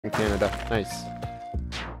in Canada. Nice.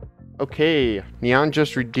 Okay, Neon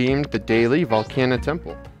just redeemed the daily Volcana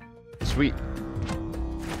Temple. Sweet.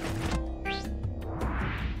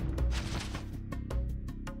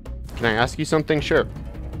 Can I ask you something? Sure.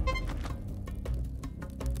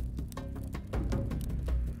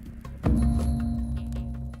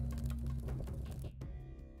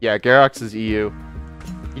 Yeah, Garox is EU.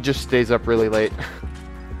 He just stays up really late.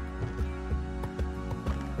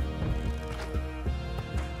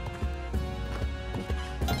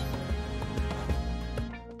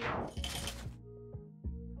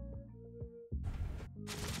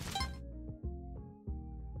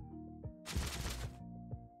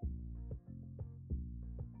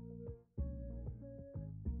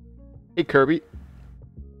 Hey, Kirby.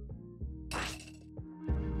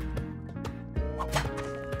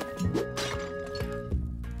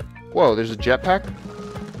 Whoa, there's a jetpack?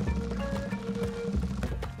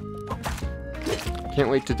 Can't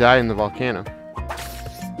wait to die in the volcano.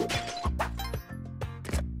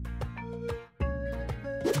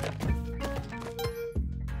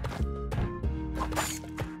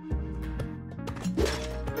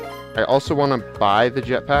 I also want to buy the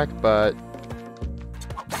jetpack, but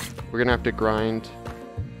we're gonna have to grind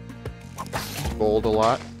gold a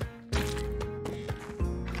lot.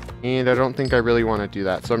 And I don't think I really want to do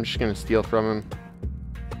that, so I'm just gonna steal from him.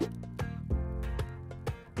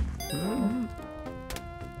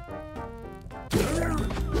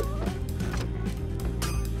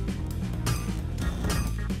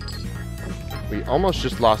 We almost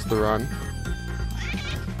just lost the run.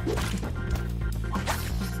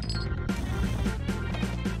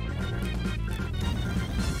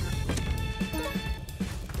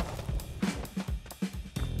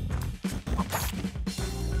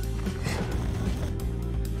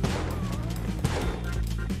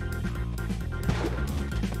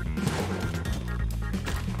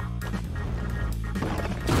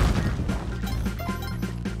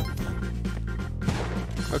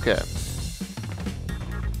 Okay.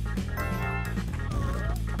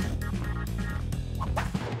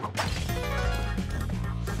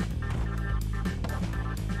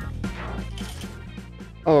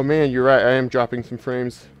 Oh man, you're right. I am dropping some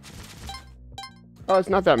frames. Oh, it's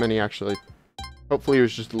not that many actually. Hopefully it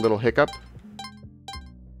was just a little hiccup.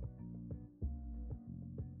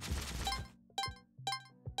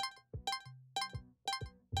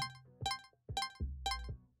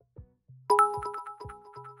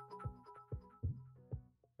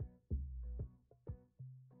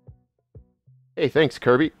 Hey, thanks,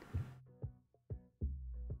 Kirby.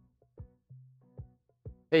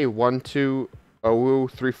 Hey,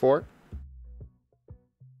 120034.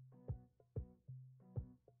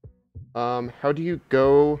 How do you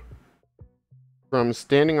go from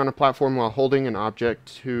standing on a platform while holding an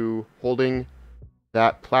object to holding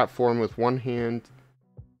that platform with one hand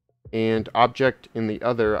and object in the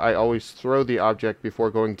other? I always throw the object before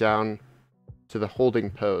going down to the holding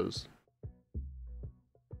pose.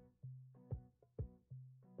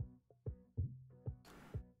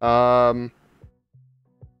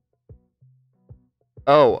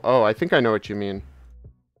 Oh, I think I know what you mean.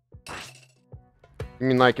 I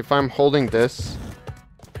mean, like, if I'm holding this,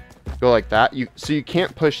 go like that, so you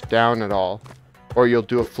can't push down at all, or you'll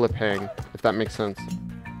do a flip hang, if that makes sense.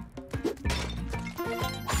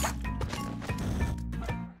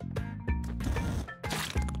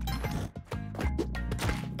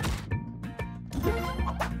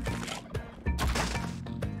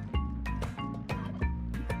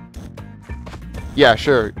 Yeah,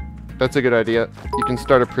 sure. That's a good idea. You can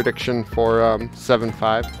start a prediction for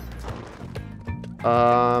 7-5.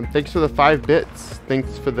 Thanks for the 5 bits.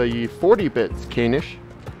 Thanks for the 40 bits, Kanish.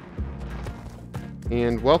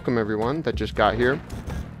 And welcome everyone that just got here.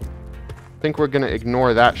 I think we're gonna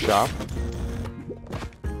ignore that shop.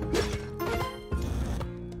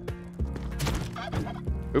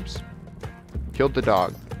 Oops. Killed the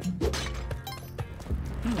dog.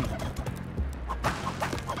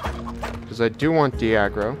 Because I do want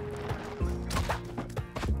de-aggro.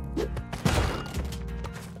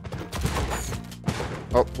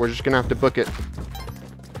 Oh, we're just gonna have to book it.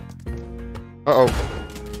 Uh-oh.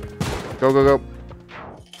 Go, go, go.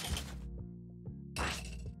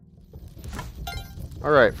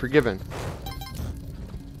 Alright, forgiven.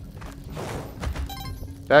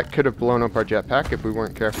 That could have blown up our jetpack if we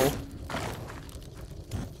weren't careful.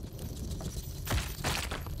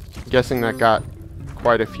 I'm guessing that got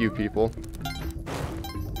quite a few people.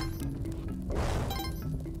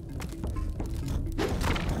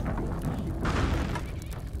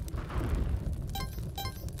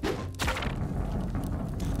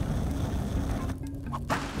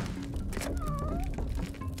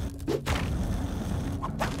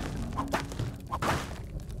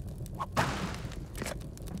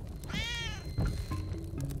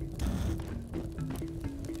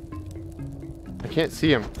 can't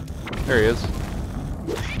see him. There he is.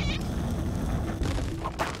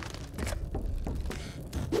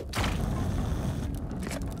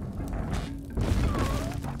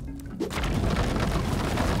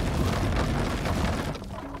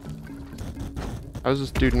 How is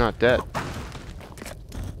this dude not dead?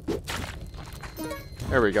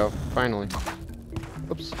 There we go. Finally.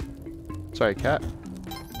 Oops. Sorry, cat.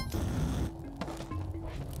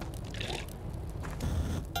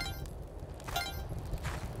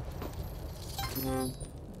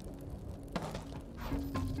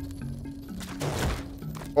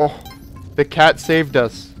 Oh, the cat saved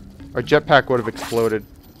us. Our jetpack would have exploded.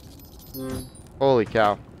 Holy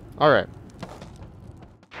cow. Alright.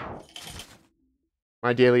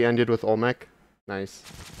 My daily ended with Olmec. Nice.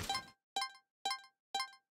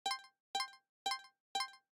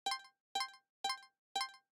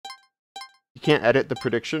 You can't edit the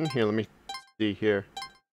prediction? Here, let me see here.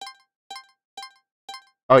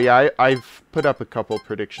 Oh yeah, I've put up a couple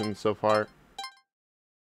predictions so far.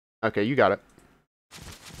 Okay, you got it.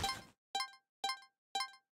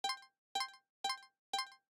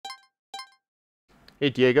 Hey,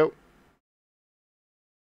 Diego.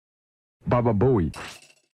 Baba Booey.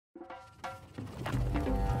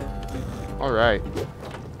 All right.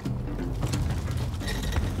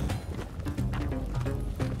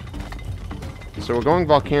 So we're going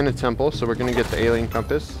Volcano Temple, so we're going to get the alien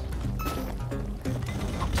compass.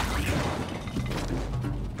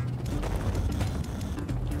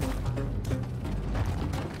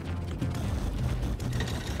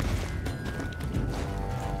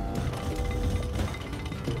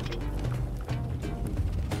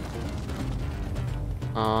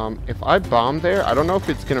 If I bomb there, I don't know if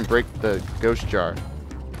it's gonna break the ghost jar.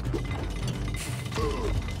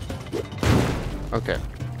 Okay.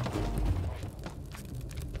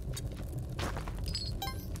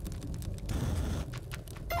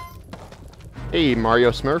 Hey,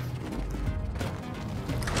 Mario Smurf.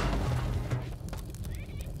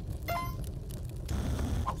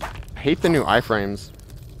 I hate the new iframes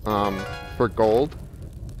for gold.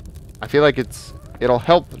 I feel like it'll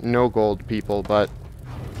help no gold people, but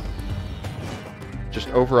just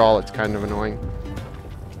overall, it's kind of annoying.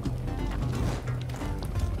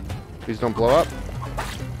 Please don't blow up.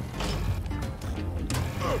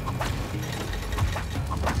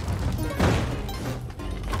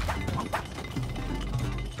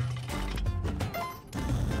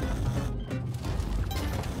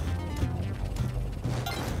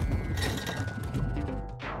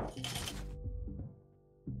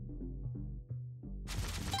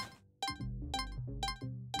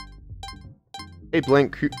 Hey,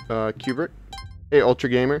 Blank Kubrick. Hey, Ultra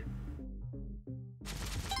Gamer.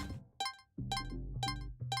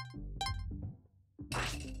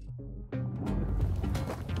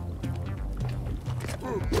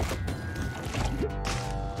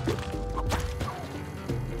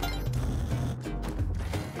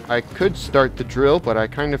 I could start the drill, but I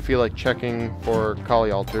kind of feel like checking for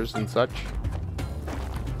Kali altars and such.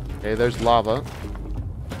 Okay, there's lava.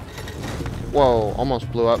 Whoa,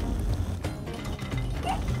 almost blew up.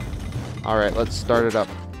 Alright, let's start it up.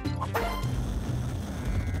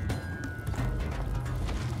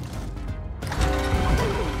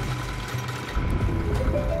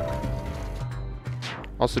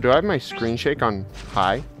 Also, do I have my screen shake on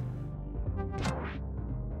high?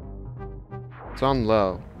 It's on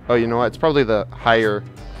low. Oh, you know what? It's probably the higher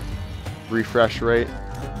refresh rate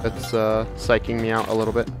that's psyching me out a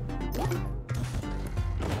little bit.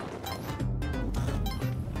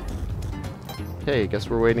 Okay, guess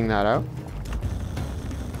we're waiting that out.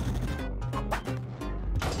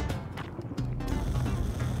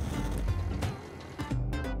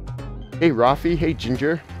 Hey, Rafi. Hey,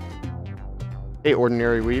 Ginger. Hey,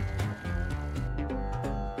 Ordinary Weep.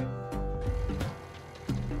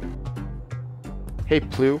 Hey,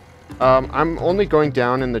 Plu. I'm only going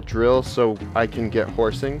down in the drill so I can get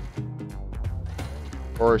horsing.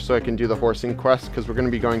 Or so I can do the horsing quest, because we're going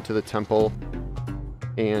to be going to the temple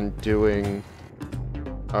and doing...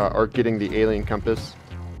 or getting the alien compass.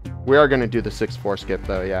 We are going to do the 6-4 skip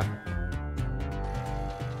though, yeah.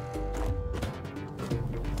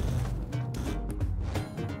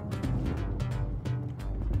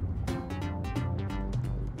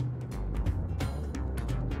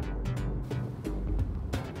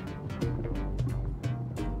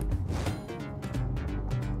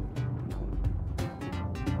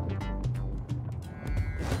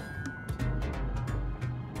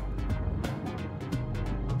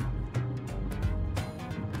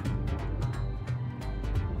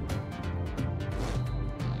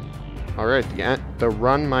 Alright, the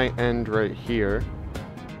run might end right here.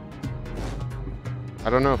 I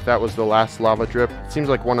don't know if that was the last lava drip. It seems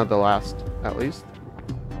like one of the last, at least.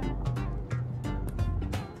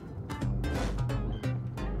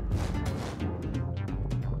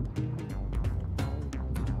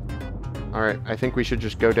 Alright, I think we should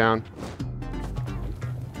just go down.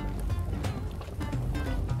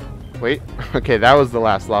 Wait, okay, that was the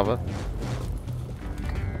last lava.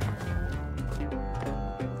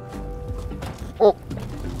 Oh!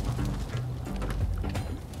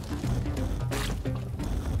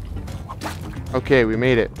 Okay, we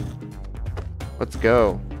made it. Let's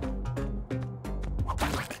go.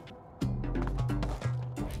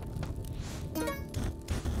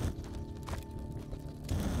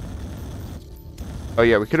 Oh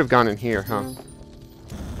yeah, we could have gone in here, huh?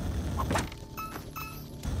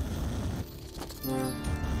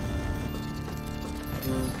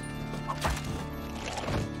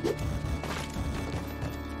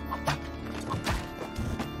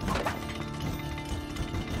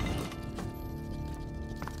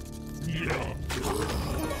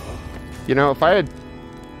 You know, if I had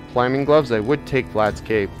climbing gloves, I would take Vlad's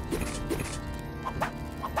cape.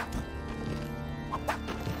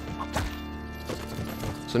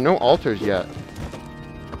 So no altars yet.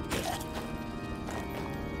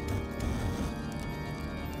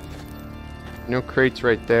 No crates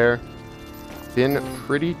right there. Been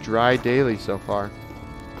pretty dry daily so far.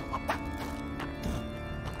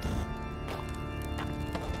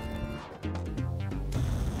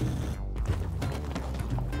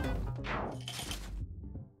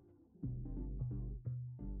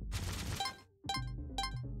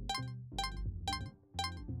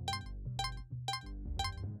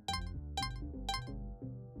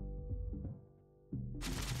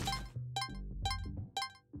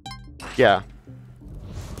 Yeah.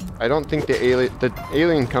 I don't think the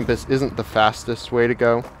alien compass isn't the fastest way to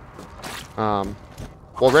go. Well,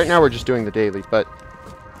 right now we're just doing the daily, but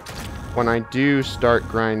when I do start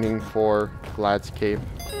grinding for Vlad's cape,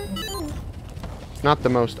 it's not the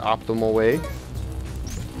most optimal way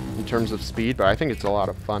in terms of speed, but I think it's a lot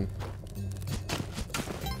of fun.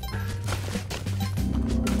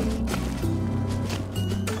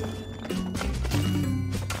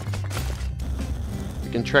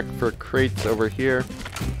 We can check for crates over here.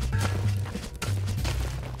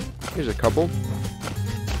 Here's a couple.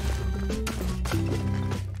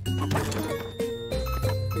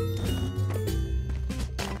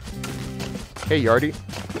 Hey, Yardy.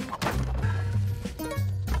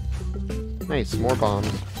 Nice, more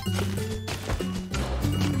bombs.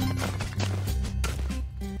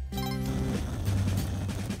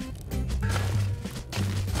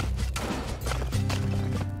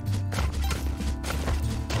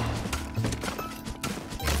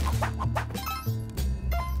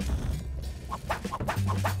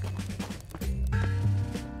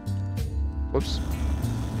 Whoops.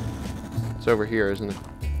 It's over here, isn't it?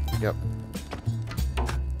 Yep.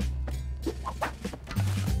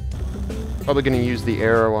 Probably gonna use the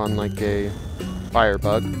arrow on like a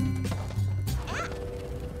firebug.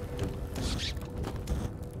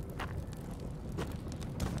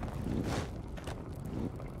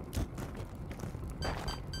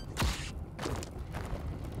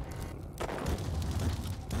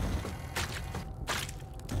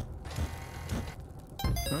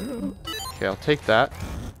 Okay, I'll take that.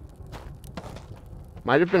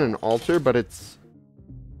 Might have been an altar, but it's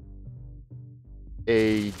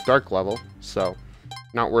a dark level, so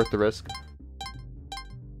not worth the risk.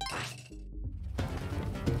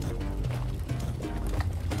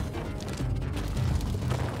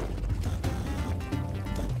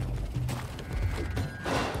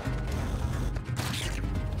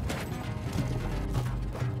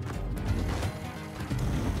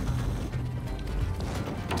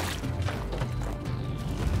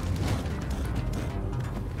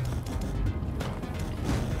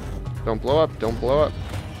 Don't blow up, don't blow up.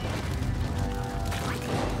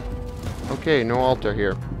 Okay, no altar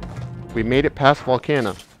here. We made it past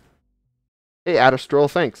Volcana. Hey,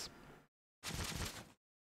 Adastroll, thanks.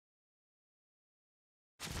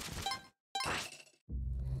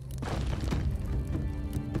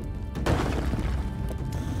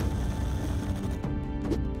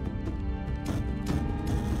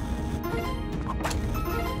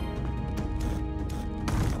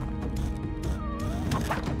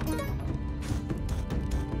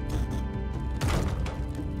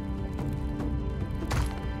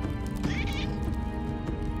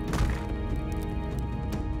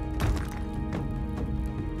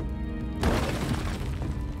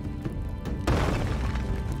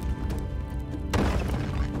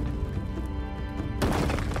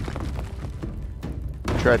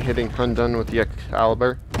 Tried hitting Hundun with the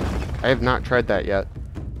Excalibur. I have not tried that yet.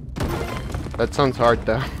 That sounds hard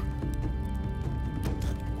though.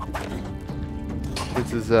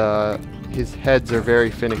 This is his heads are very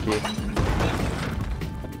finicky.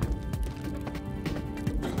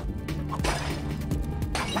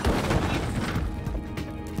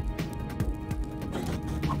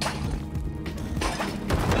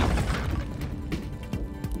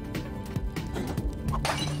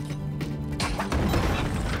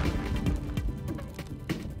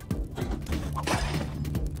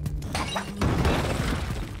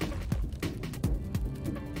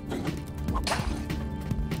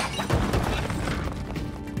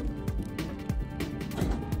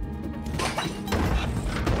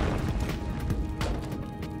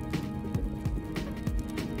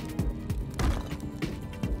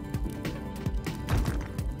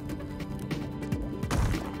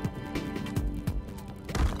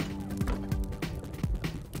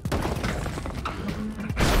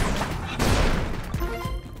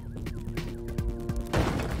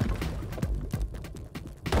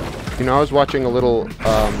 You know, I was watching a little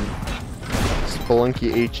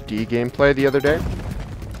Spelunky HD gameplay the other day,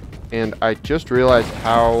 and I just realized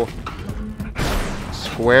how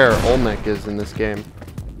square Olmec is in this game.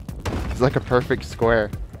 It's like a perfect square.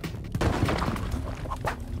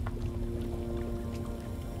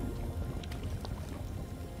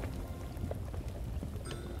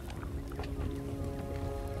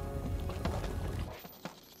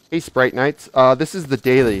 Hey Sprite Knights, this is the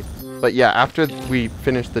daily, but yeah, after we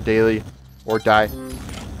finish the daily, or die,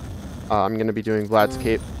 I'm going to be doing Vlad's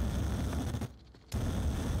Cape.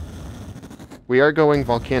 We are going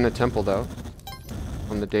Volcano Temple though,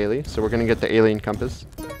 on the daily, so we're going to get the alien compass.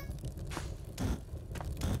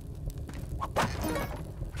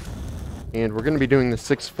 And we're going to be doing the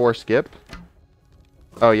 6-4 skip.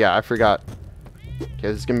 Oh yeah, I forgot. Okay,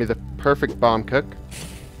 this is going to be the perfect bomb cook.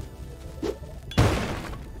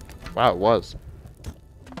 Wow, it was.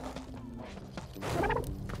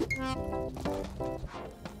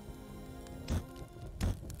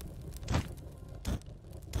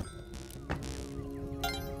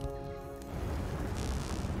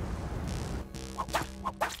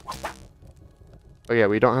 Oh yeah,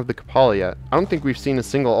 we don't have the Kapala yet. I don't think we've seen a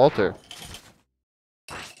single altar.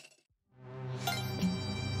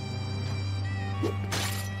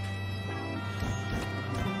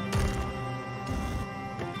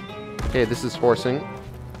 Okay, this is horsing.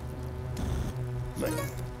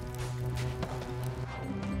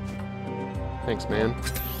 Thanks, man.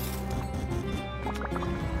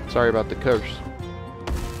 Sorry about the curse.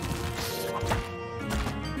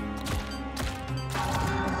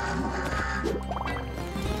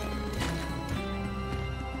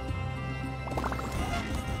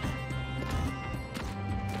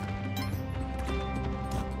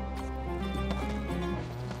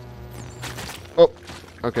 Oh,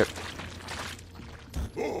 okay.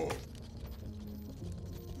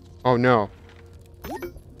 Oh no.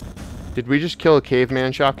 Did we just kill a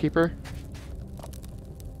caveman shopkeeper?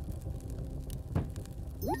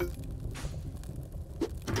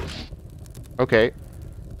 Okay.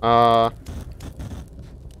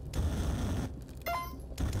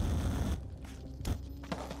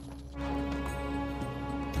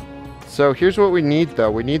 So here's what we need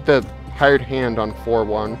though. We need the hired hand on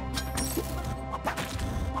 4-1.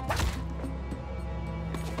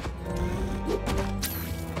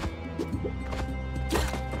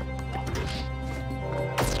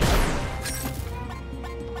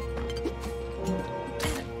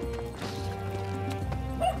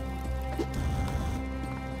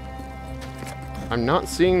 I'm not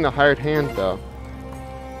seeing the hired hand, though.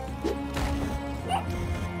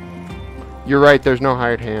 You're right, there's no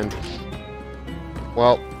hired hand.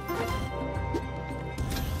 Well.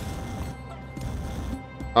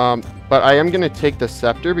 But I am going to take the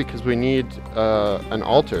scepter because we need an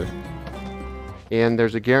altar. And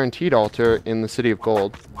there's a guaranteed altar in the City of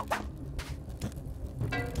Gold.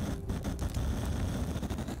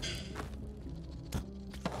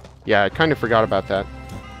 Yeah, I kind of forgot about that.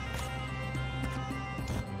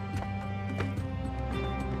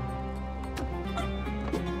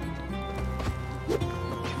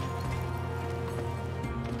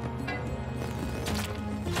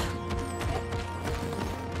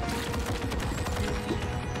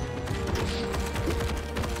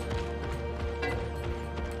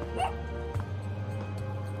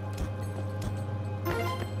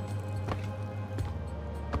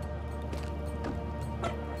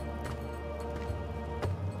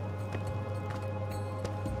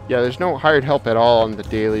 Yeah, there's no hired help at all on the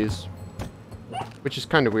dailies, which is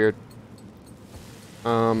kind of weird.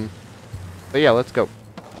 But yeah, let's go.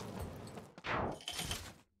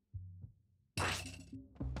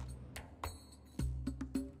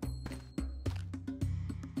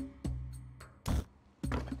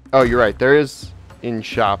 Oh, you're right. There is in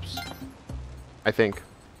shops, I think.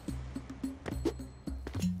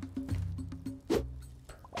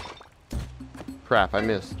 Crap, I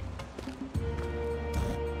missed.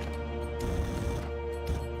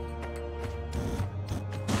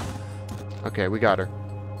 Okay, we got her.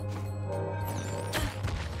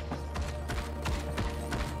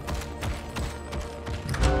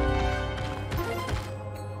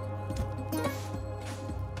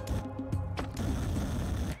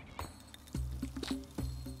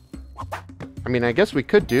 I mean, I guess we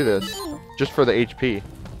could do this just for the HP.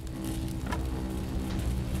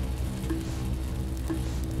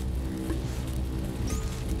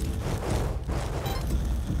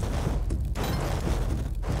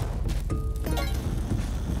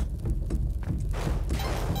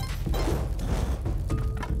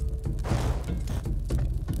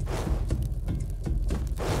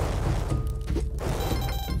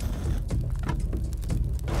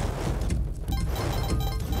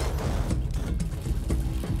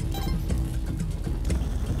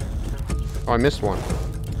 Oh, I missed one.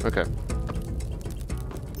 Okay.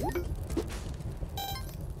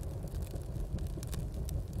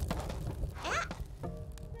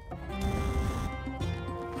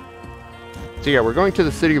 So yeah, we're going to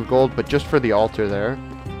the City of Gold, but just for the altar there.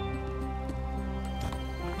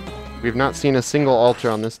 We've not seen a single altar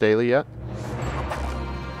on this daily yet.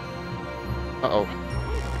 Uh-oh.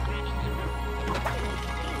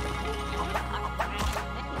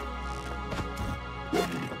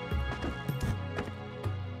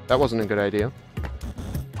 That wasn't a good idea.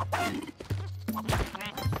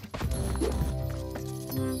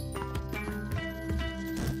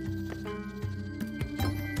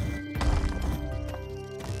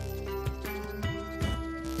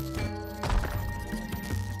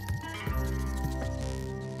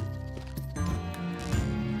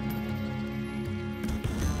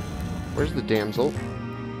 Where's the damsel?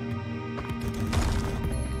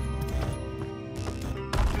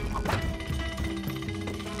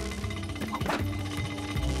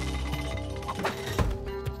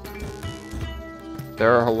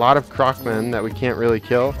 There are a lot of crocmen that we can't really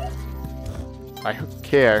kill.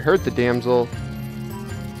 Okay, I heard the damsel.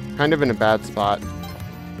 Kind of in a bad spot.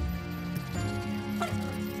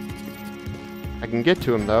 I can get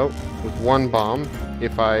to him though, with one bomb,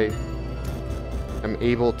 if I am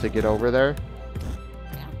able to get over there.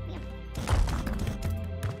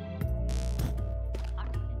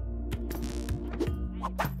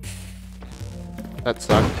 That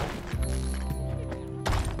sucked.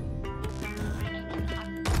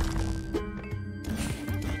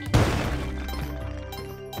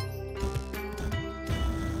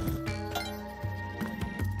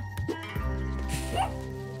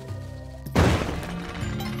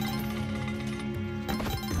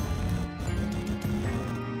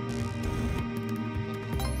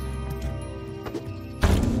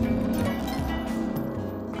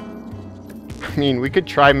 I mean, we could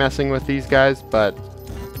try messing with these guys, but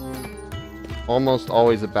almost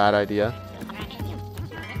always a bad idea.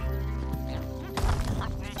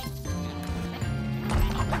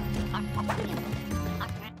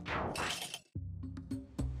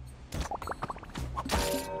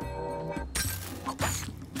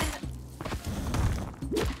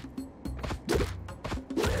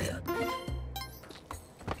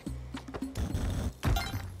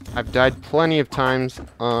 I've died plenty of times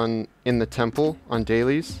in the temple on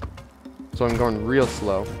dailies, so I'm going real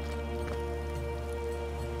slow.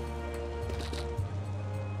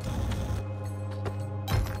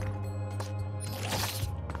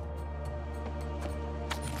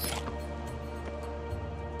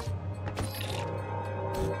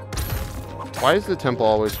 Why is the temple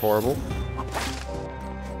always horrible?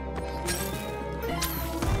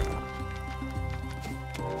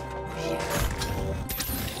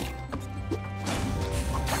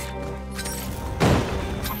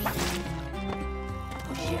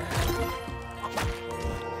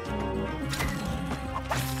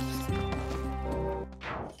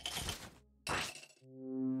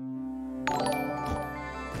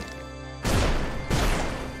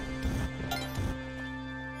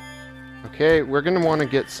 Okay, we're gonna want to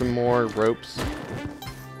get some more ropes.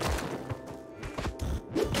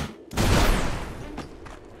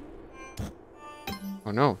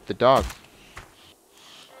 Oh no, the dog.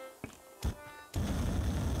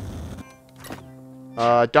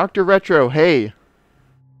 Dr. Retro, hey!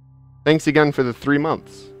 Thanks again for the 3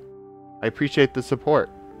 months. I appreciate the support.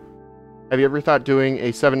 Have you ever thought doing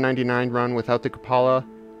a $7.99 run without the Kapala?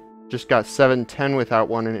 Just got $7.10 without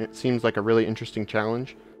one, and it seems like a really interesting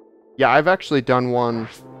challenge. Yeah, I've actually done one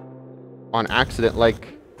on accident,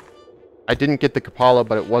 like I didn't get the Kapala,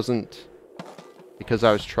 but it wasn't because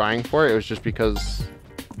I was trying for it. It was just because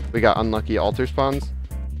we got unlucky altar spawns.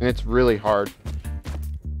 And it's really hard.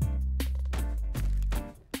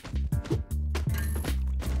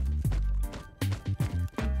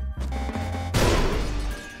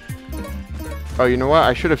 Oh, you know what?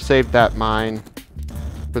 I should have saved that mine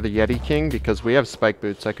for the Yeti King because we have spike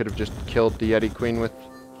boots. I could have just killed the Yeti Queen with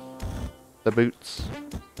the boots.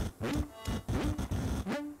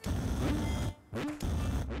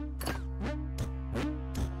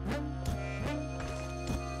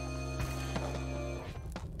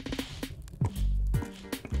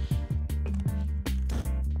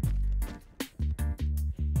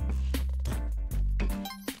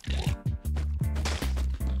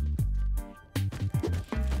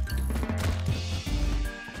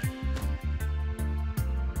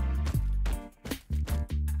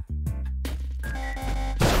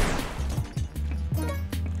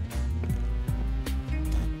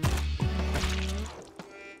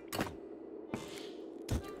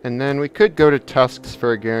 And then we could go to Tusks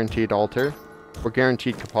for a guaranteed altar, or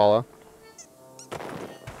guaranteed Kapala.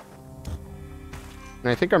 And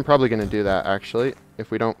I think I'm probably going to do that, actually, if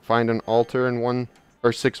we don't find an altar in 1, or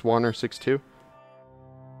 6-1 or 6-2.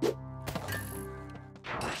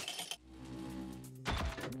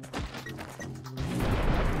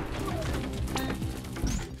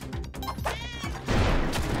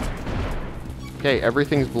 Okay,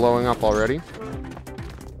 everything's blowing up already.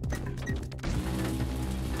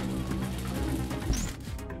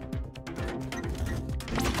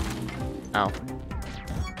 Ow.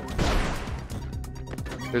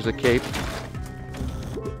 There's a cape.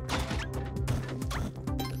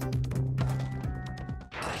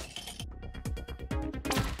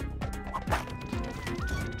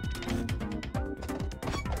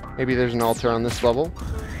 Maybe there's an altar on this level.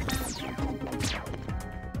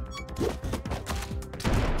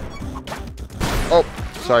 Oh,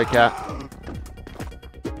 sorry, cat.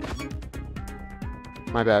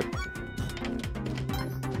 My bad.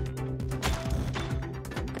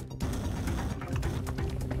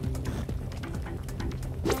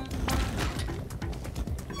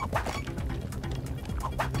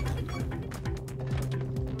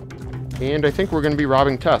 And I think we're going to be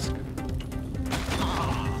robbing Tusk.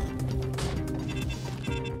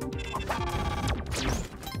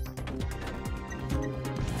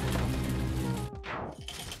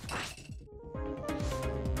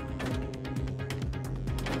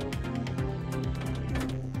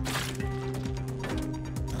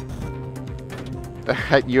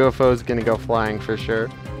 That UFO is going to go flying for sure.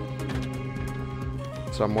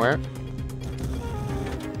 Somewhere.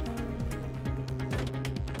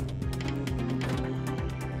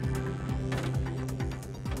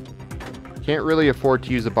 Can't really afford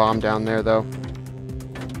to use a bomb down there, though.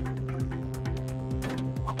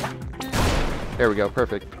 There we go,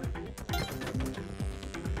 perfect.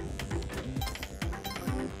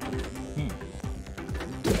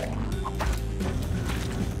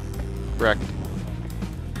 Correct.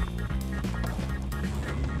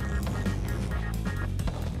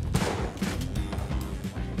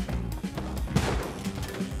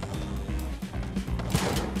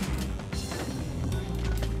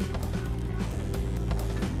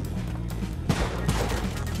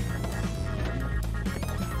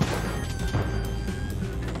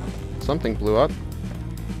 Something blew up.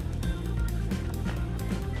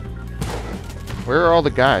 Where are all the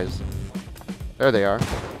guys? There they are.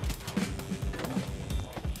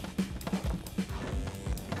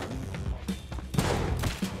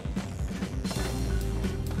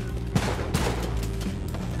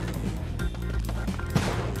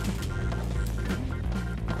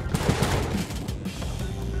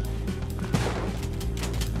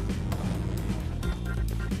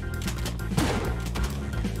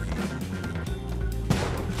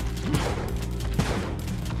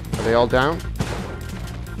 Are they all down?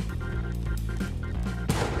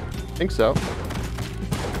 Think so.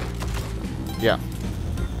 Yeah.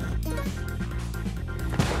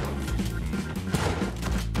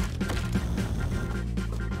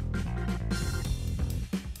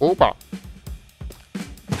 Opa.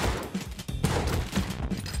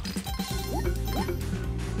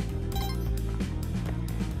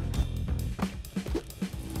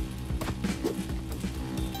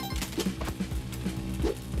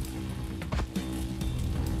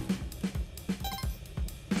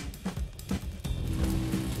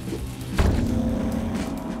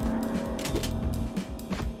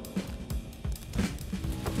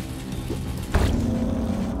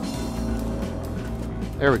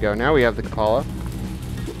 There we go, now we have the Kapala.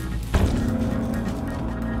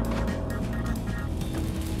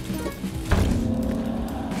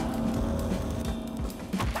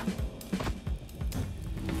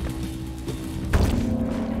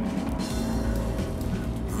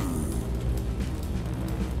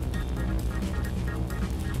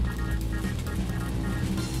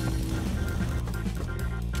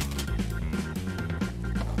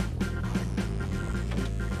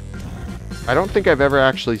 I don't think I've ever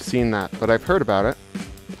actually seen that, but I've heard about it.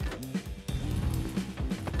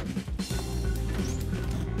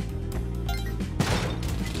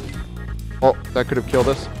 Oh, that could have killed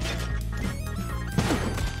us.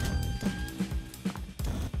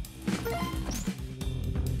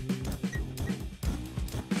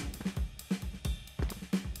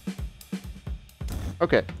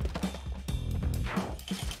 Okay.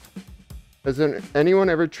 Has anyone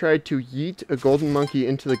ever tried to yeet a golden monkey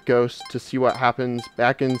into the ghost to see what happens?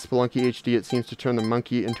 Back in Spelunky HD, it seems to turn the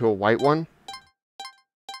monkey into a white one.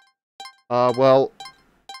 Well,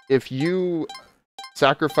 if you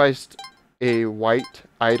sacrificed a white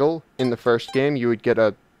idol in the first game, you would get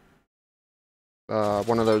a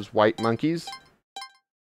one of those white monkeys.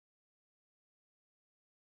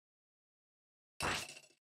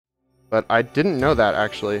 But I didn't know that,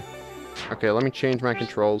 actually. Okay, let me change my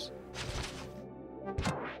controls.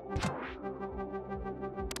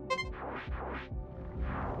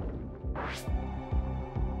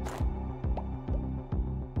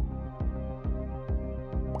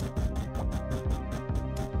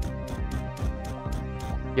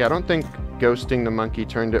 Yeah, I don't think ghosting the monkey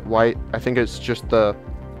turned it white. I think it's just the...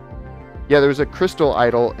 Yeah, there was a crystal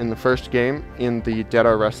idol in the first game in the Dead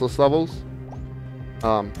Are Restless levels.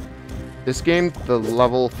 This game, the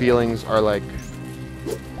level feelings are like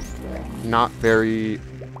not very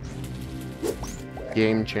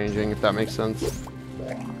game-changing, if that makes sense.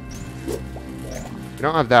 We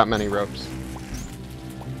don't have that many ropes.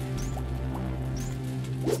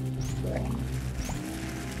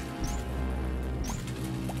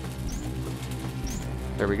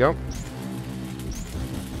 There we go.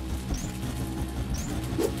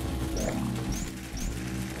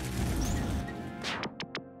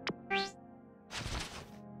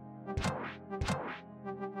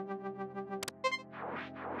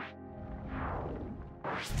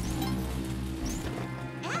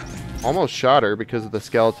 Almost shot her because of the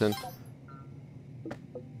skeleton.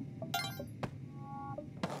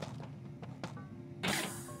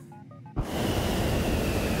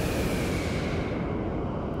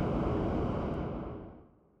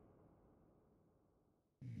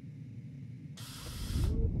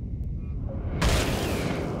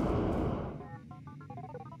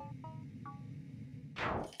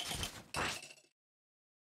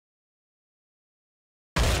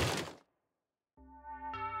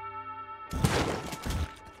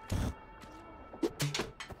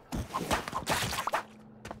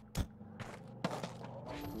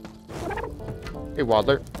 Hey,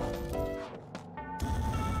 Waddler.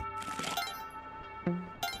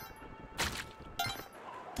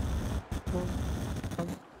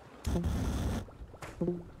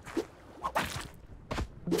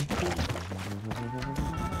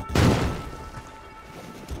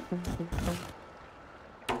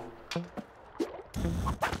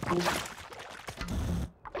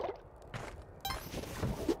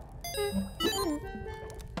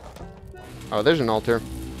 Oh, there's an altar.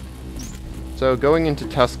 So going into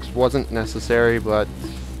Tusks wasn't necessary, but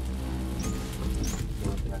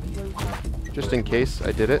just in case,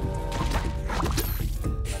 I did it.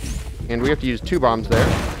 And we have to use 2 bombs there.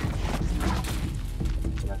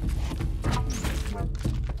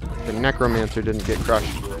 The Necromancer didn't get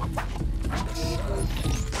crushed.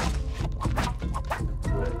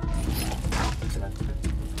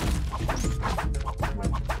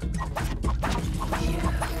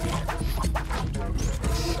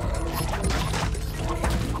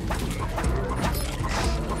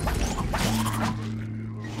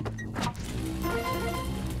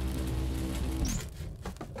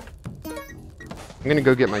 I'm gonna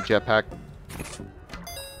go get my jetpack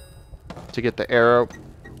to get the arrow.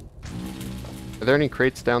 Are there any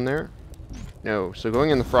crates down there? No, so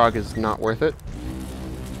going in the frog is not worth it.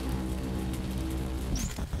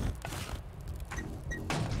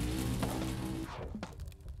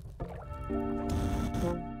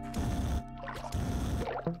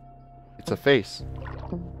 It's a face.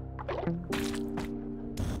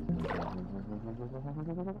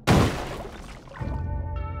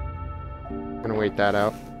 Gonna wait that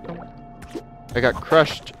out. I got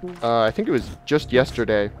crushed, I think it was just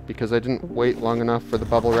yesterday, because I didn't wait long enough for the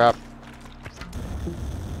bubble wrap.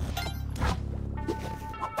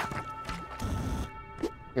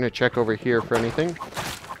 I'm gonna check over here for anything.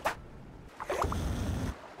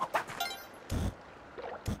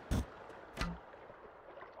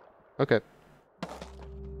 Okay.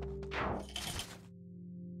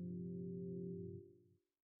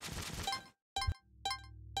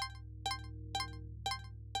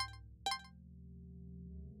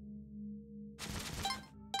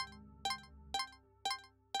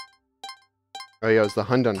 Oh yeah, it was the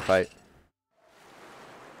Hundun fight.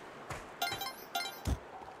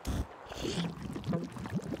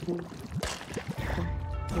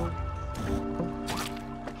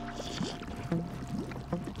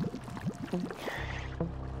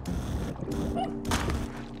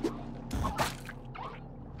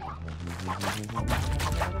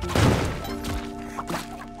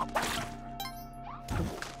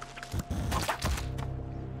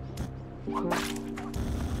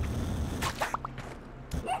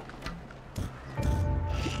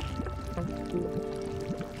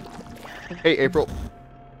 Hey, April.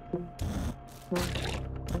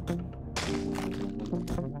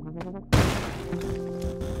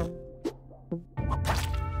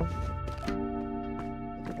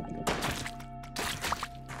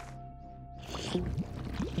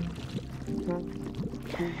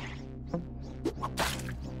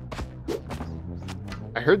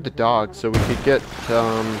 I heard the dog, so we could get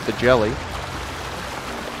the jelly.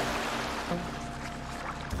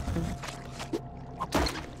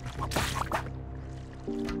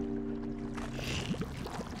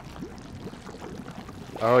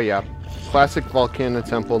 Oh yeah, classic volcano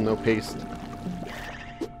temple, no paste.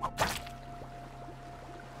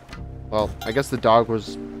 Well, I guess the dog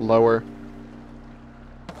was lower.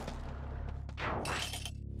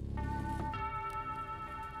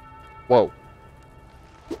 Whoa.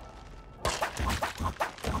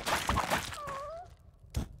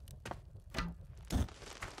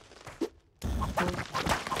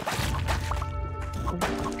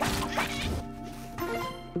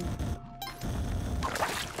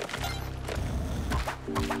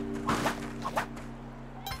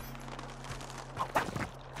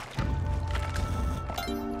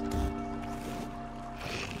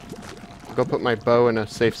 Go put my bow in a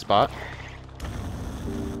safe spot.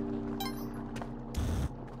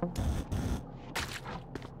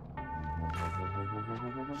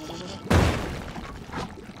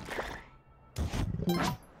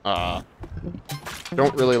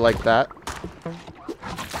 Don't really like that.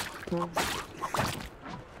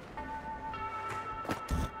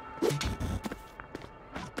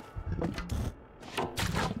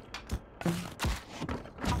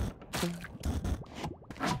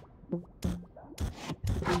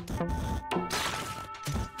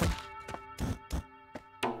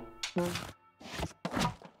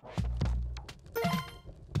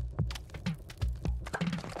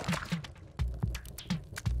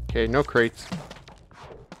 Okay, no crates.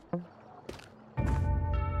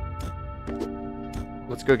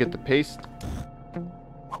 Let's go get the paste.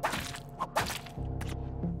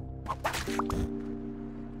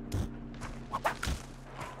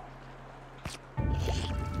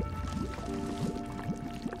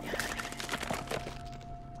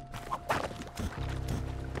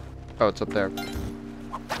 Oh, it's up there.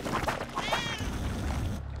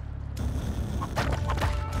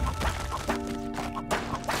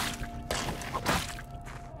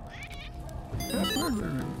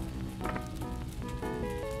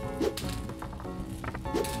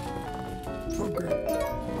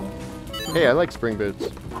 Hey, I like spring boots.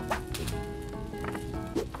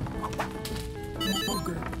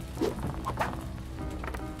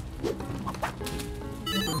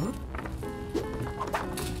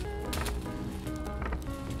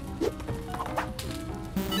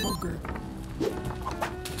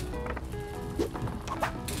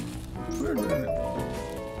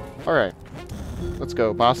 Alright, let's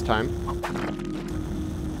go, boss time.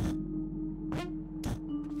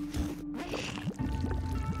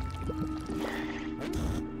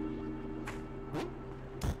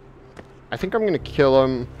 I think I'm gonna kill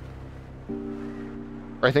him.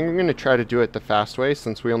 Or I think I'm gonna try to do it the fast way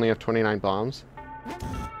since we only have 29 bombs.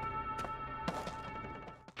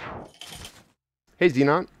 Hey,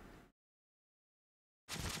 Xenon.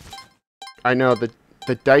 I know, the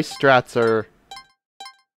dice strats are...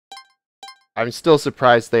 I'm still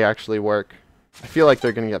surprised they actually work. I feel like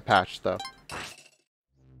they're gonna get patched, though.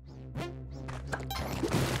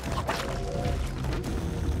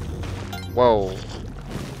 Whoa.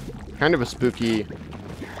 Kind of a spooky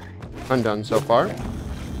undone so far.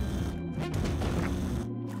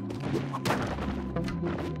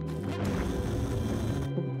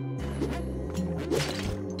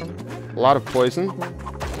 A lot of poison.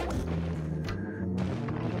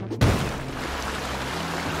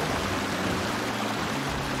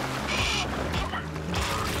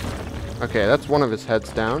 Okay, that's one of his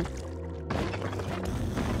heads down.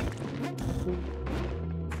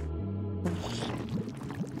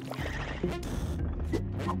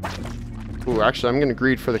 Ooh, actually, I'm gonna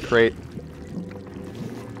greed for the crate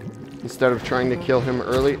instead of trying to kill him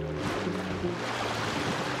early.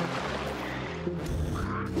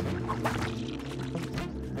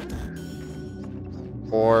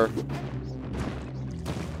 Or...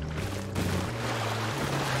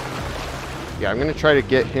 Yeah, I'm gonna try to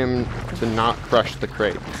get him to not crush the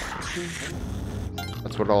crate.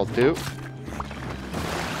 That's what I'll do.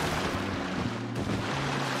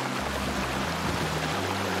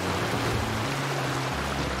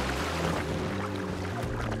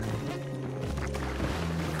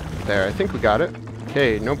 There, I think we got it.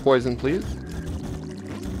 Okay, no poison, please.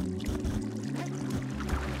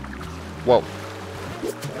 Whoa.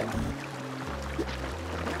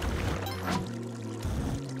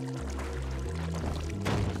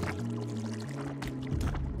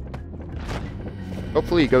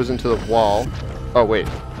 Hopefully he goes into the wall. Oh, wait.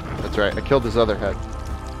 That's right. I killed his other head.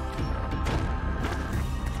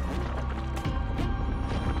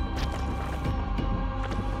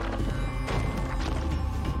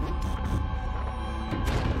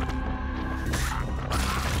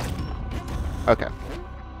 Okay.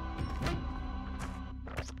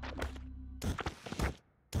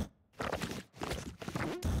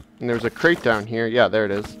 And there's a crate down here. Yeah, there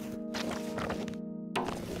it is.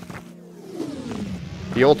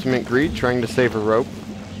 The ultimate greed, trying to save a rope.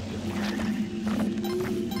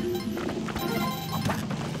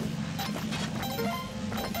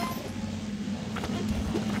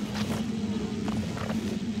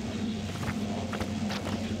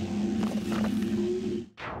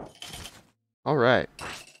 All right.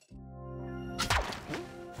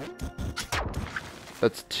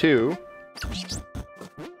 That's 2.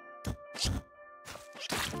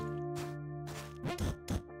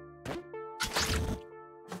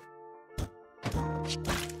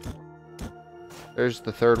 There's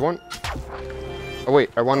the 3rd one. Oh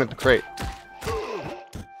wait, I wanted the crate.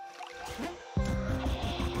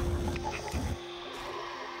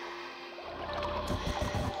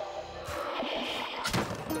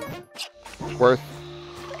 Worth.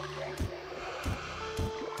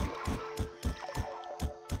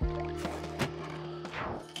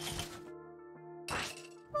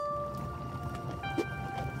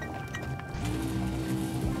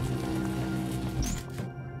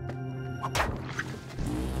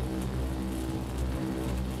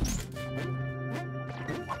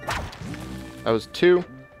 That was 2.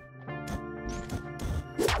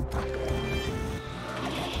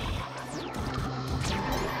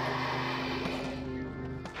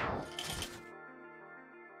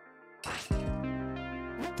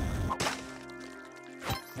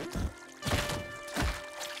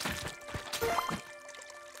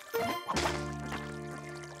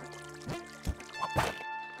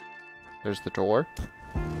 There's the door.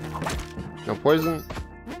 No poison.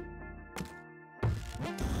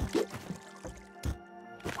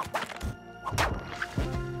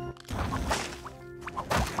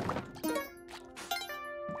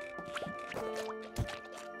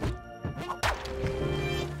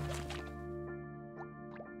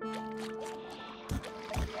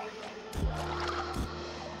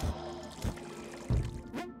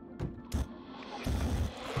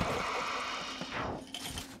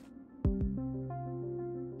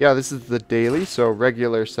 Yeah, this is the daily, so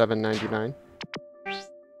regular $7.99.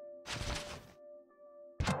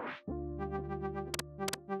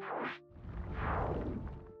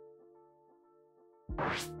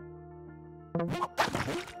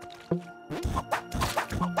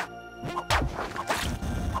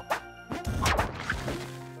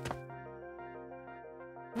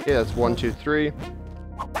 Okay, that's 1, 2, 3.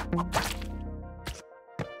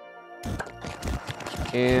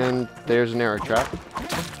 And there's an arrow trap.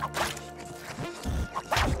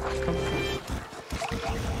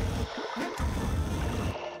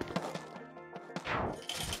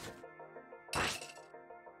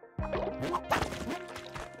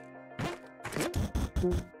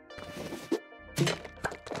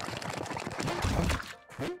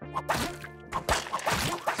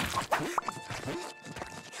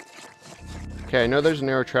 Okay, I know there's an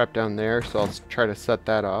arrow trap down there, so I'll try to set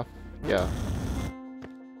that off. Yeah.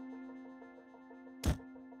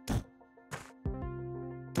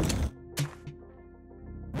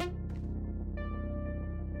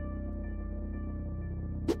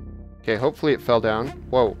 Okay, hopefully it fell down.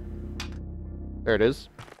 Whoa. There it is.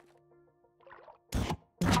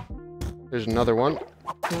 There's another one.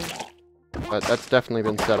 But that's definitely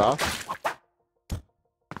been set off.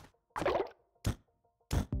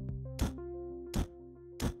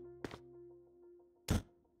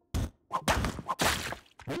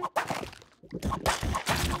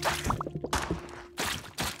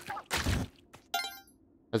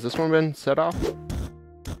 Has this one been set off?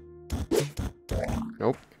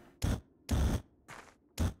 Nope.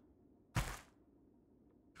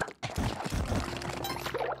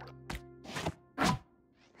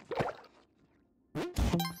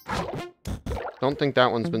 Don't think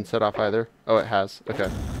that one's been set off either. Oh, it has. Okay.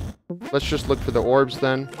 Let's just look for the orbs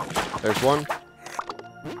then. There's one.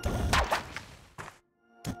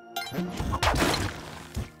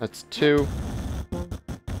 That's two.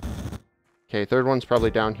 Okay, third one's probably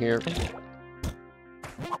down here.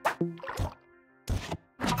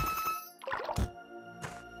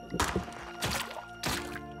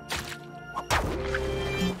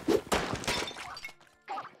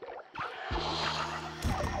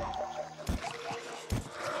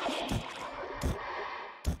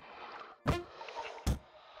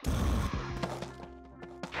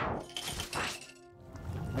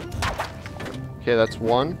 Okay, that's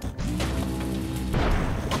one.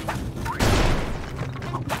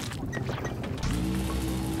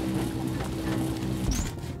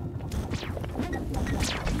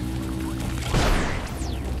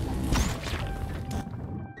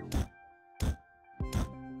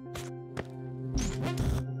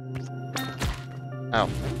 Ow.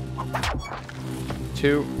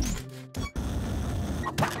 Two.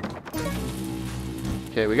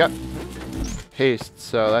 Okay, we got haste,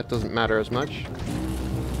 so that doesn't matter as much.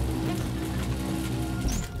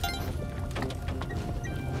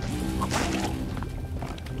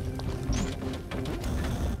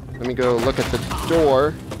 Let me go look at the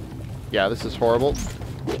door. Yeah, this is horrible.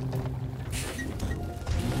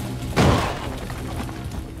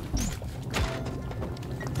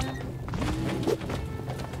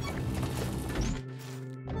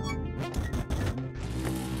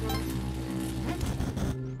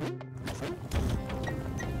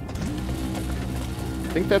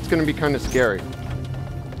 I think that's going to be kind of scary.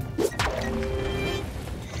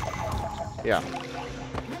 Yeah.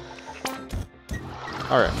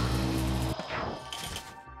 Alright.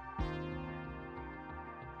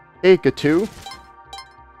 Hey, Gatu.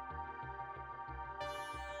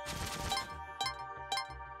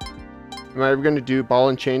 Am I ever going to do ball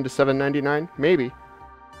and chain to 799? Maybe.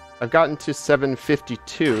 I've gotten to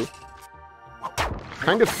 752.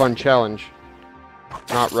 Kind of fun challenge.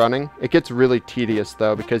 Not running. It gets really tedious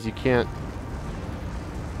though because you can't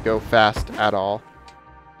go fast at all.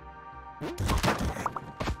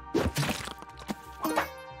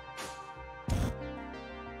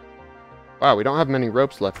 Wow, we don't have many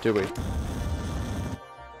ropes left, do we?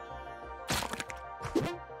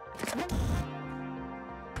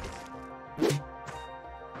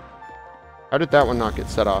 How did that one not get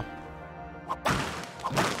set off?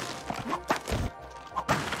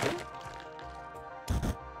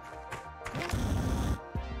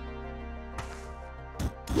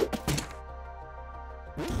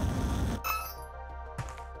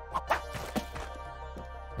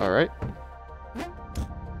 All right.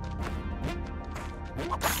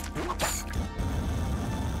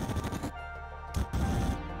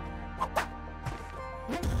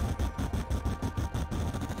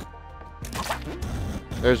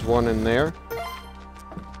 There's one in there.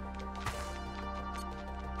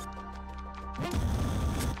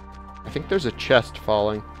 I think there's a chest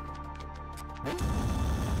falling.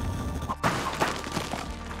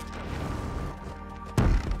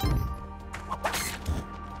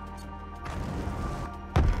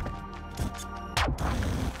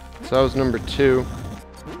 So that was number 2.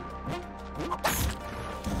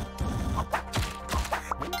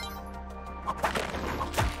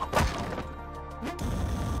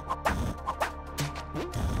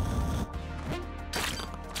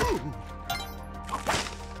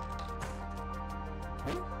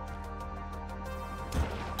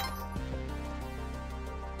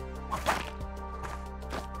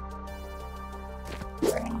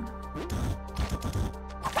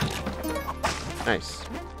 Nice.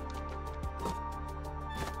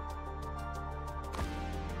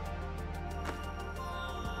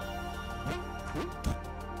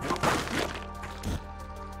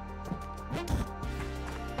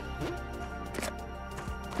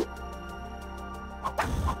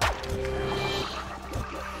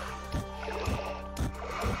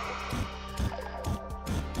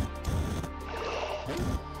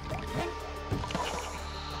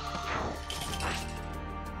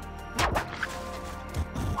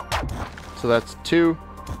 So that's 2.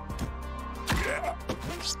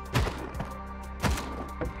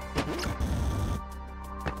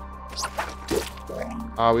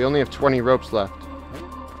 We only have 20 ropes left.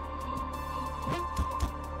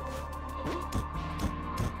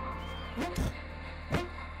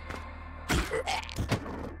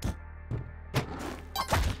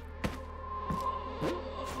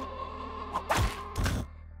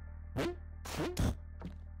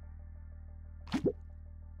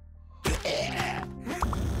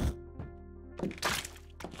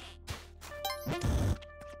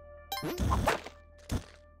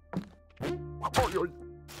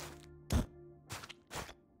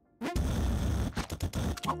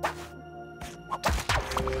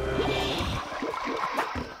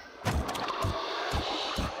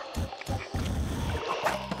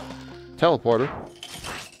 Teleporter.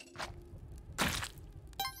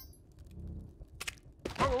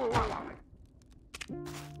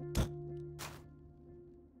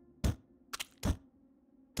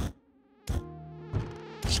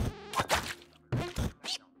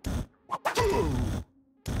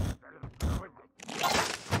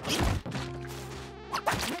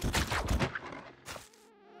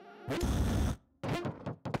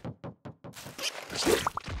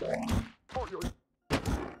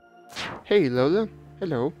 Hey, Lola.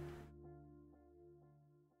 Hello.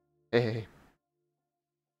 Hey.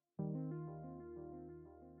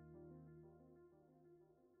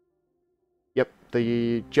 Yep,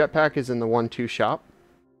 the jetpack is in the 1-2 shop.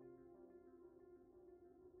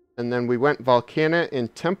 And then we went Volcana in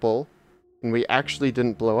Temple, and we actually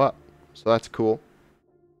didn't blow up. So that's cool.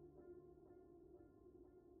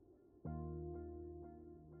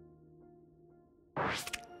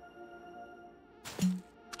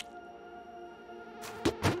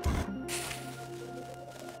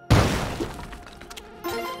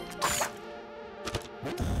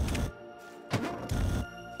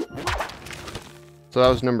 So that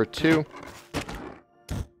was number 2.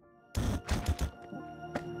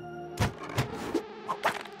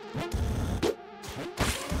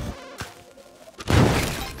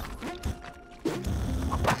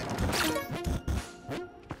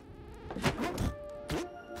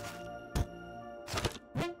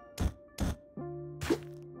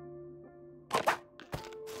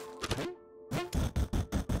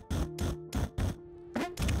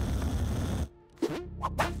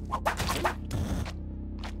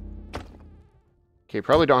 Okay,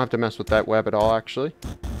 probably don't have to mess with that web at all, actually.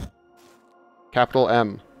 Capital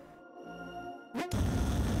M.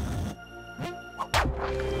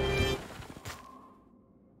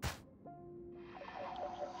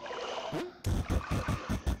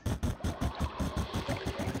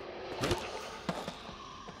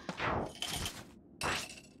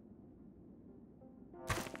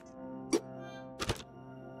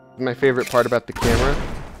 My favorite part about the camera,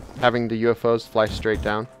 having the UFOs fly straight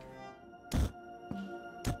down.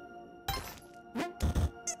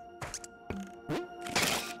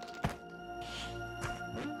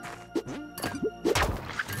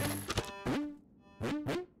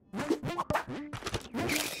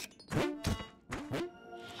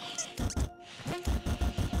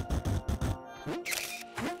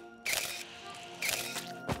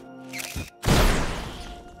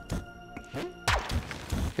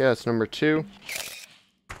 Yeah, that's number 2.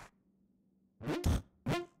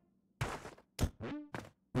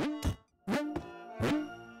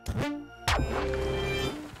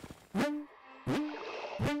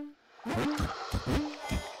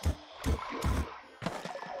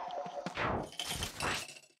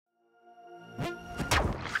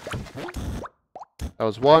 That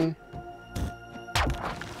was 1.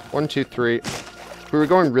 1, 2, 3. If we were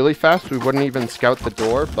going really fast, we wouldn't even scout the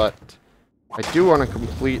door, but I do want to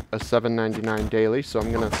complete a $7.99 daily, so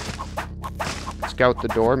I'm going to scout the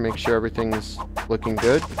door, make sure everything's looking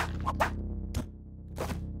good.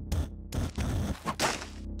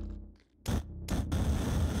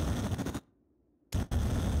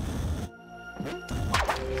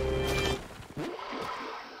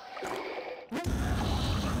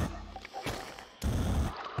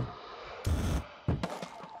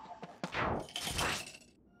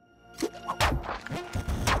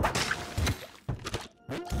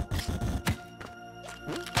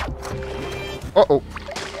 Uh-oh.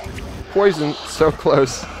 Poison. So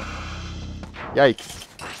close. Yikes.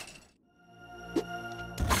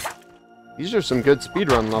 These are some good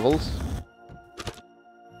speedrun levels.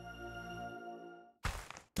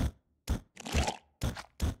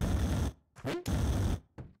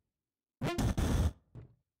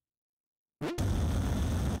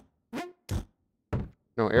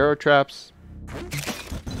 No arrow traps.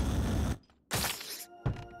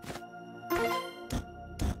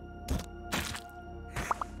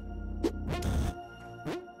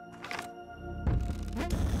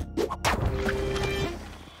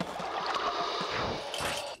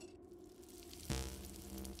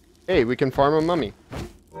 Hey, we can farm a mummy.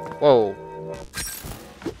 Whoa.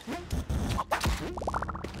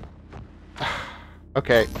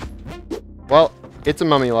 Okay. Well, it's a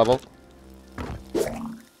mummy level.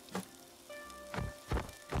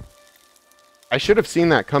 I should have seen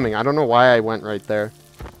that coming. I don't know why I went right there.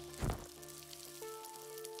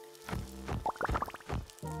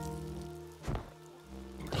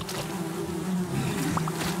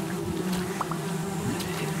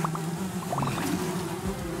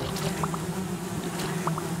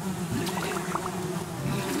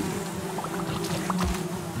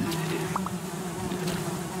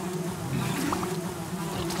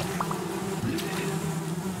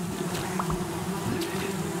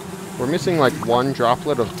 We're missing like one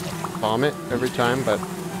droplet of vomit every time, but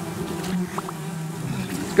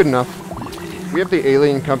it's good enough. We have the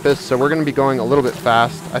alien compass, so we're going to be going a little bit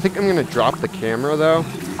fast. I think I'm going to drop the camera, though,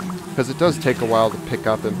 because it does take a while to pick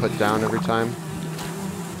up and put down every time.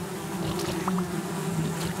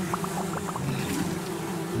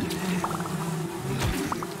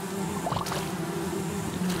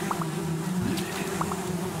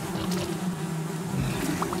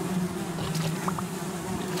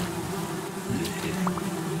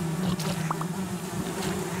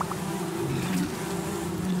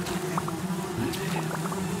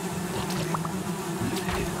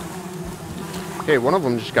 Okay, one of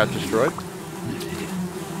them just got destroyed.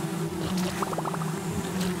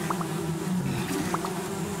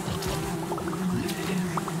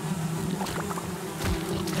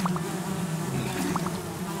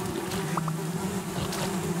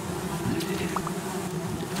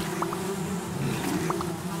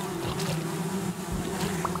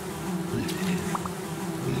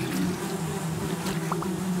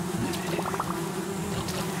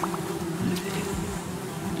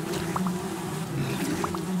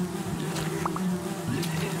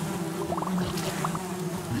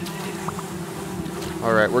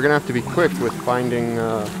 Alright, we're gonna have to be quick with finding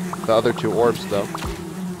the other two orbs, though.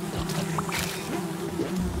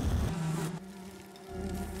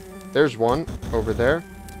 There's one over there.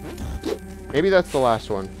 Maybe that's the last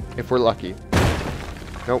one, if we're lucky.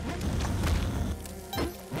 Nope.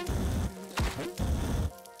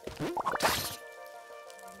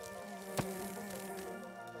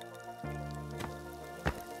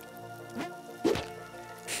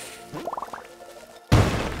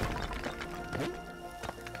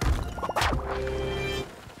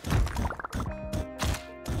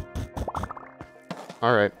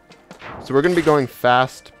 Alright, so we're going to be going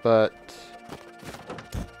fast, but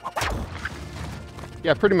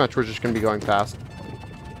yeah, pretty much we're just going to be going fast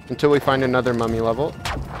until we find another mummy level,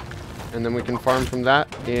 and then we can farm from that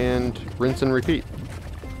and rinse and repeat.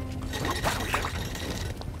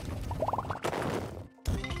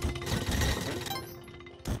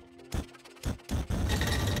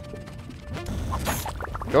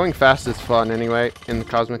 Going fast is fun anyway in the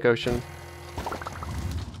Cosmic Ocean.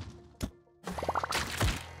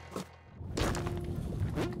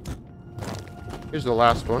 Here's the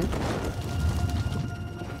last one.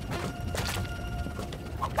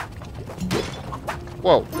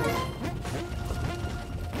 Whoa.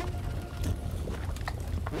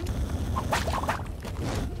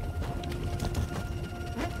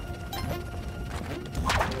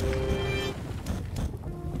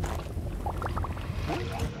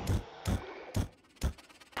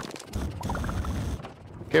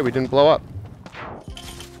 Okay, we didn't blow up.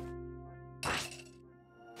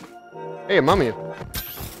 Hey, a mummy.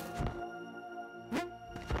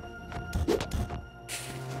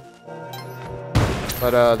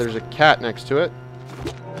 But there's a cat next to it.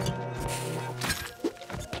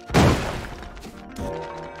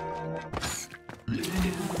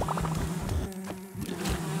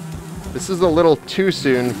 This is a little too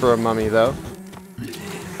soon for a mummy, though.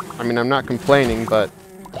 I mean, I'm not complaining, but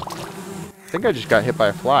I think I just got hit by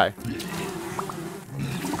a fly. I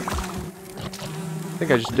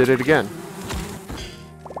think I just did it again.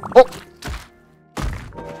 Oh!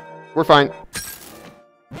 We're fine.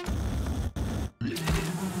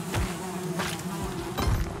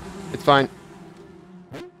 It's fine.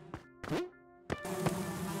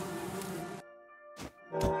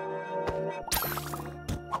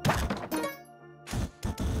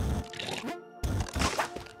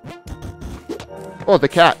 Oh, the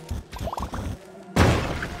cat.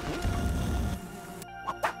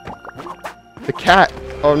 The cat.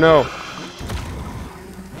 Oh no.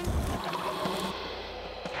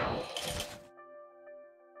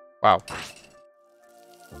 Wow.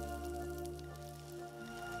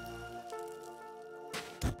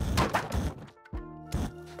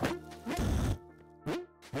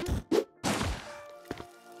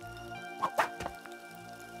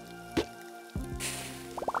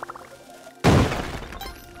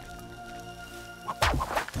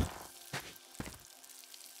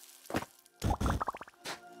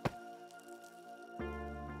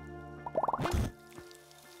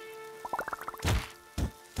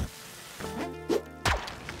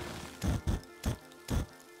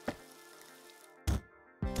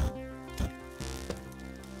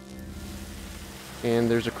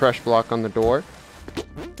 And there's a crush block on the door.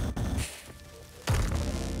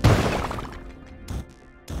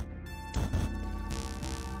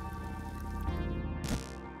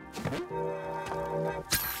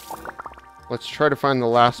 Let's try to find the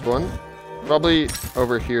last one. Probably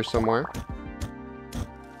over here somewhere.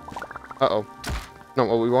 Uh-oh. Not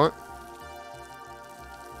what we want.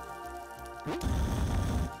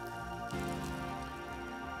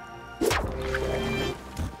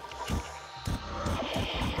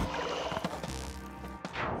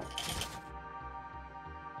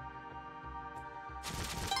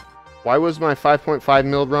 Why was my 5.5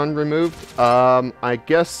 mil run removed? I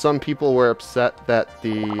guess some people were upset that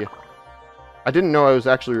the... I didn't know I was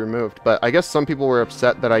actually removed, but I guess some people were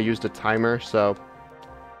upset that I used a timer, so...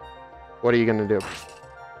 What are you gonna do?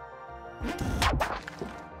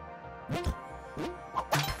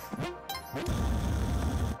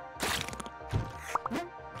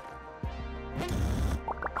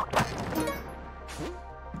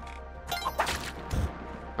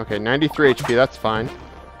 Okay, 93 HP, that's fine.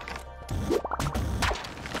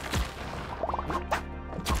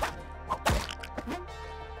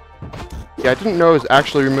 Yeah, I didn't know it was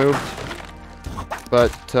actually removed,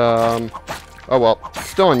 but, oh well, it's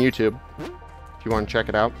still on YouTube, if you want to check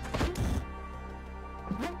it out.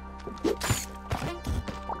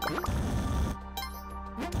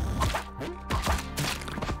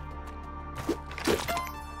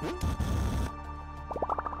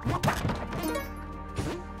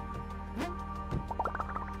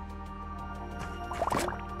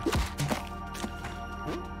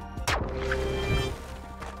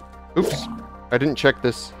 Oops, I didn't check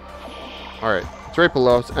this. Alright, it's right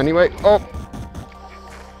below us. Anyway, oh!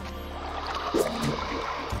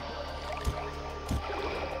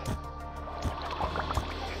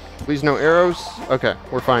 Please no arrows. Okay,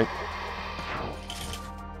 we're fine.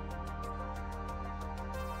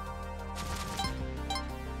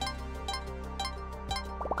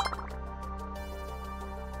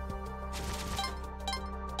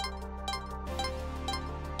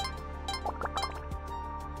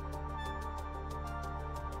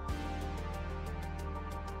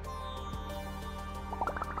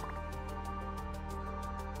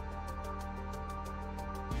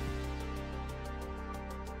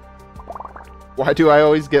 Why do I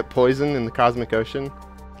always get poisoned in the cosmic ocean?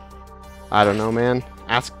 I don't know, man.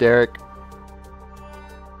 Ask Derek.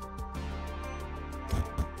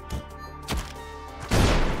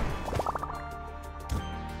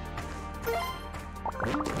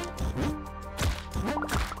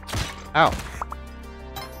 Ow.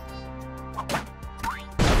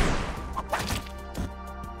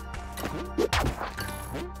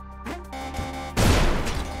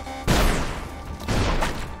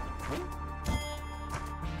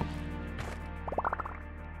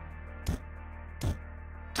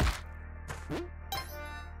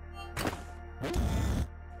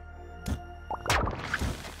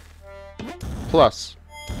 Plus.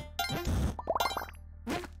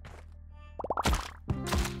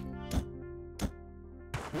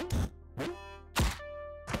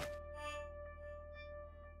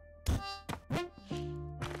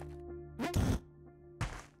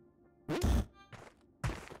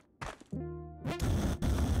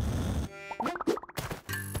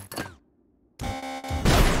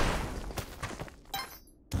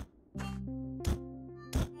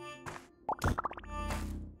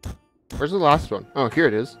 Where's the last one? Oh, here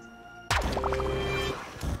it is.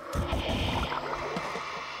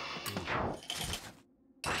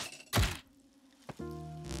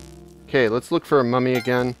 Okay, let's look for a mummy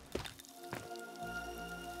again.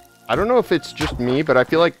 I don't know if it's just me, but I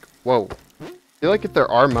feel like... Whoa. I feel like if there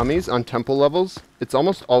are mummies on temple levels, it's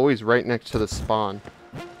almost always right next to the spawn.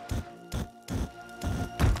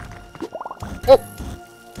 Oh!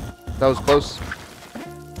 That was close.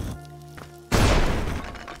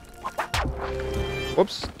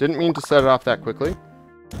 Whoops, didn't mean to set it off that quickly.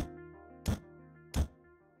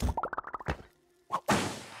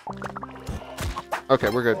 Okay,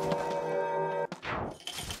 we're good.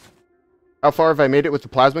 How far have I made it with the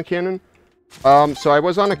plasma cannon? So I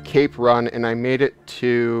was on a cape run and I made it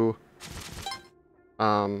to...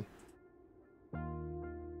 I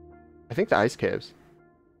think the ice caves.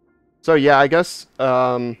 So yeah, I guess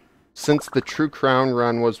since the True Crown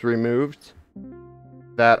run was removed,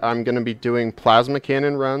 that I'm going to be doing plasma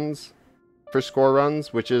cannon runs for score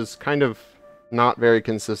runs, which is kind of not very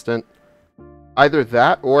consistent. Either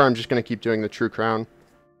that, or I'm just going to keep doing the True Crown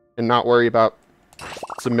and not worry about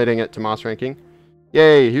submitting it to Moss ranking.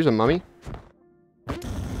 Yay, here's a mummy.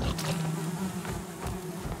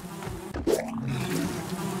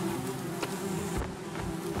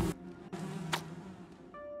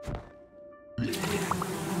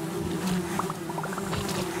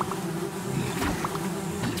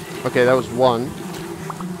 Okay, that was one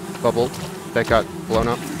bubble that got blown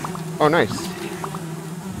up. Oh, nice.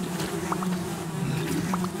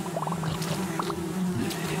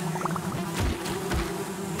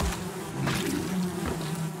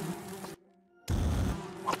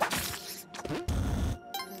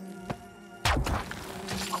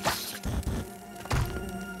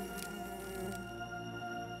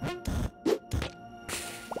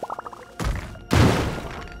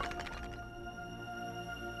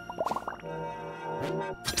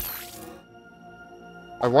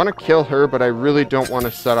 I want to kill her, but I really don't want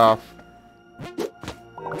to set off.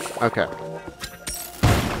 Okay.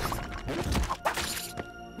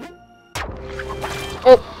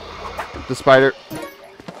 Oh! The spider.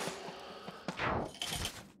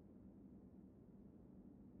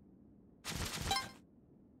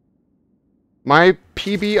 My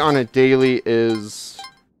PB on a daily is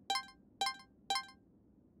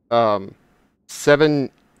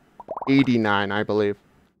 789, I believe.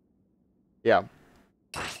 Yeah.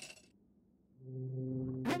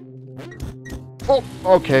 Oh,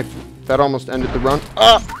 okay. That almost ended the run.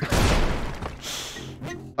 Ah!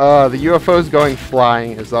 The UFOs going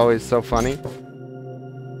flying is always so funny.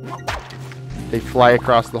 They fly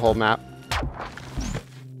across the whole map.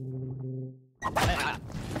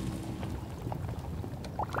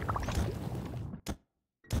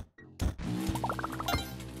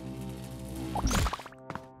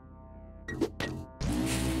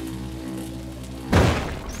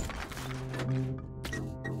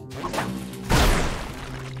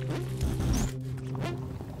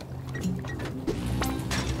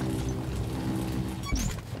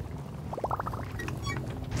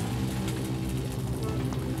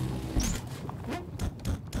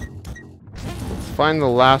 Find the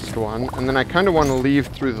last one, and then I kind of want to leave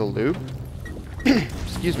through the loop.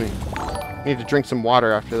 Excuse me. Need to drink some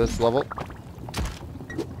water after this level.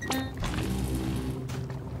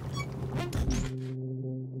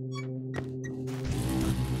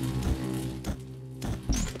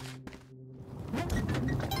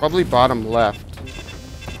 Probably bottom left.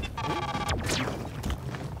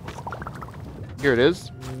 Here it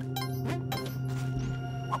is.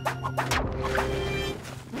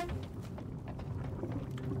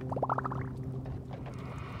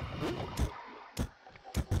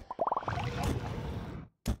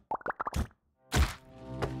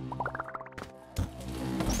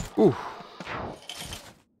 Ooh.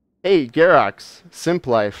 Hey, Garox, Simp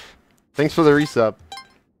Life. Thanks for the resub.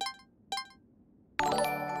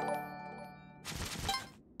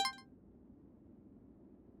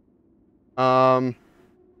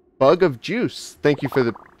 Bug of Juice. Thank you for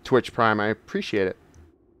the Twitch Prime. I appreciate it.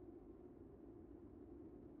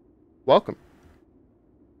 Welcome.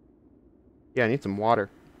 Yeah, I need some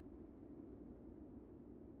water.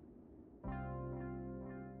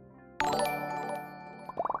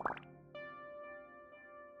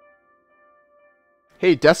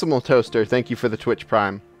 Hey, Decimal Toaster, thank you for the Twitch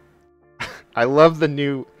Prime. I love the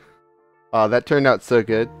new... that turned out so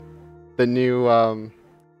good. The new,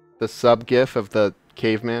 the sub gif of the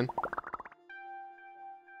caveman.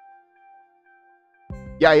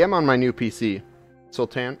 Yeah, I am on my new PC.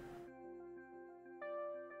 Sultan.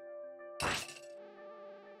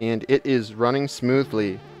 And it is running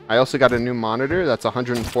smoothly. I also got a new monitor that's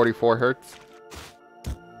 144 Hertz.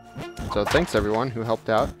 So thanks everyone who helped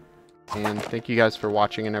out. And thank you guys for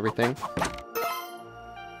watching and everything.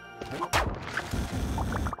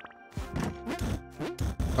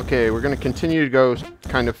 Okay, we're going to continue to go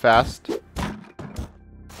kind of fast.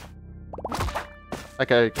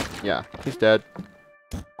 Okay, yeah, he's dead.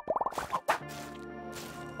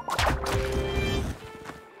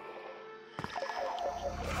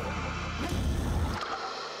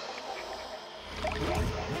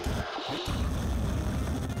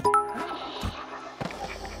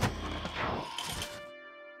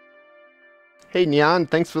 Hey Neon,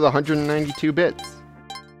 thanks for the 192 bits.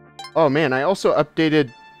 Oh man, I also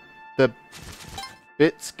updated the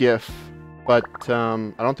bits GIF, but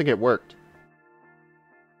I don't think it worked.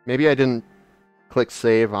 Maybe I didn't click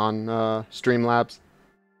save on Streamlabs.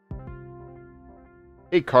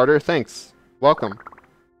 Hey Carter, thanks. Welcome.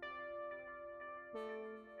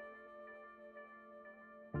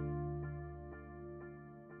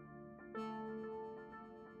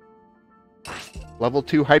 Level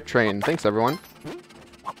 2 hype train. Thanks, everyone.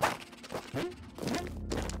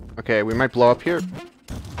 Okay, we might blow up here.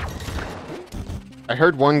 I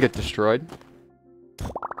heard one get destroyed.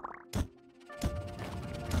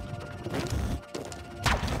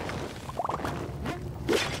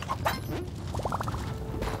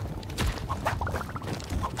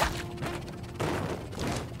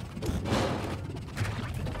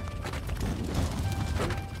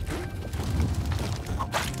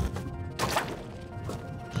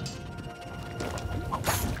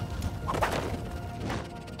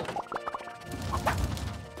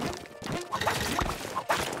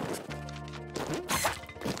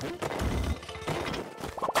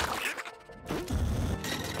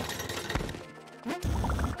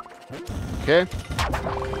 Okay.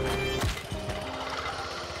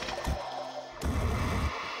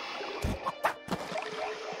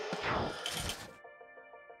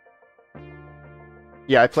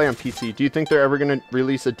 Yeah, I play on PC. Do you think they're ever going to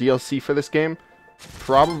release a DLC for this game?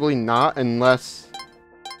 Probably not, unless...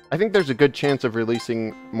 I think there's a good chance of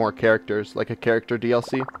releasing more characters, like a character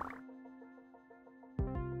DLC.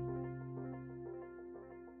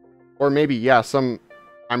 Or maybe, yeah,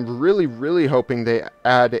 I'm really, really hoping they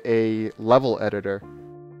add a level editor.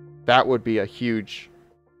 That would be a huge...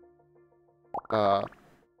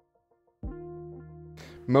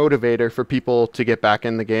 motivator for people to get back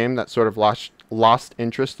in the game that sort of lost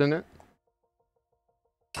interest in it.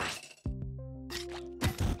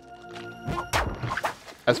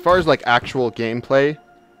 As far as like actual gameplay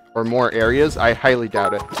or more areas, I highly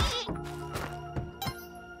doubt it.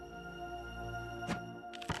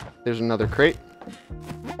 There's another crate.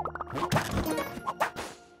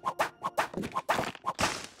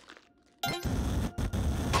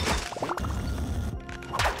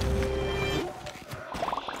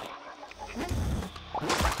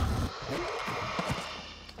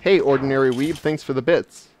 Hey, Ordinary Weeb, thanks for the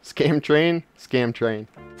bits. Scam train, scam train.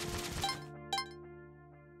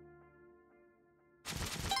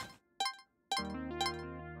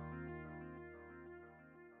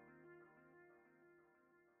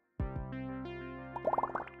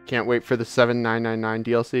 Can't wait for the 7,999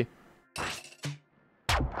 DLC.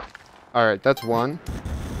 Alright, that's one.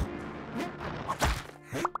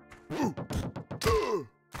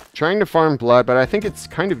 Trying to farm blood, but I think it's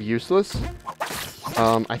kind of useless.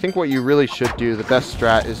 I think what you really should do, the best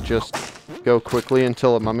strat, is just go quickly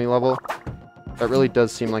until a mummy level. That really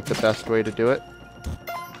does seem like the best way to do it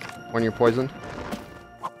when you're poisoned.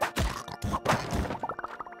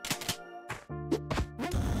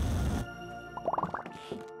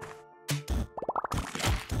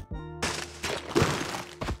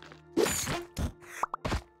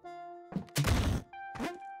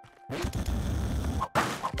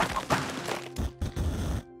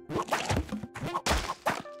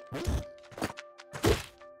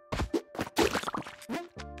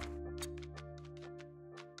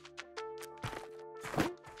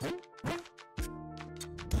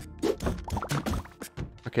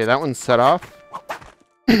 Okay, that one's set off.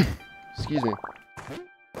 Excuse me.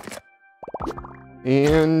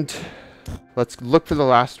 And let's look for the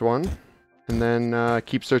last one. And then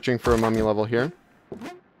keep searching for a mummy level here.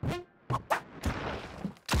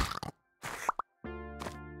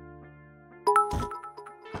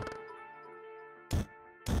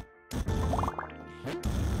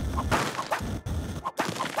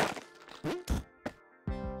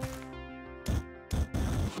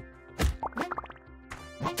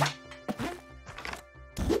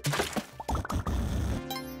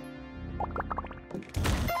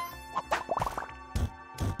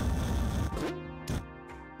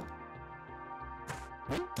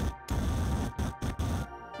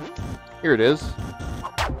 Here it is.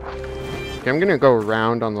 Okay, I'm gonna go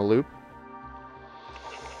around on the loop.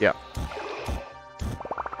 Yeah.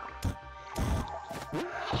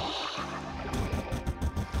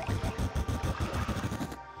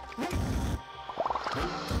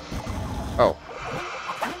 Oh.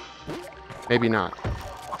 Maybe not.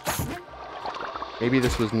 Maybe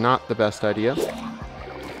this was not the best idea.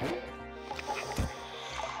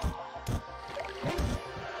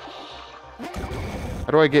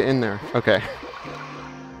 How do I get in there? Okay.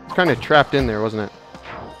 It's kind of trapped in there, wasn't it?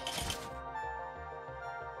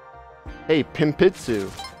 Hey,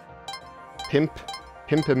 Pimpitsu.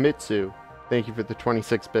 Pimpamitsu. Thank you for the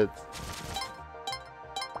 26 bits.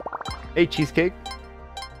 Hey, Cheesecake.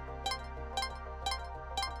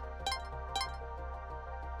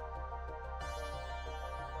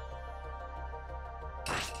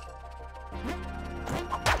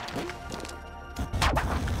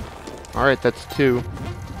 Alright, that's two.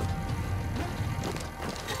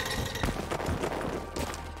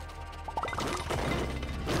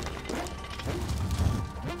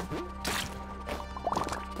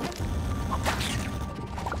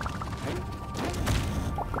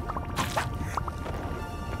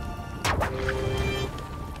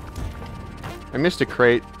 I missed a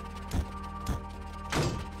crate.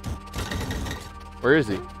 Where is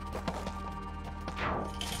he?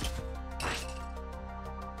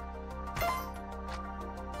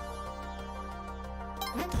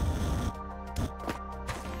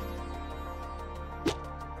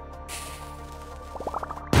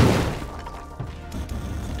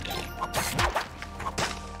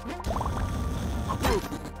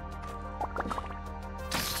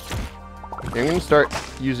 I'm going to start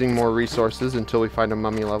using more resources until we find a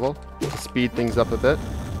mummy level to speed things up a bit.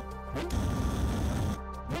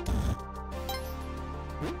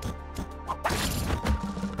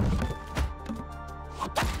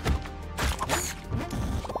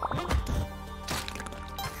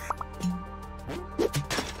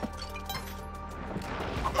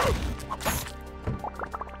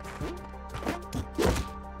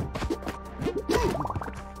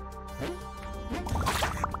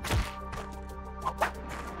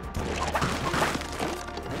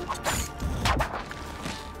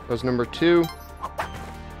 Goes number 2.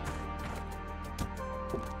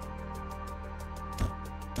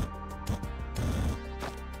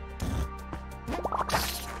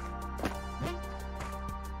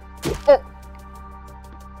 Oh!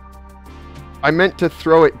 I meant to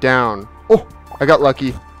throw it down. Oh! I got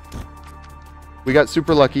lucky. We got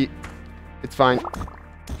super lucky. It's fine.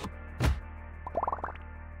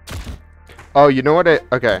 Oh, you know what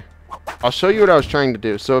okay. I'll show you what I was trying to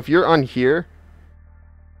do. So if you're on here,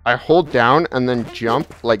 I hold down and then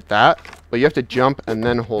jump like that. But you have to jump and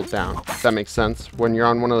then hold down. If that makes sense. When you're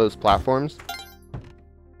on one of those platforms.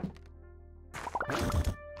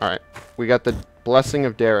 Alright. We got the blessing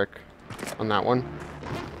of Derek on that one.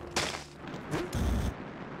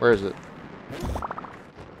 Where is it?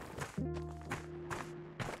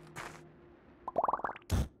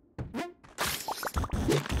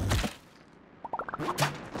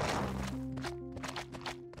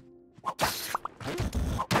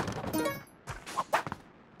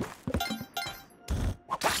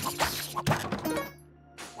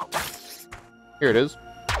 Here it is.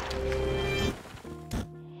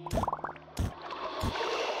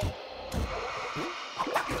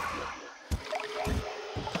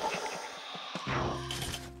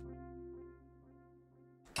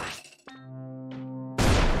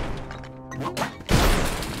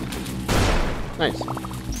 Nice.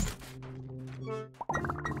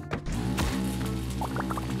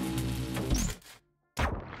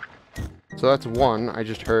 So that's one I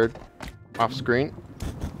just heard off screen.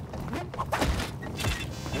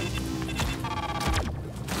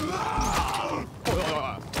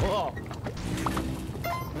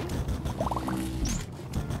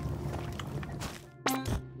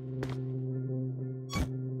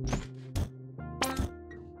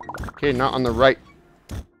 Okay, not on the right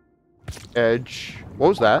edge. What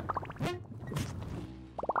was that?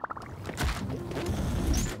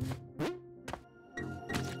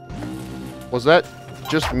 Was that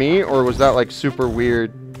just me, or was that like super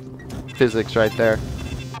weird physics right there?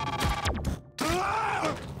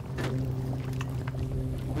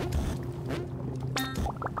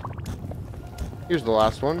 Here's the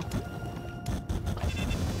last one.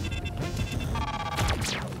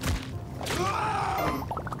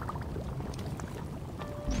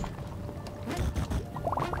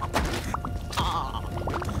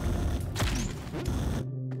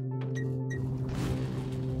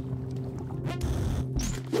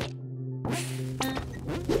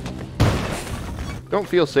 Don't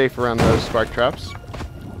feel safe around those spark traps.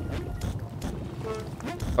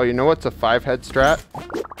 Oh, you know what's a 5-head strat?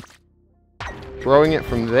 Throwing it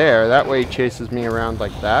from there, that way he chases me around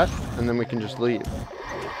like that, and then we can just leave.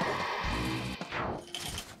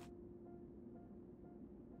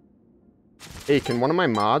 Hey, can one of my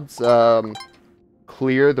mods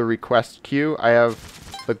clear the request queue? I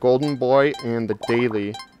have the Golden Boy and the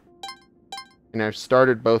Daily, and I've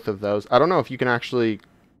started both of those. I don't know if you can actually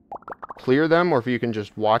clear them, or if you can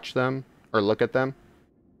just watch them or look at them.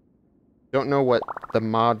 Don't know what the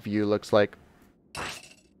mod view looks like.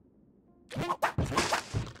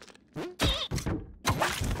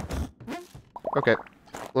 Okay,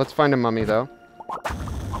 let's find a mummy though.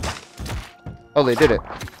 Oh, they did it.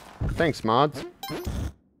 Thanks, mods.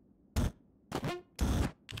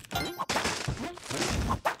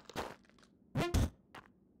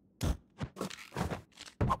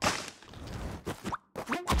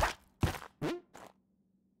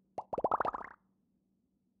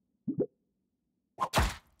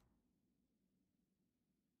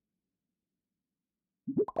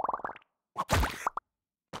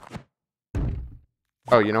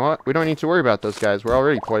 Oh, you know what? We don't need to worry about those guys. We're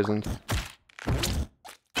already poisoned.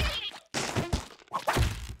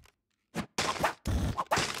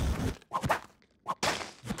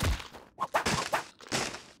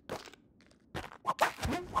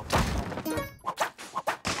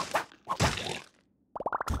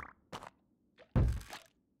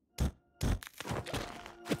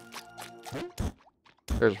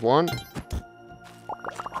 There's one.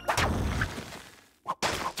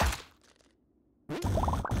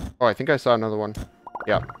 Oh, I think I saw another one.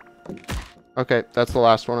 Yeah. Okay, that's the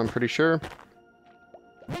last one, I'm pretty sure.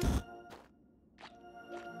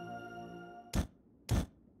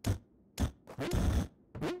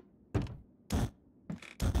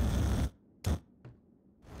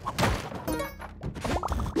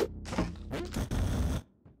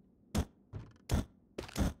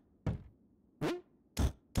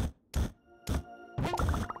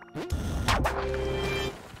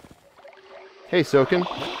 Hey, Soken.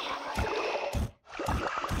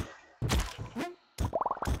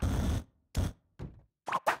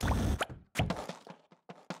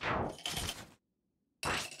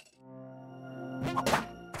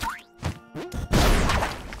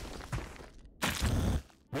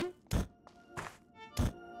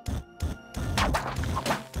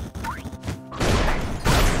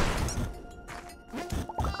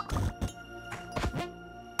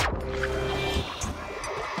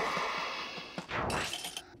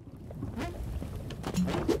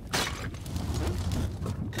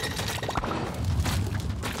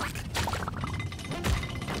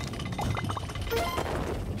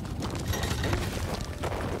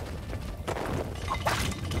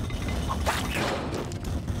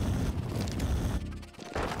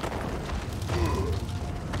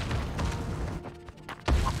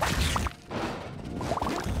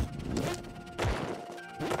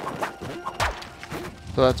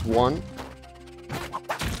 So that's 1,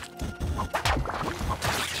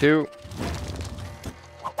 2,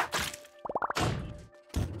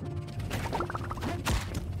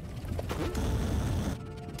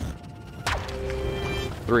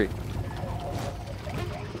 3.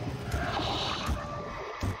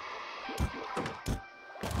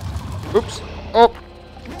 Oops. Oh!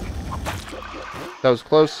 That was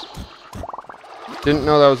close. Didn't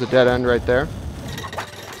know that was a dead end right there.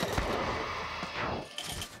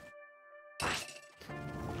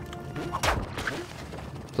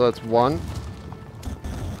 So that's 1.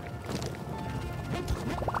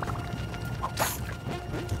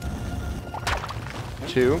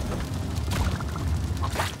 2.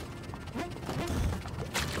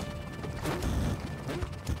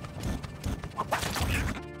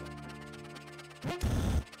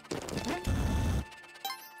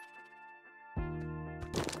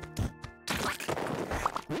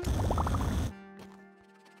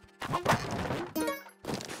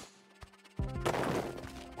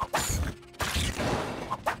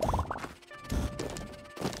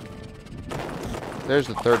 'There's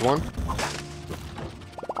the third one.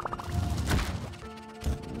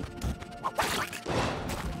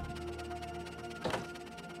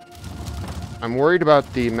 I'm worried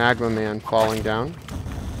about the magma man falling down.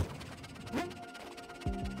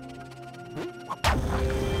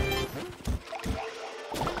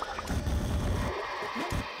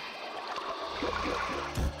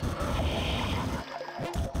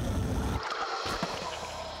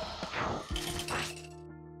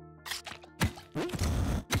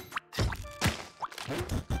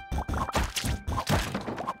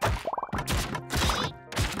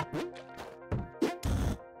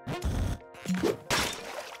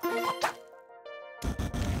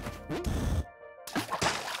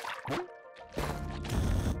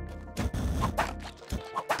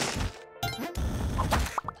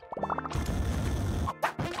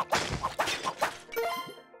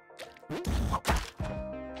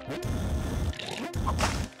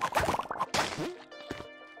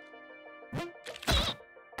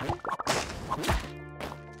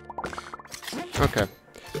 Okay.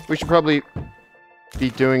 We should probably be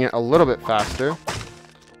doing it a little bit faster.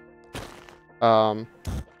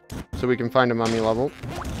 So we can find a mummy level.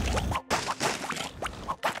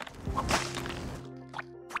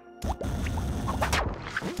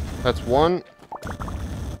 That's 1.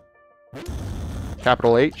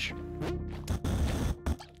 Capital H.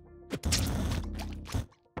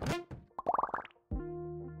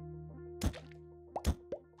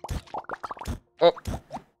 Oh.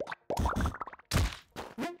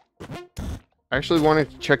 I actually wanted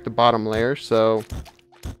to check the bottom layer, so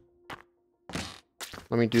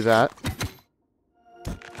let me do that.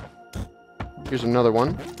 Here's another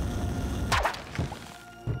one.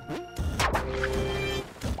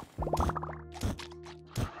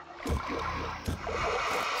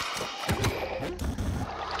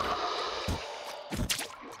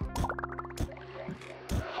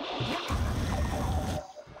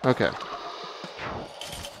 Okay.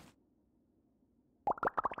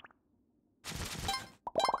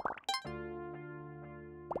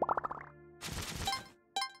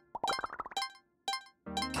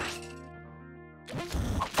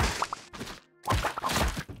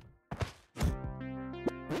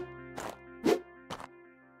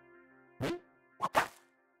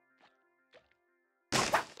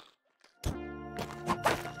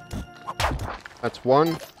 That's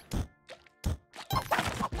 1.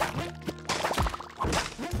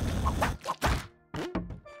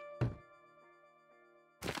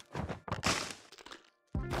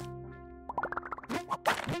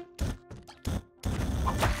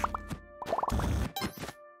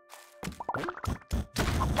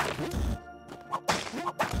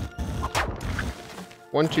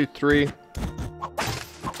 One, two, 3.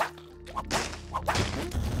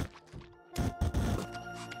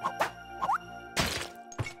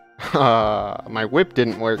 My whip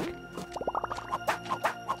didn't work.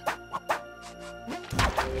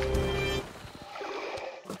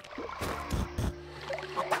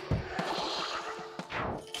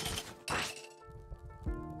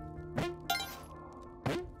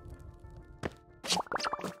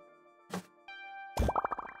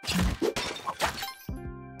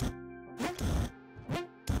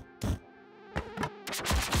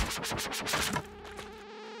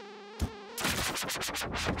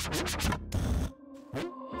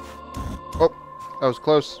 Oh, that was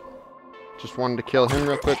close. Just wanted to kill him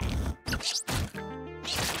real quick.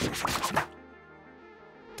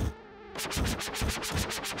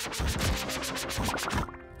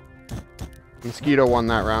 Mosquito won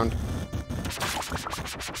that round.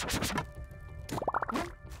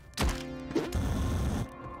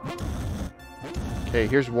 Okay,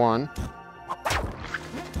 here's one.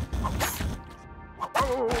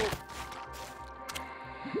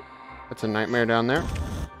 That's a nightmare down there.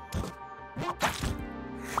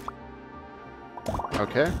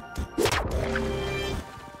 Okay.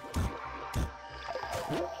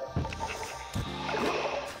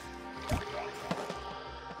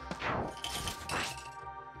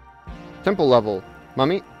 Temple level.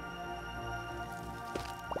 Mummy.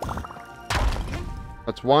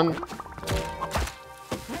 That's one.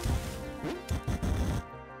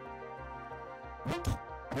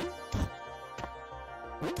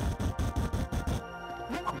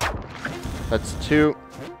 That's two.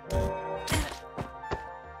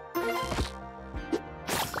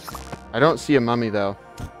 I don't see a mummy, though.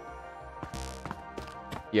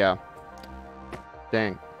 Yeah.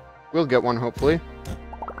 Dang. We'll get one, hopefully.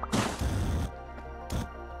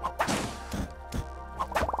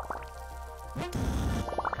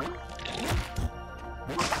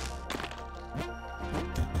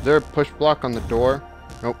 Is there a push block on the door?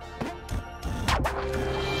 Nope.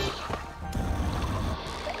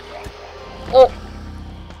 Oh!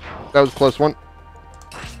 That was a close one.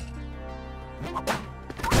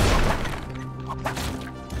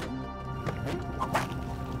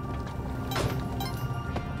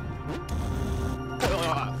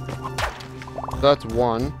 That's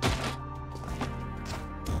one.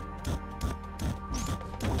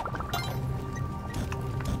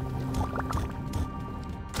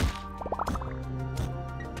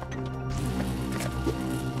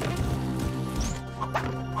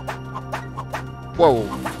 Whoa.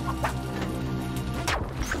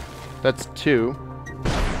 That's two.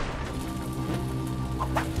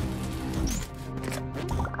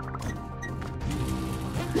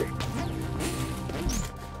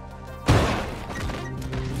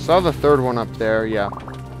 Saw the third one up there, yeah.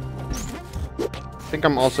 I think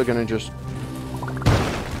I'm also gonna just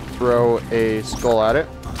throw a skull at it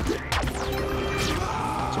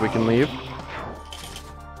so we can leave.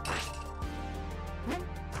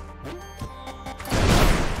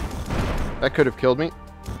 That could have killed me.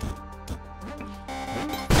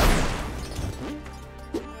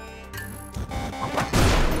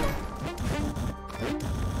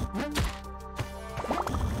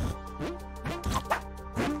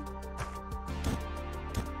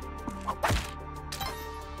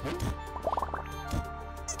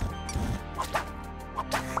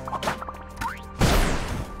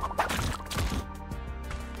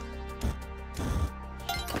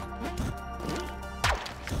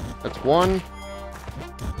 That's one.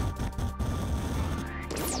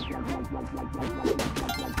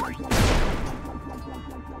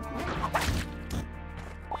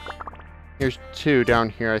 Here's two down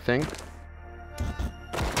here, I think.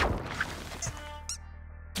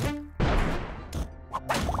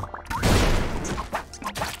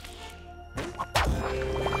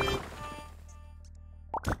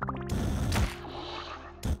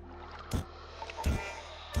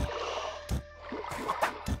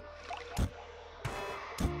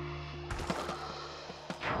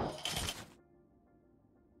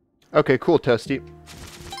 Okay, cool, Toasty.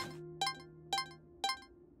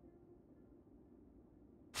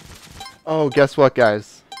 Oh, guess what,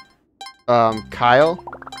 guys? Kyle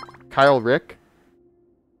Rick.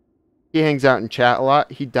 He hangs out in chat a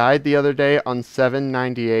lot. He died the other day on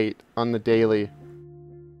 798 on the daily.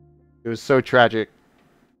 It was so tragic.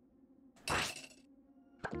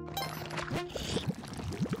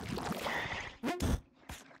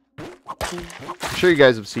 I'm sure you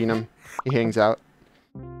guys have seen him. He hangs out.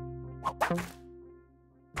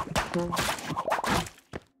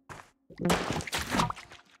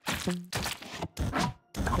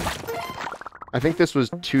 I think this was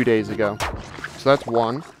 2 days ago. So that's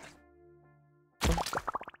one.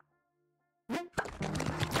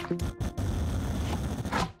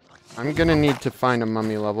 I'm gonna need to find a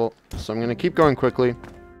mummy level, so I'm gonna keep going quickly.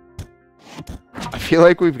 I feel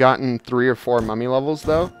like we've gotten 3 or 4 mummy levels,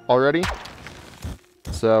 though, already.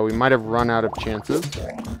 So we might have run out of chances.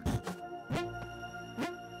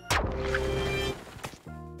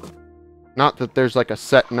 Not that there's like a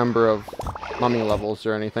set number of mummy levels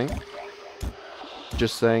or anything.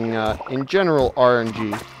 Just saying, in general,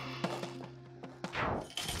 RNG.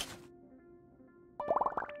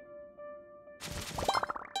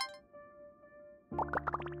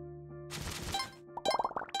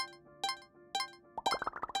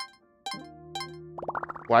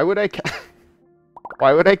 Why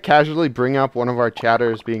would I casually bring up one of our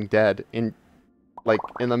chatters being dead in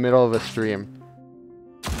the middle of a stream?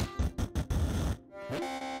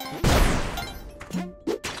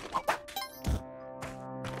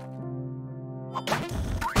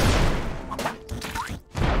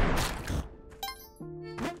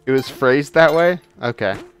 It was phrased that way?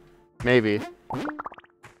 Okay. Maybe.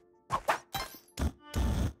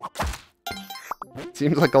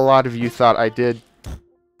 Seems like a lot of you thought I did.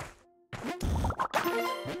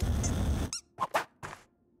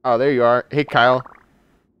 Oh, there you are. Hey, Kyle.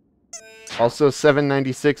 Also,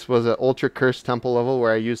 796 was an Ultra Cursed Temple level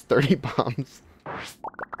where I used 30 bombs.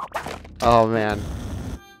 Oh, man.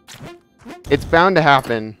 It's bound to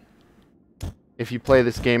happen if you play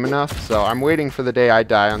this game enough, so I'm waiting for the day I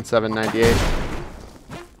die on 798.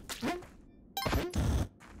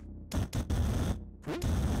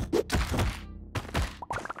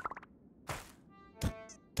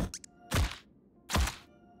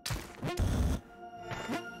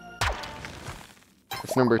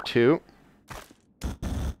 It's number 2.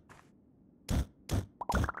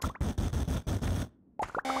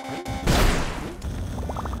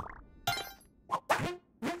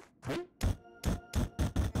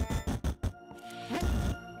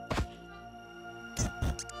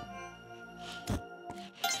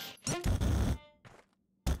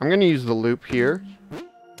 I'm going to use the loop here.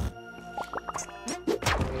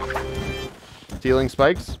 Stealing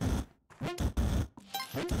spikes.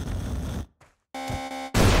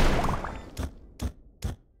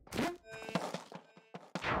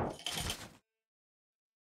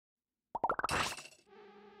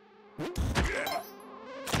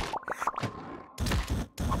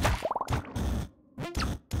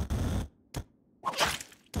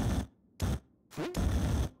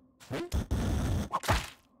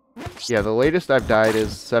 Yeah, the latest I've died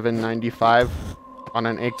is 795 on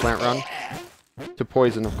an eggplant run. To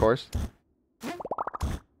poison, of course.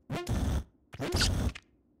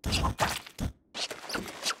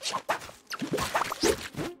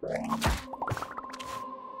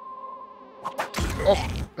 Oh,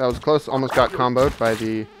 that was close. Almost got comboed by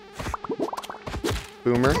the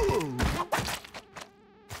boomer.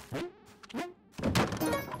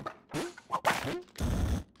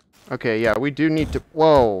 Okay, yeah, we do need to...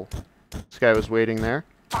 Whoa! This guy was waiting there.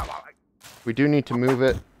 We do need to move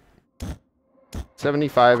it.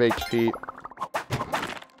 75 HP.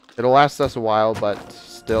 It'll last us a while, but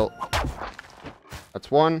still. That's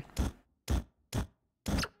one.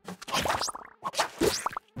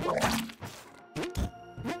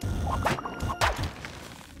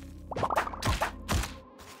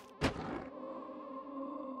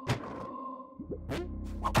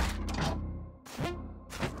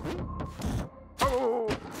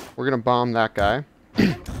 We're gonna bomb that guy.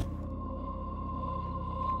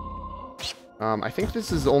 I think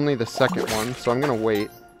this is only the second one, so I'm gonna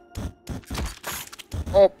wait.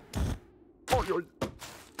 Oh!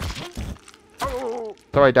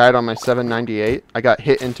 So I died on my 798. I got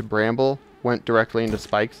hit into bramble, went directly into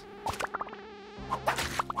spikes.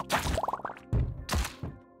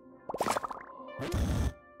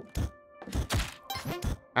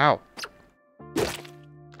 Ow.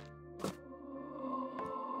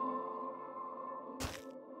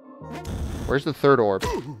 Where's the third orb?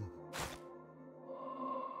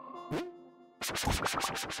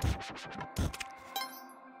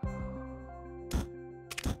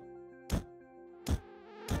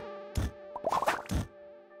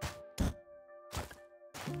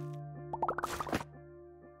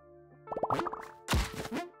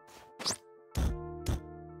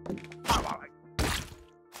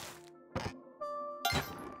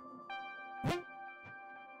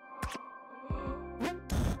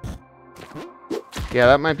 Yeah,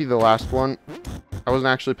 that might be the last one. I wasn't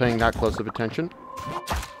actually paying that close of attention.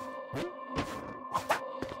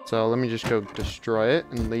 So let me just go destroy it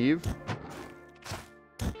and leave.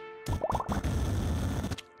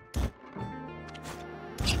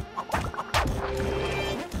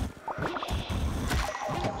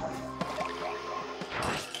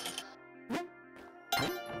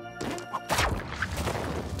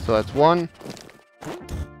 So that's one.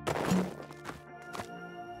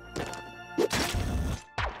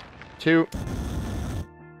 Two.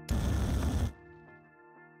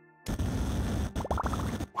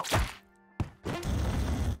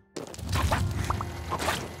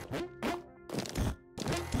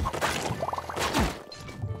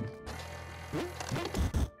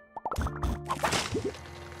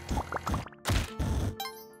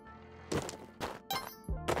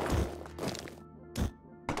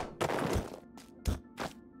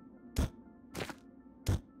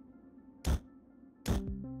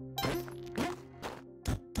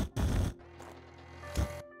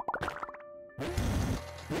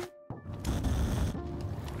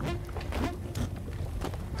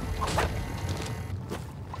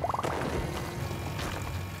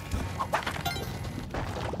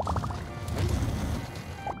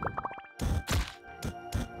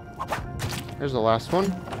 There's the last one.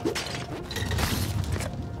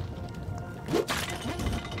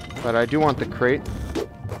 But I do want the crate.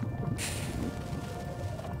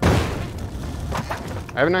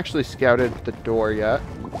 I haven't actually scouted the door yet.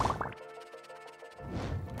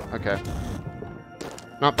 Okay.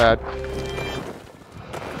 Not bad.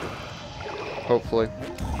 Hopefully.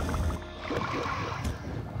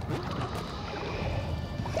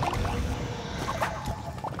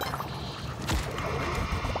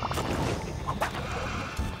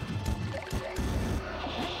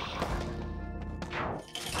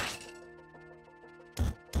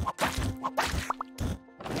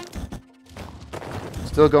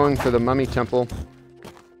 Still going for the mummy temple.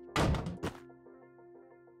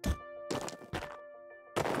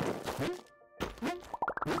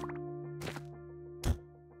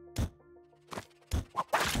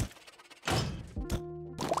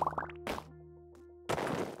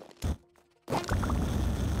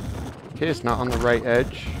 Okay, it's not on the right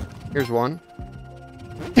edge. Here's one.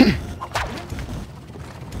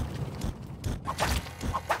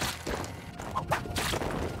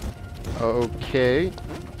 Okay.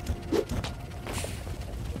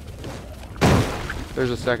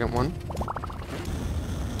 There's a second one.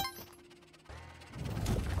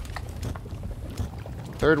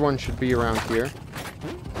 Third one should be around here.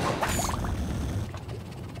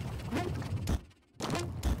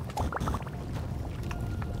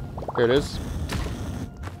 There it is.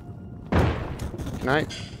 Can I?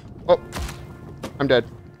 Oh! I'm dead.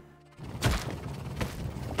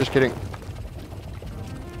 Just kidding.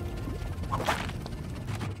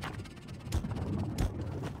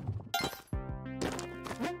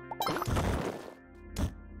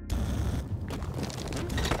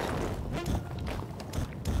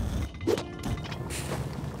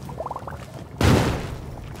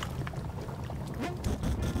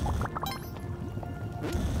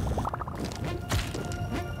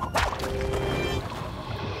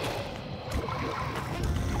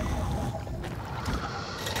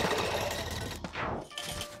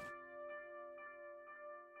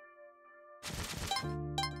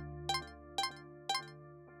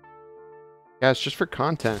 Yeah, it's just for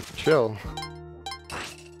content. Chill.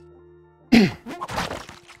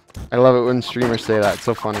 I love it when streamers say that. It's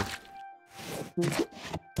so funny.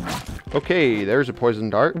 Okay, there's a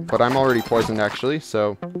poison dart, but I'm already poisoned actually,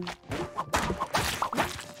 so...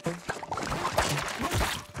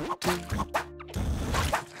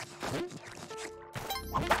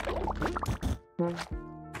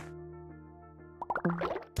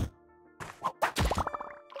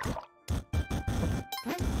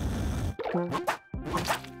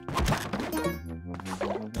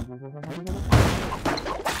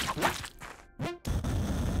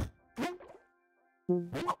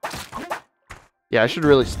 Yeah, I should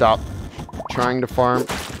really stop trying to farm.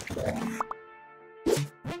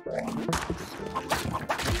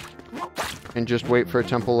 And just wait for a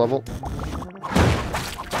temple level.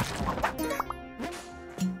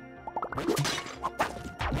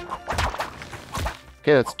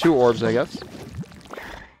 Okay, that's 2 orbs, I guess.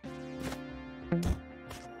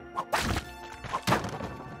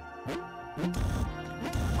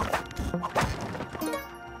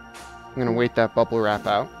 I'm gonna wait that bubble wrap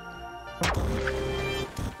out.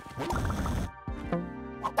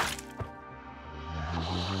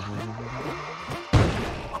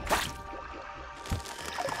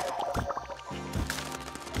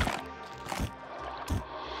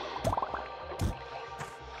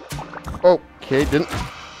 Okay, didn't...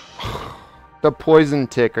 The poison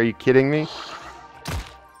tick, are you kidding me?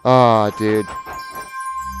 Aw, dude.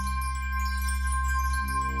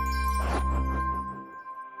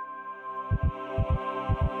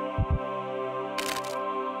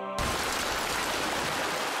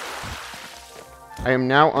 I am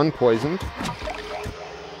now unpoisoned.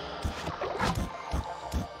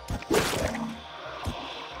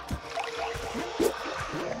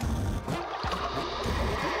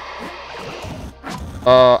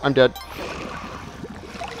 I'm dead.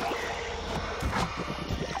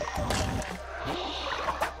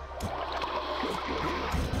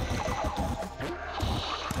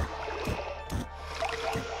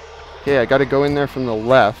 Okay, I gotta go in there from the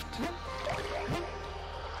left.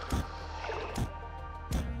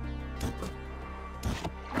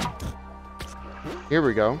 Here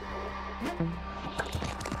we go.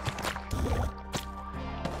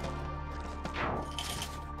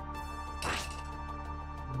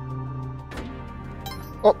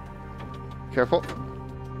 Oh! Careful.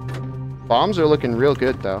 Bombs are looking real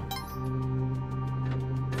good, though.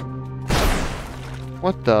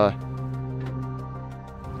 What the...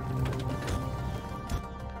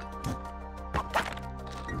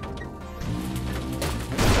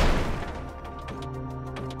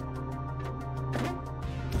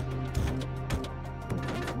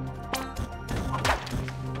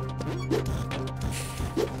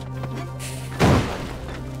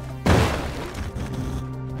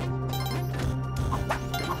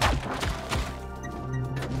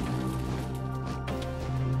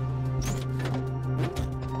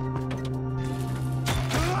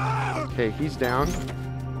 Okay, he's down.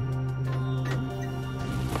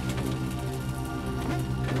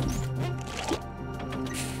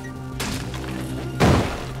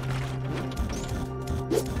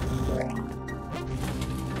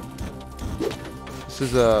 This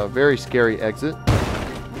is a very scary exit.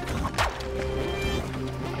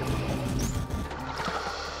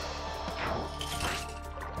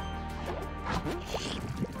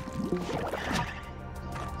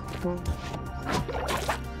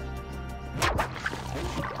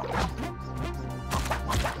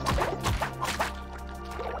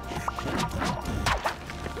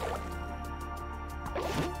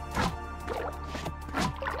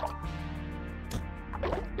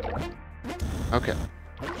 Okay,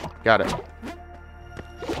 got it.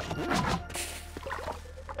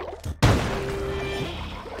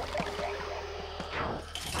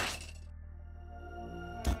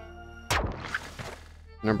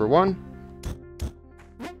 Number 1.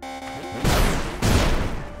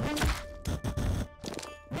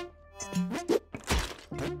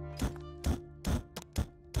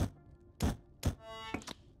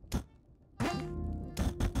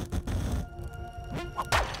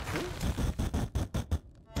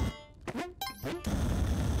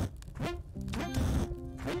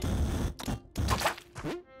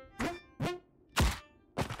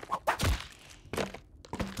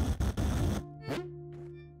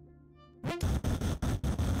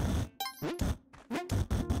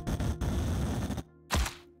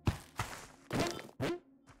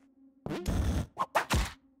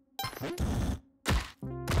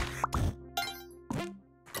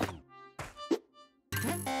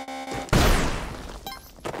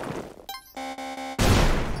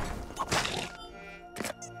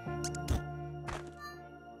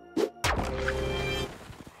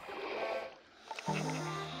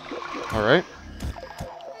 Alright.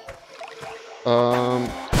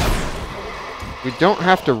 We don't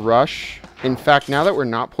have to rush. In fact, now that we're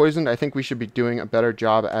not poisoned, I think we should be doing a better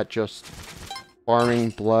job at just farming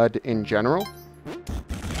blood in general.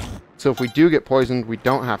 So if we do get poisoned, we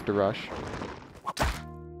don't have to rush.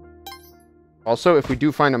 Also, if we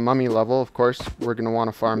do find a mummy level, of course, we're going to want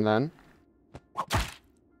to farm then.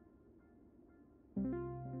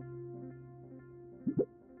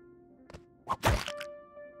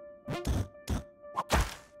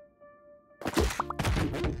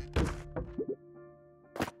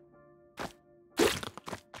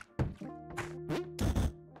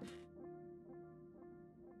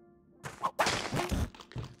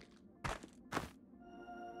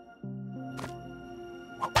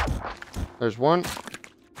 There's one.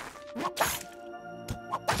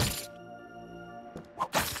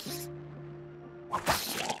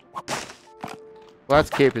 Blad's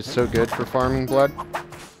cape is so good for farming blood.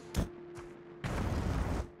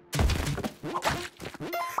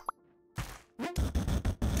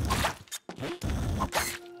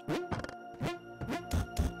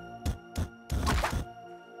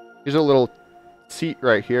 Here's a little seat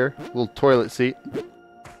right here, a little toilet seat.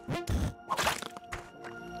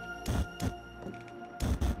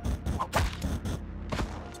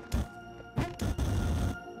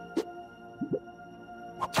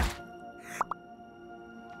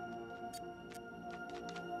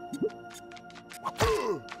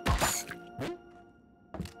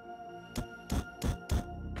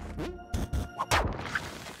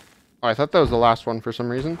 Oh, I thought that was the last one for some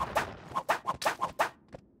reason.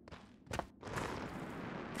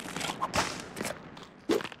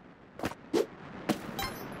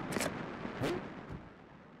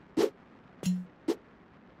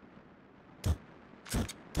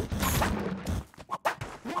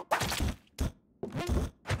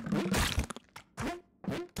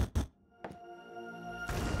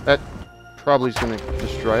 That probably is going to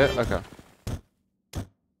destroy it. Okay.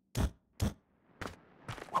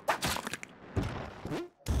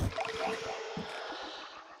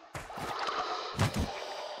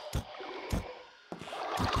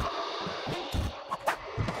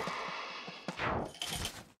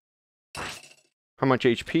 How much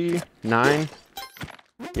HP? 9.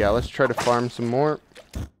 Yeah, let's try to farm some more.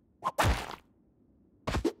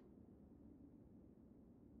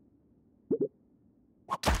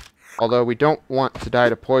 Although we don't want to die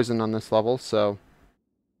to poison on this level, so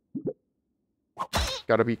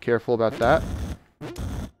gotta be careful about that.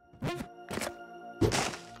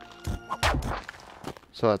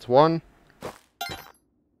 So that's 1.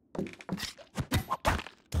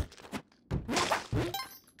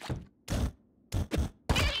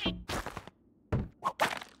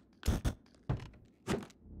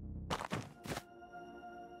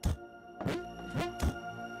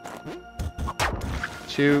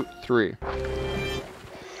 Two, 3.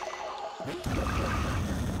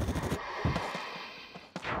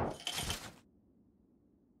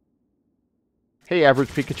 Hey, average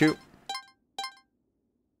Pikachu.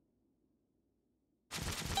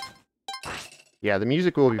 Yeah, the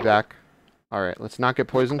music will be back. Alright, let's not get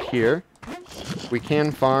poisoned here. We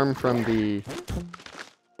can farm from the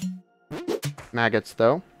maggots,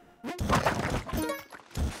 though.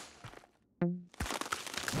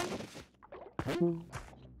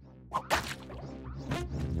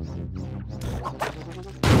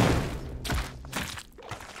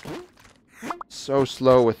 So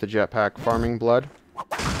slow with the jetpack farming blood.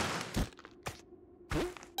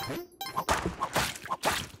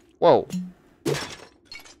 Whoa.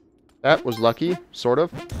 That was lucky, sort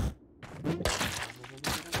of.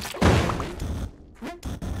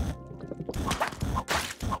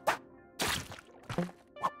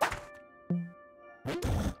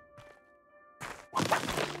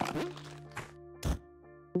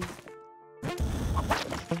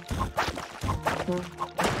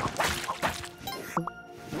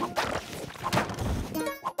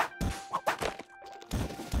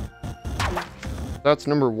 That's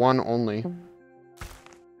number 1 only.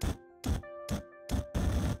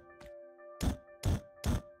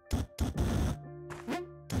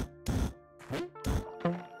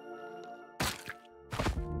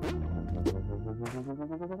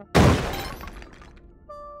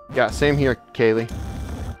 Yeah, same here, Kaylee.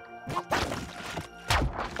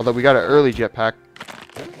 Although we got an early jetpack.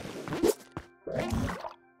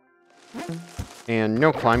 And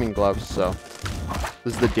no climbing gloves, so...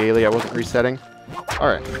 This is the daily, I wasn't resetting.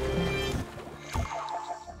 Alright.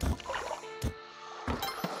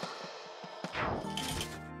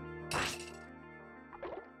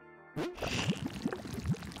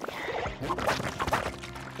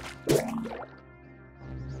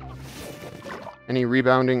 Any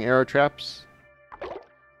rebounding arrow traps?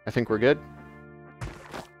 I think we're good.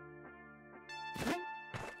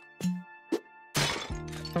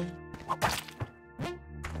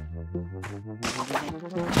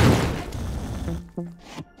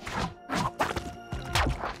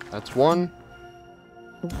 That's 1.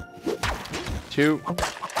 2.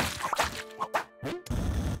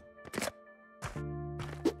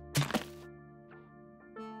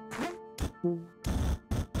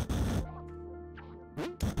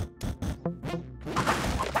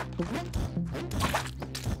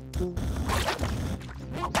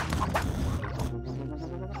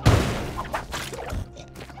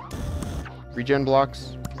 Regen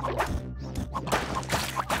blocks.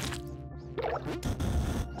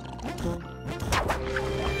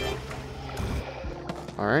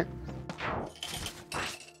 Alright.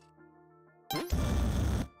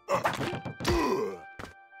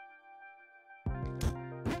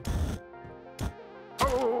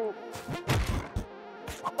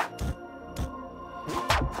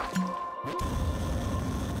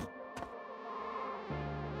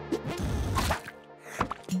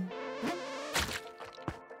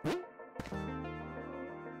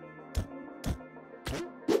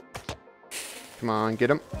 Come on, get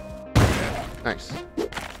him. Nice.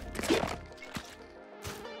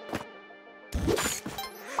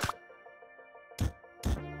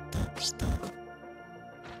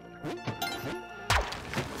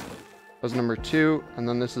 That was number 2, and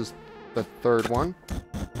then this is the 3rd one.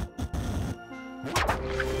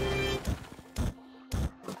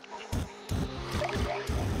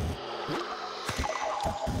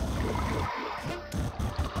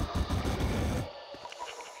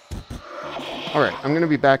 Alright, I'm going to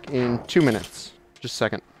be back in 2 minutes. Just a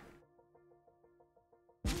second.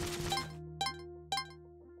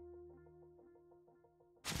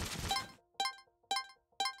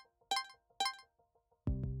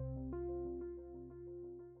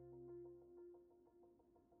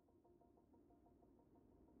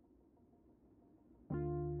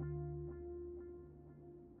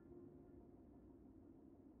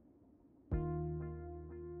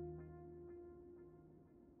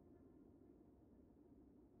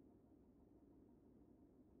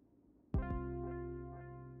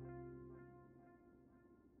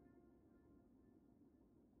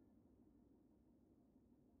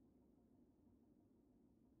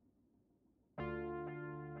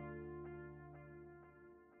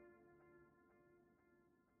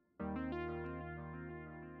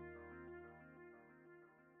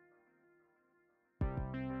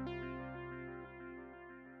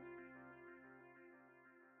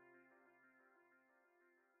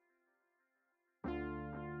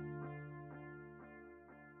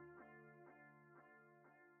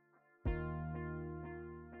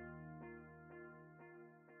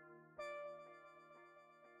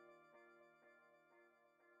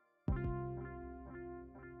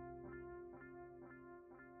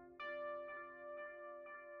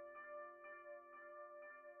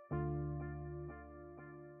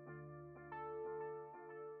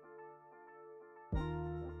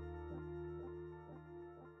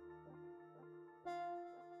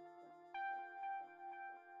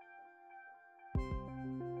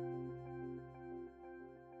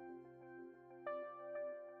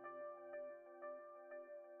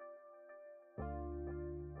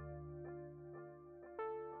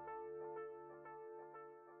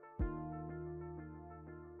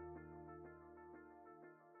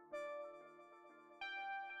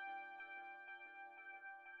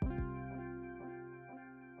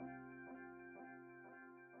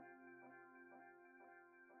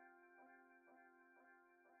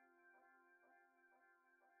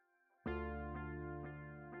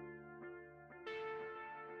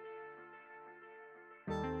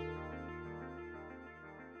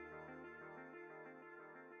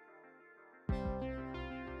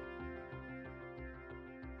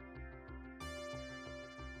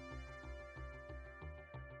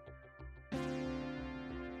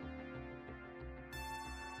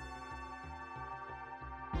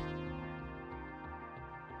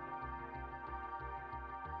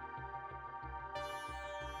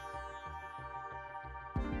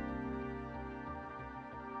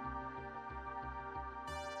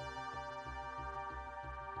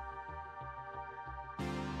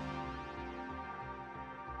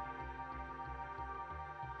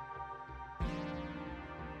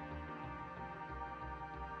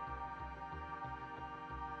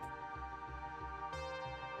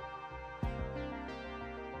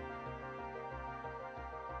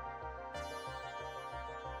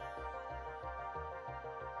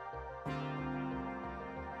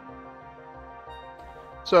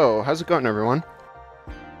 So, how's it going, everyone?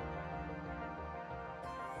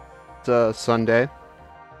 It's Sunday.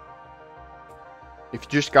 If you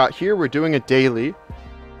just got here, we're doing a daily.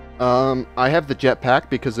 I have the jetpack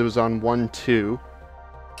because it was on 1-2.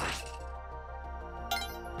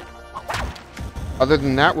 Other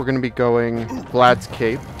than that, we're going to be going Vlad's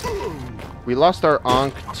Cape. We lost our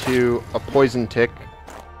Ankh to a poison tick.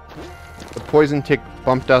 The poison tick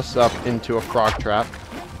bumped us up into a frog trap.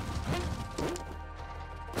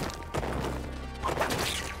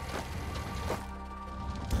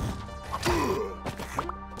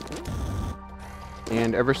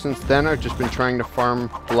 And ever since then, I've just been trying to farm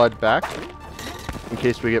blood back, in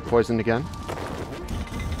case we get poisoned again.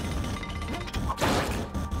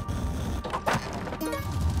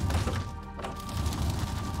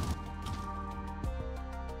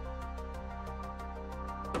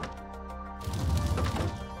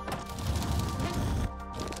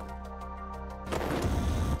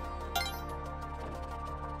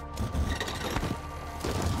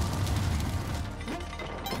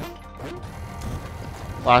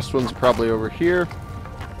 Last one's probably over here.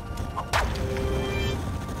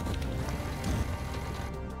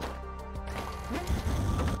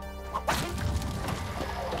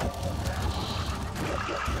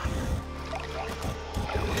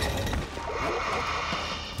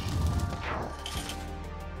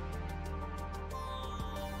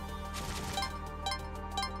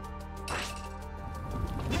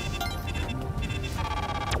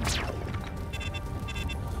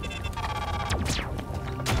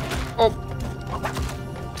 Oh.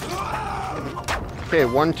 Okay,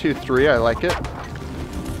 1, 2, 3. I like it.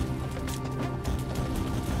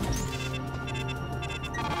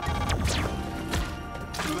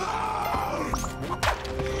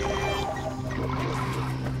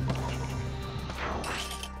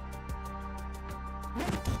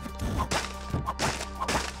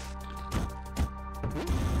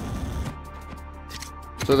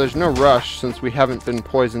 So there's no rush since we haven't been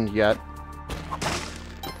poisoned yet.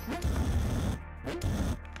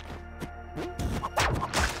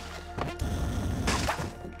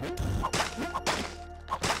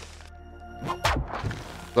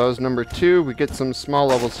 That was number 2. We get some small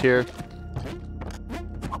levels here.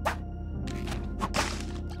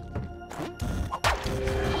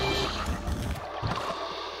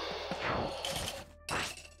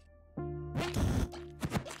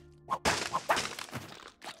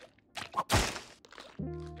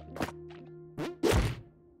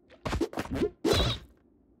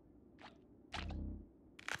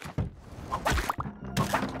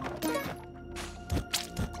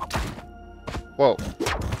 Whoa.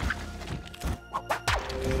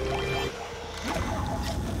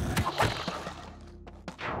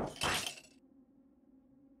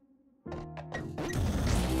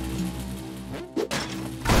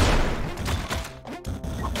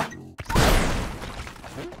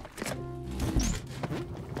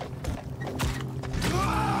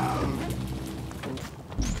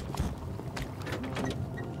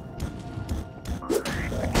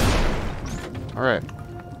 All right.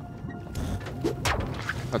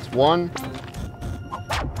 That's 1,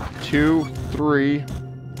 2, 3,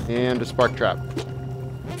 and a spark trap.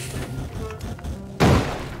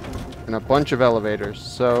 And a bunch of elevators.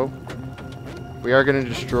 So, we are going to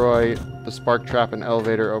destroy the spark trap and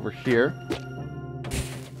elevator over here.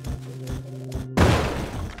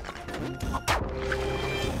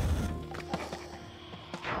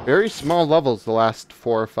 Very small levels the last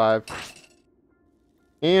 4 or 5.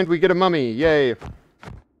 And we get a mummy. Yay!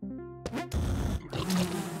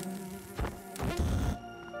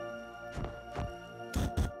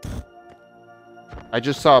 I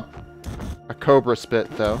just saw a cobra spit,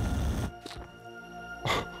 though.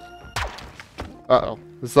 Uh-oh.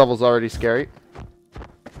 This level's already scary.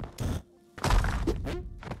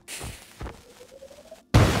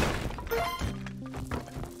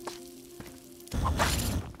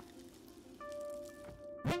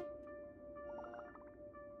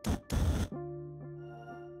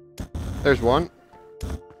 There's one.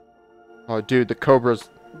 Oh, dude, the cobra's...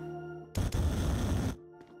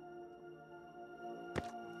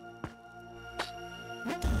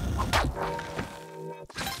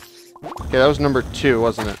 Okay, that was number 2,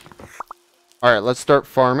 wasn't it? Alright, let's start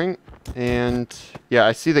farming. And, yeah,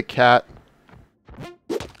 I see the cat.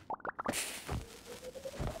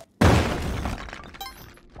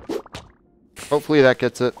 Hopefully that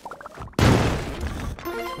gets it.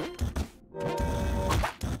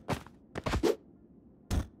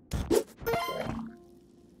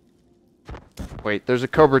 Wait, there's a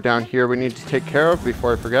cobra down here we need to take care of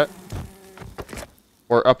before I forget.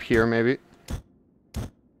 Or up here, maybe.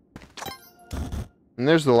 And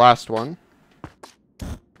there's the last one.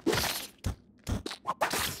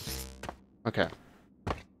 Okay.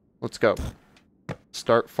 Let's go.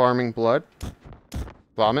 Start farming blood.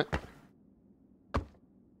 Vomit.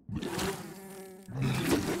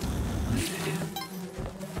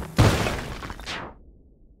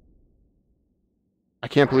 I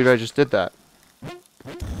can't believe I just did that.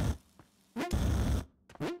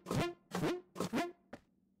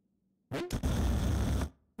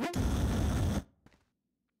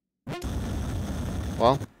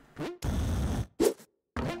 Well.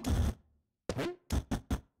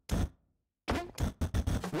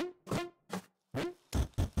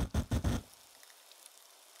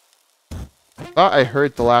 Thought I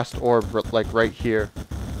heard the last orb, like, right here.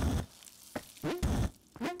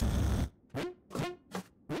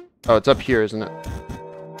 Oh, it's up here, isn't it?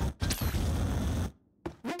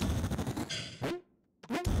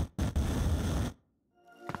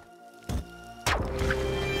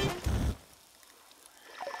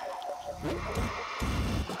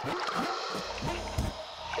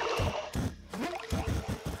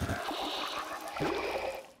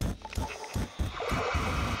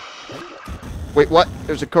 Wait, what?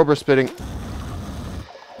 There's a cobra spitting.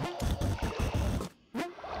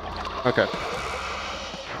 Okay.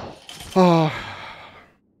 Oh.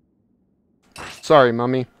 Sorry,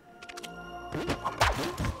 mummy.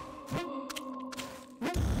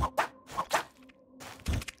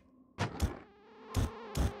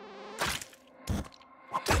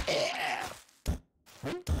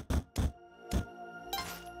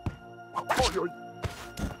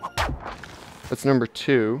 That's number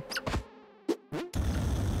 2.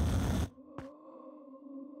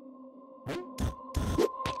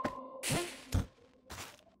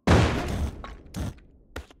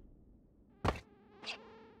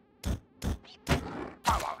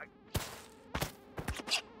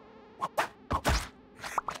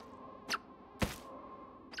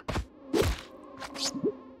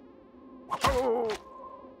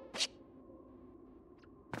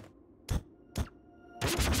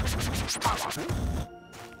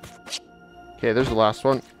 Okay, there's the last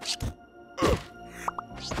one.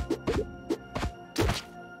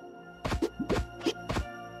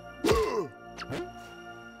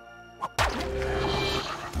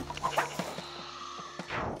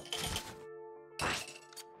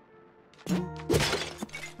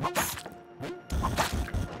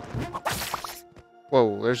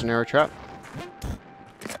 Whoa, there's an arrow trap.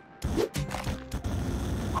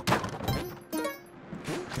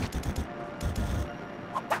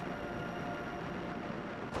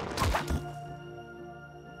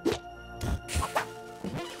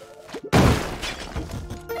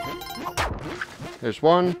 There's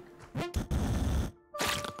one.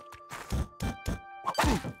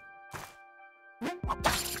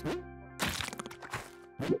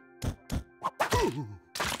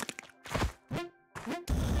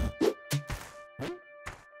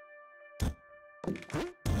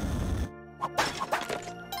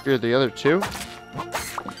 Here are the other 2.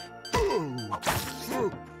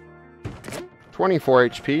 24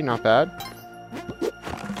 HP, not bad.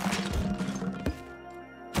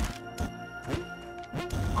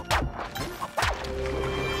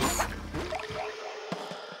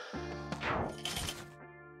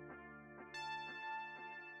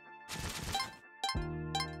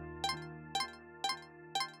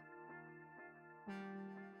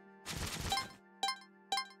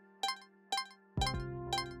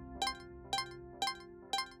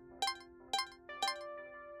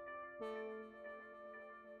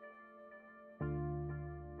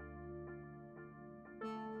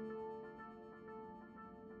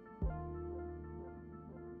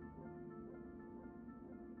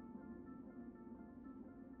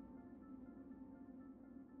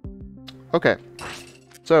 Okay,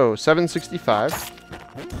 so 765.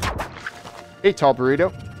 Hey, tall burrito.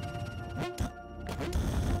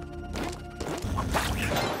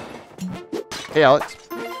 Hey, Alex.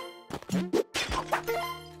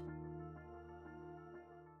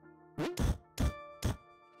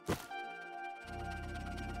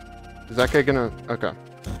 Is that guy gonna... Okay.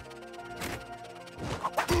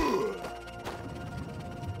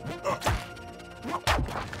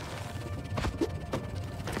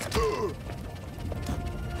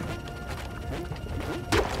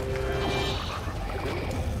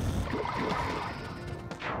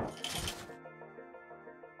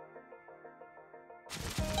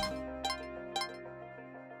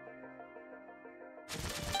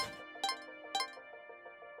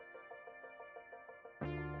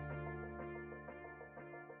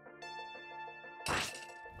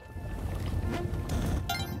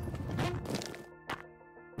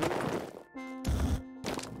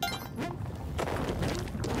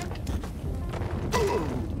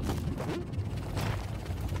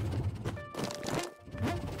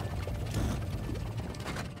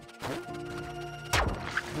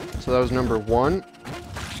 So that was number 1,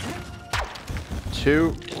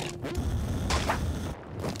 2,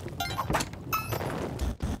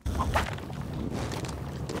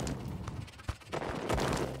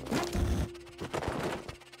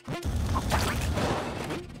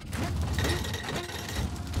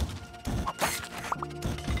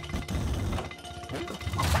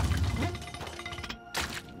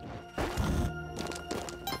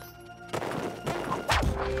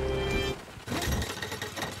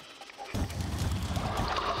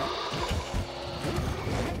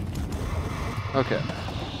 okay.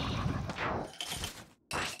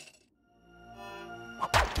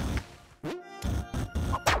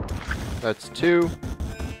 That's 2.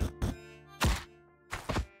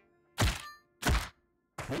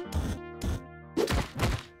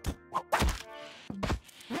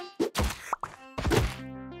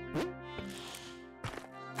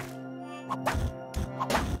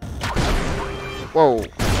 Whoa.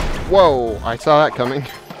 Whoa, I saw that coming.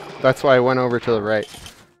 That's why I went over to the right.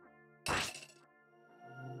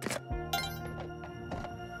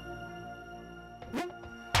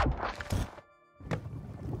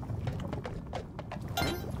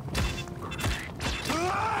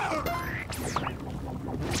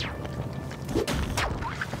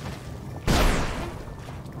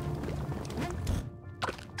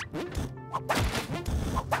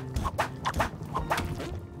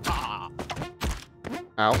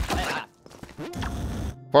 Ow.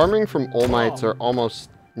 Farming from Olmites are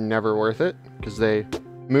almost never worth it, because they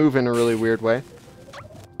move in a really weird way.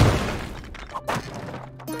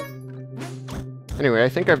 Anyway, I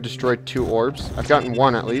think I've destroyed 2 orbs. I've gotten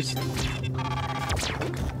 1 at least.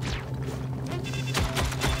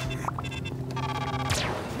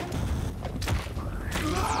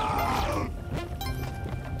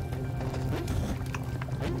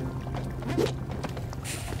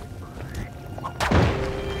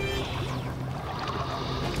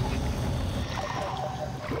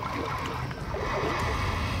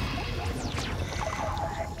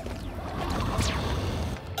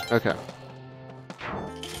 Okay.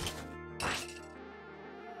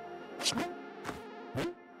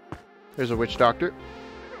 There's a witch doctor.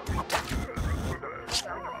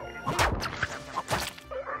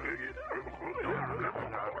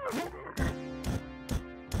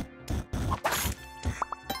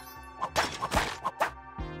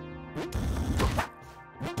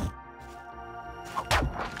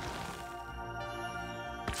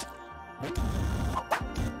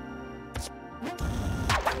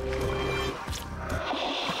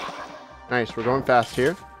 Nice, we're going fast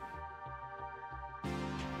here.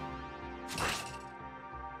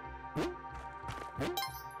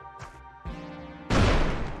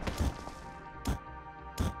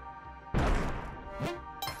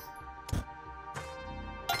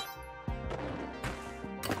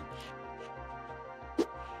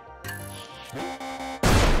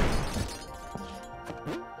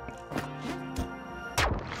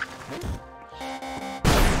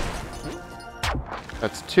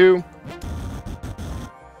 That's 2.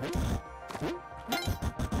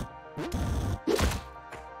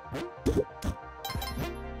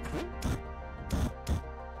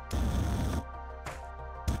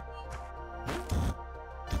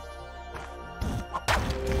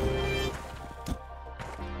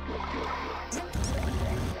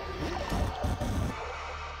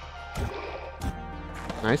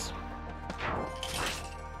 Nice.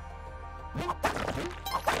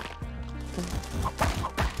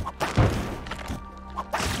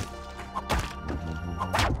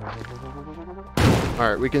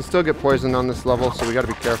 Alright, we can still get poisoned on this level, so we gotta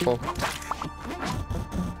be careful.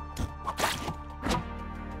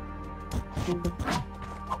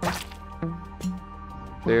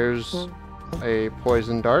 There's a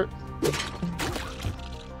poison dart.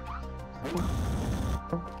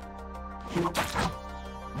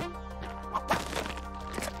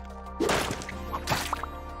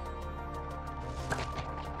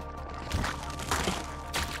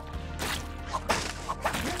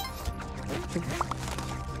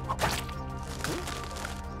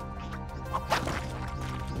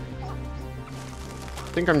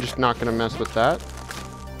 I think I'm just not going to mess with that.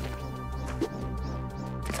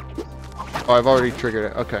 Oh, I've already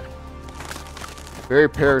triggered it. Okay. Very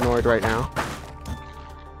paranoid right now.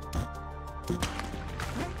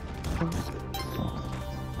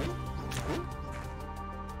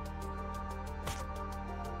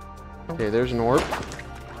 Okay, there's an orb.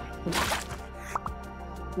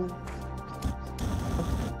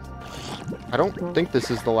 I don't think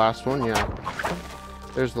this is the last one. Yeah.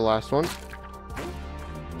 There's the last one.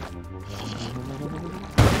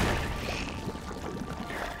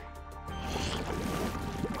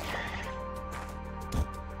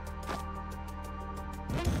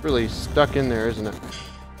 Really stuck in there, isn't it?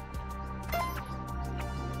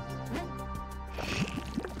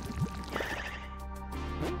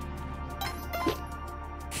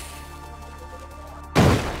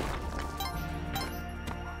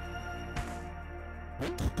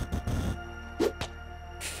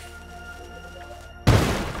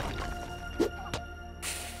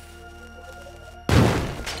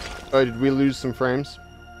 Oh, did we lose some frames?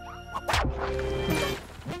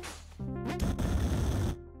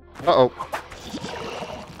 Uh-oh.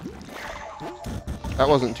 That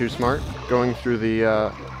wasn't too smart, going through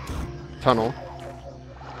the tunnel.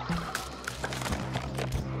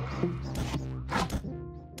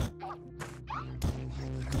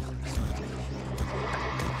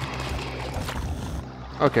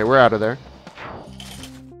 Okay, we're out of there.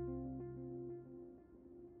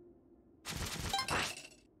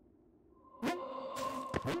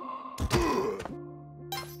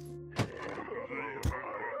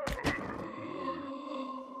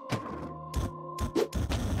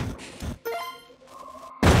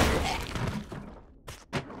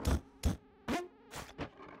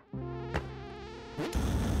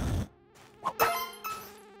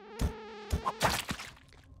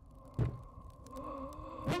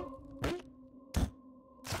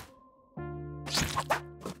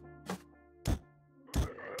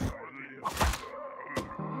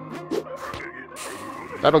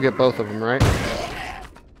 That'll get both of them, right?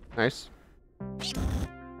 Nice.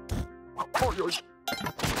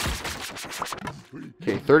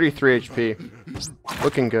 Okay, 33 HP.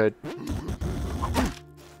 Looking good.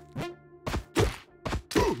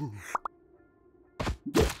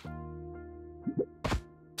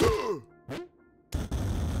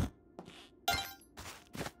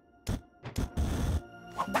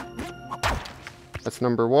 That's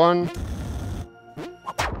number 1.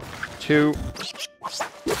 2.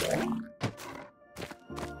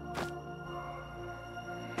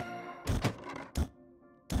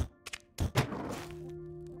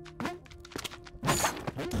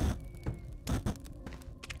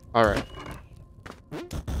 All right.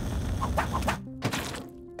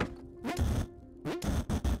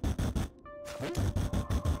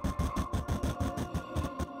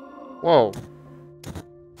 Whoa.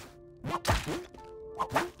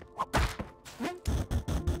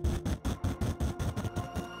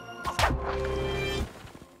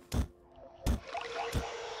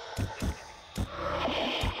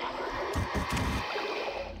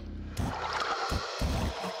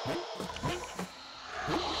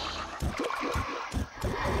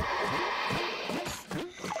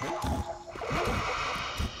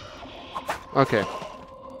 Okay.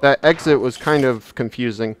 That exit was kind of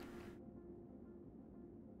confusing.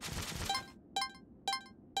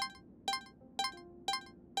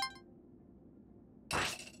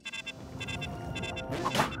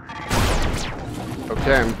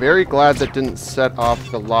 Okay, I'm very glad that didn't set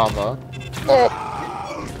off the lava. Oh!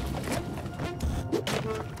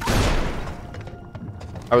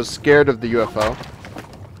 I was scared of the UFO.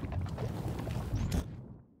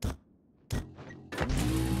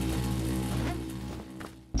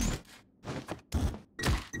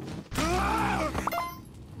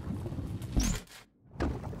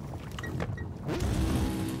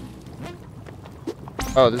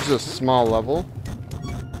 Oh, this is a small level.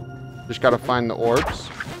 Just gotta find the orbs.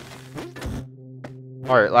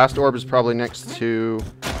 Alright, last orb is probably next to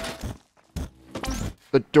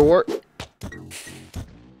the door.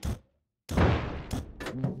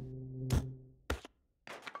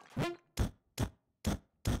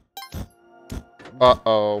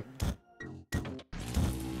 Uh-oh.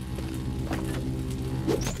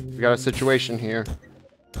 We got a situation here.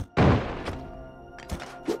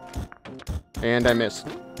 And I missed.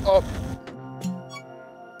 Oh!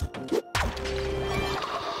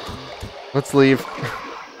 Let's leave.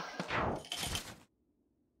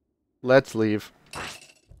 Let's leave.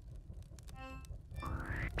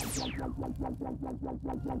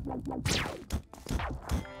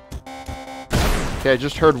 Okay, I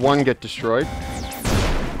just heard one get destroyed.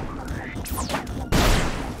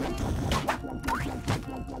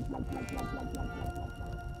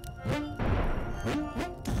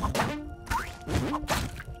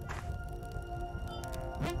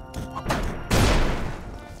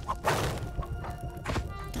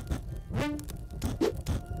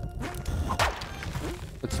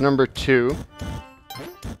 It's number 2.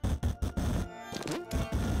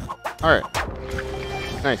 Alright.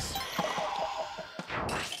 Nice.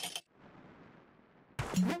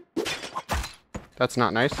 That's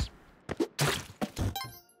not nice.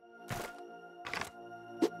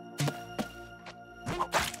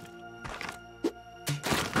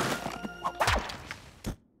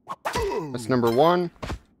 That's number 1.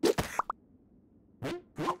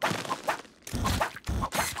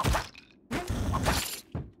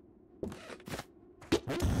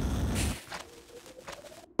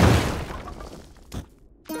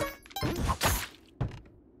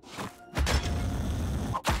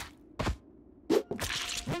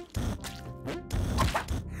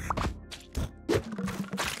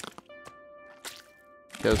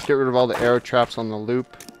 Okay, let's get rid of all the arrow traps on the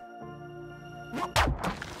loop.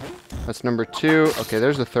 That's number 2. Okay,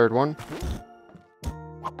 there's the third one.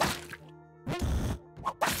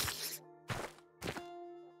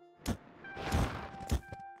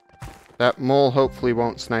 That mole hopefully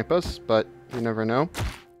won't snipe us, but you never know.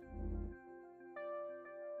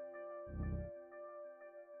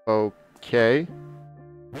 Okay.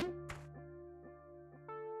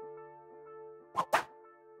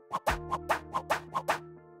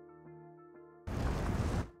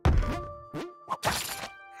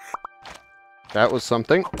 That was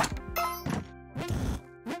something.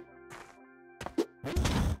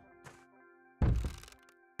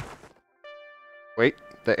 Wait,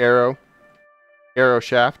 the arrow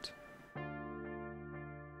shaft.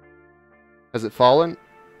 Has it fallen?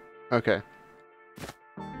 Okay.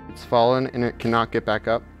 It's fallen and it cannot get back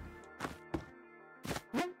up.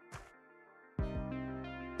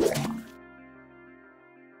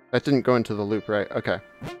 That didn't go into the loop, right? Okay.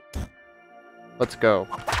 Let's go.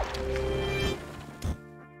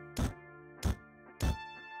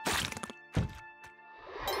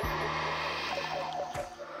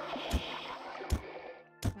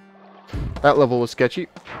 That level was sketchy.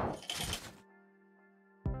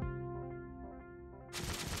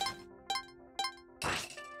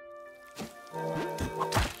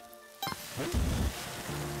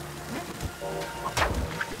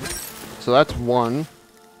 So that's 1.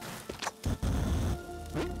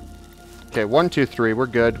 Okay, 1, 2, 3. We're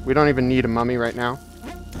good. We don't even need a mummy right now.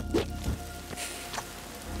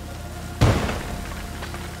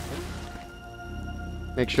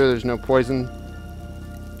 Make sure there's no poison.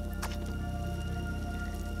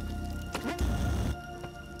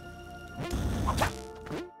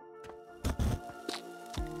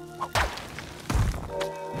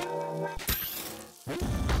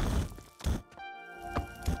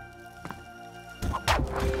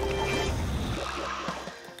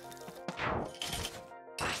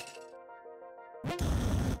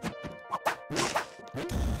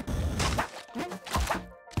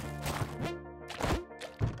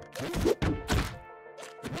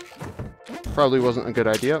 Probably wasn't a good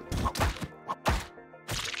idea.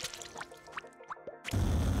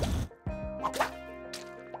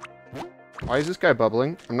 Why is this guy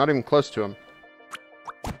bubbling? I'm not even close to him.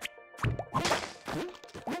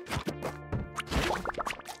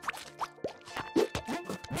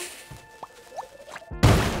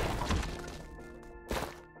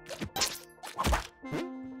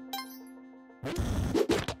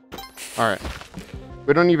 Alright.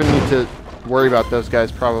 We don't even need to worry about those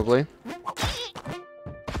guys, probably.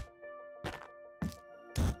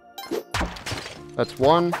 That's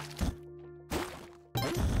 1.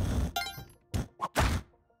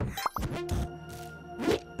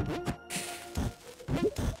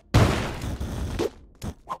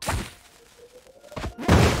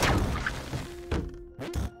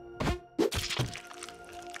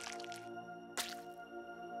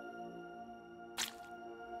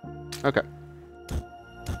 Okay.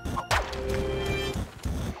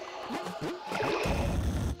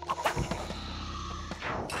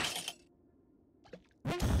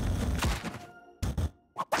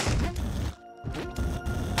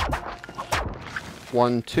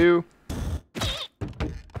 One, 2.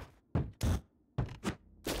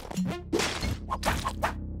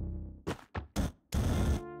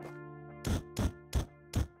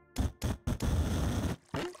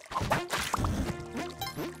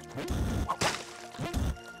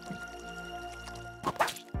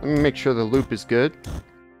 Let me make sure the loop is good.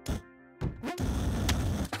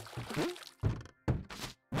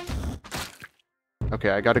 Okay,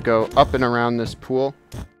 I gotta go up and around this pool.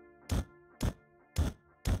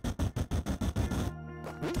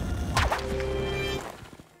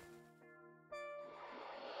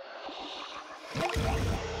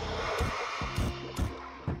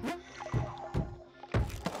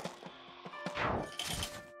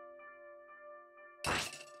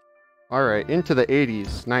 Alright, into the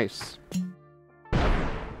 80s. Nice.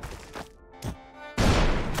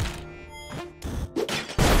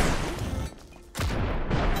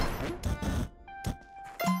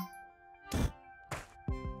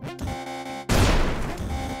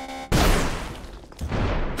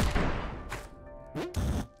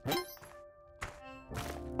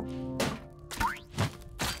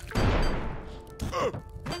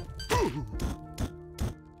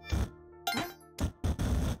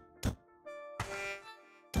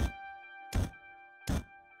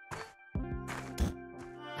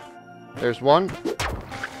 There's one.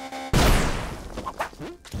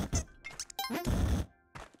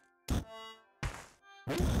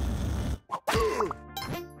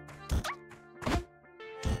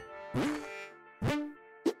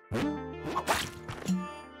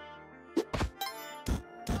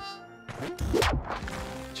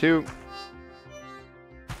 Two.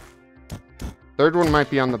 Third one might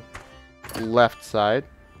be on the left side.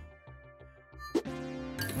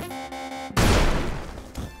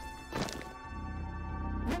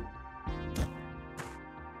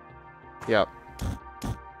 Yep.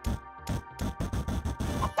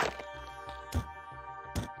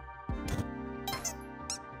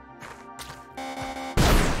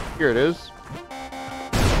 Here it is.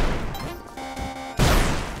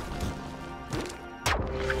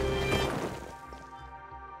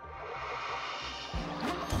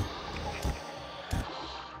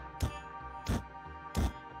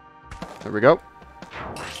 There we go.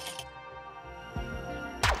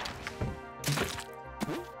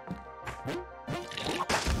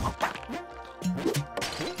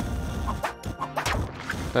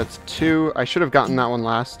 That's two. I should have gotten that one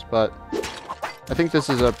last, but I think this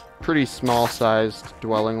is a pretty small-sized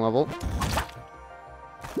dwelling level.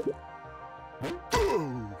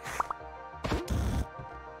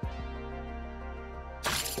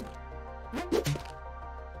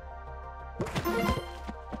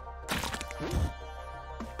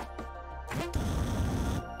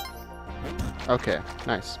 Okay,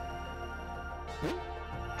 nice.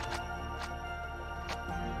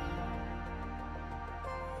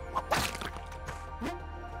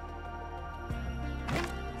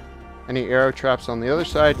 Any arrow traps on the other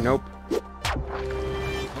side? Nope.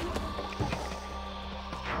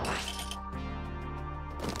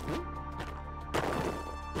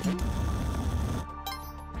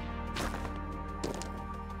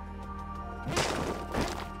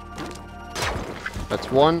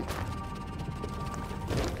 That's one.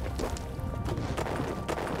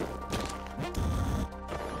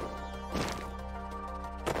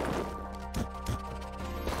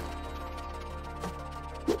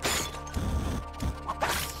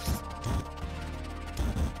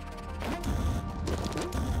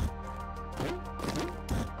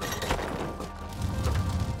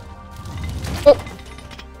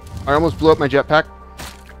 I almost blew up my jetpack.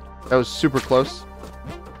 That was super close.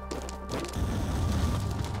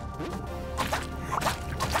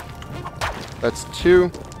 That's two.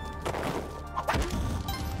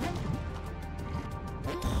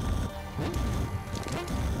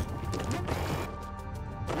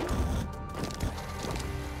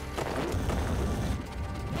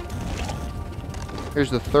 Here's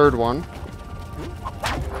the third one.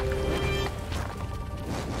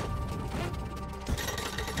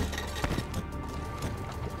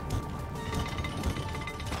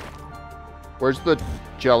 Where's the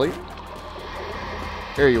jelly?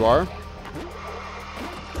 Here you are.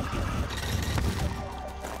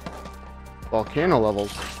 Volcano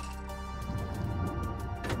levels.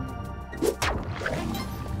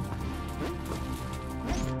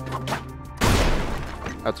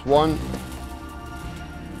 That's one.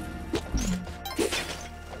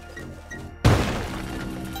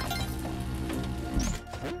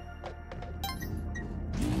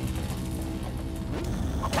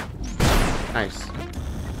 Nice.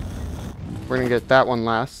 We're gonna get that one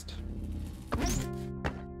last.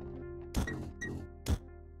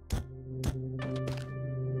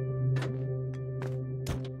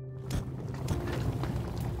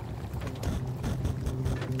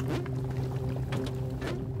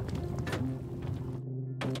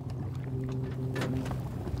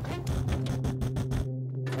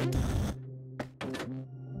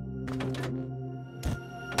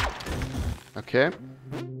 Okay.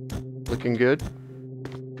 Looking good.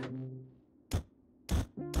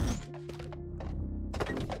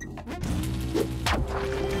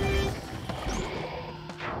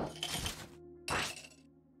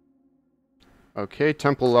 Okay,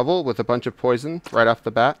 temple level with a bunch of poison right off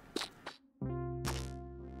the bat.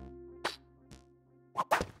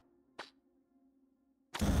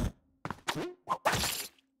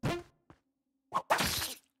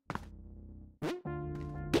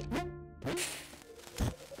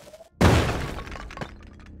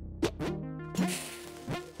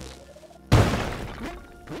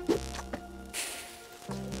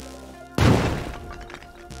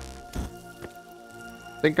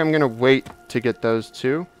 I think I'm gonna wait to get those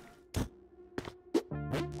two.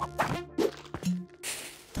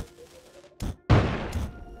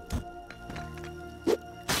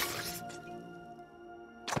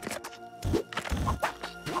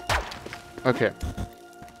 Okay.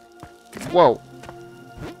 Whoa.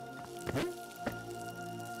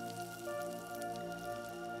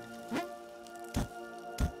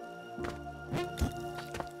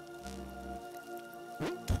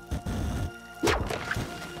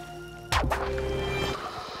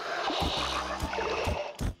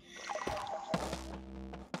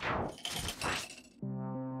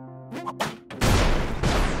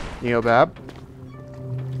 Neobab.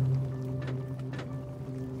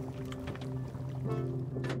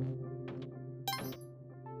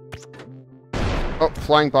 Oh,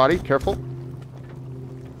 flying body, careful.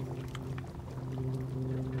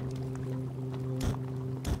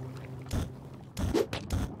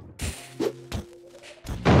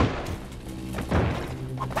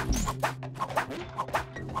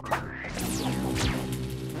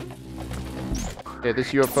 Okay,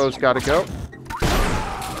 this UFO's gotta go.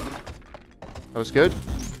 That was good.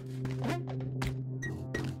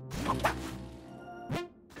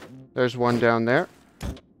 There's one down there.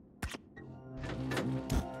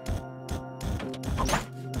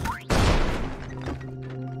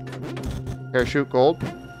 Parachute gold.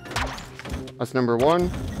 That's number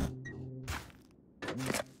 1.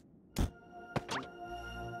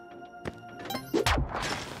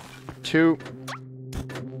 Two.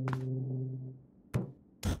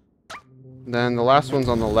 Then the last one's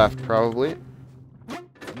on the left, probably.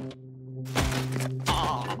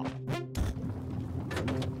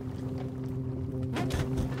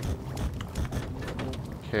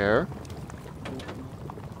 Care.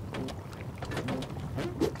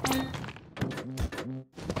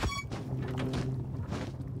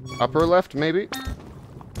 Upper left, maybe?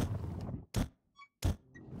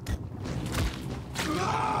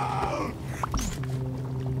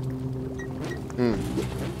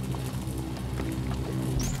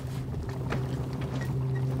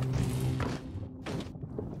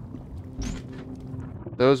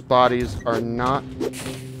 Those bodies are not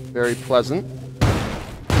very pleasant.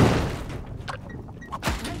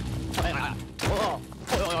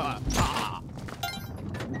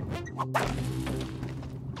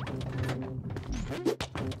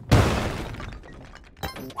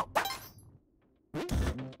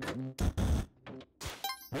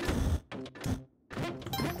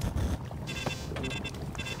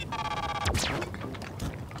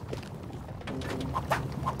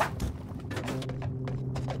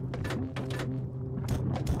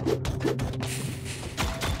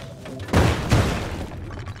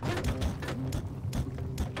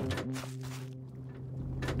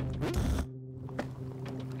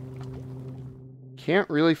 Can't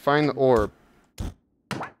really find the orb.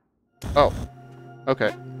 Oh.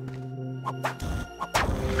 Okay.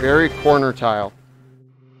 Very corner tile.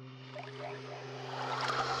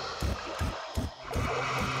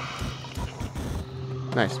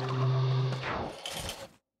 Nice.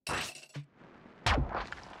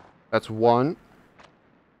 That's 1.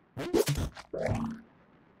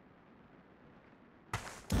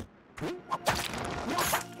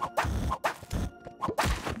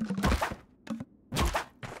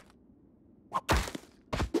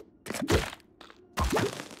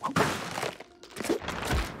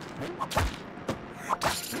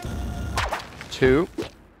 Two.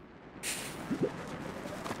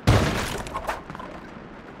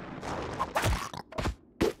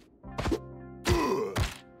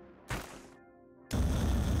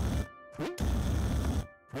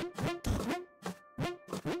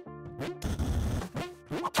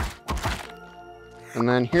 And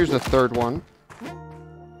then here's the third one.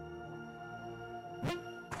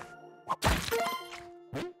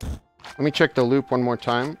 Let me check the loop one more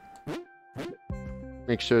time.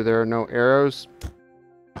 Make sure there are no arrows.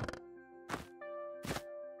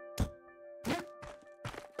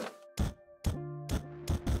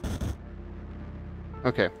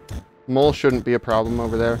 Okay. Mole shouldn't be a problem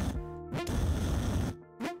over there.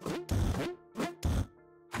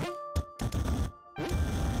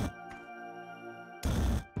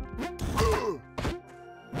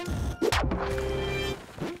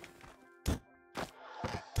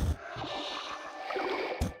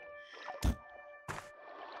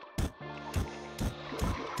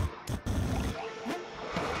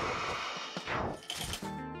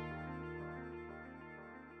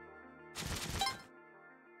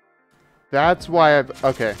 That's why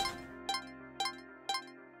okay.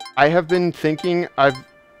 I have been thinking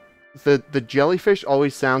the jellyfish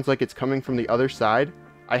always sounds like it's coming from the other side.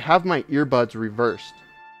 I have my earbuds reversed.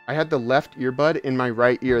 I had the left earbud in my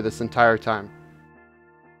right ear this entire time.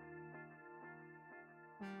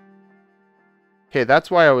 Okay, that's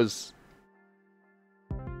why I was...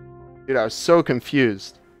 Dude, I was so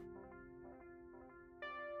confused.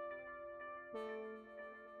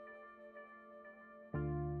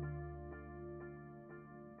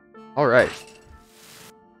 Alright.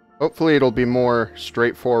 Hopefully it'll be more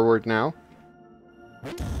straightforward now.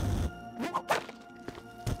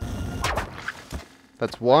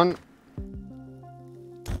 That's 1.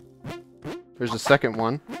 There's a second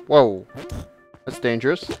one. Whoa. That's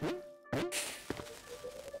dangerous.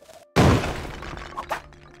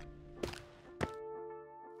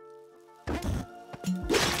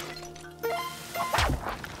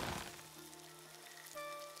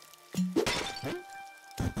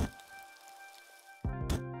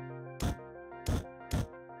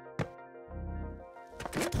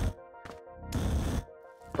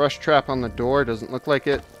 Brush trap on the door. Doesn't look like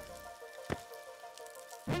it.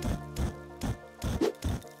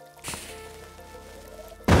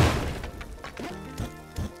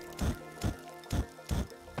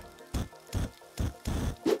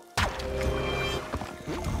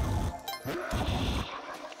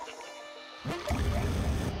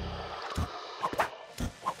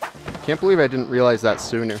 Can't believe I didn't realize that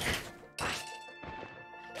sooner.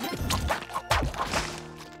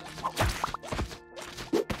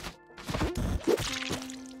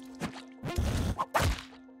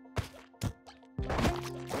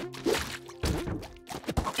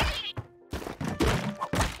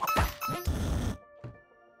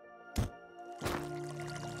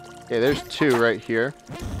 Okay, there's two right here.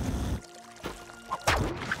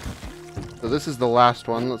 So this is the last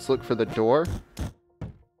one. Let's look for the door.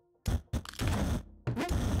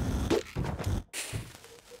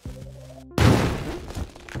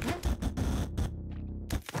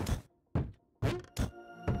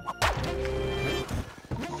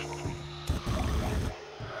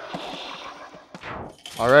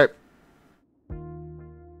 Alright.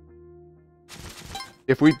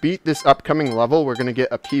 If we beat this upcoming level, we're going to get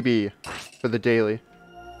a PB for the daily.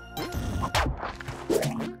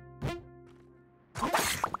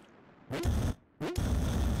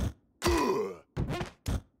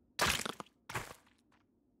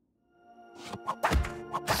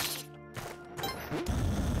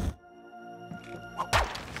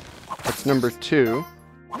 That's number 2.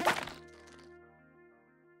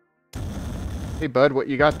 Hey bud, what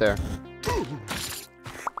you got there?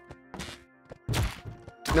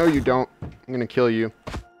 No, you don't. I'm gonna kill you.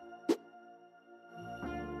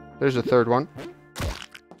 There's a third one.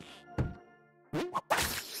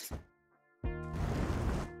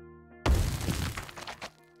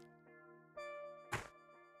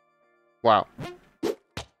 Wow.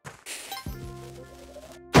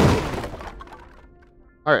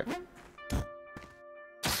 Alright.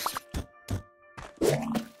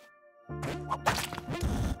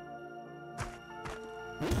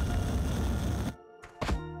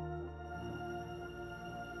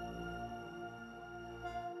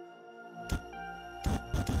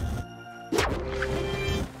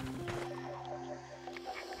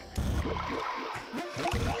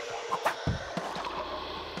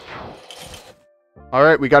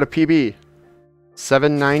 Alright, we got a PB.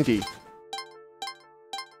 790.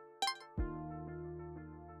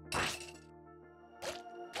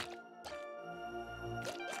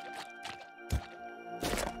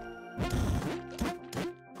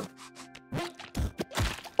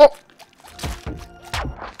 Oh!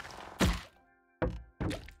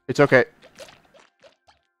 It's okay.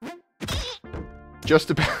 Just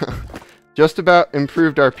about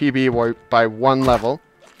improved our PB by 1 level.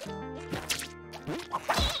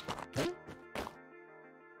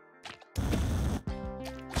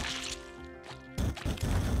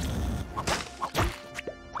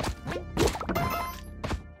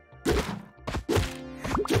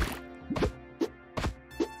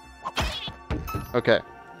 Okay.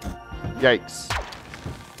 Yikes.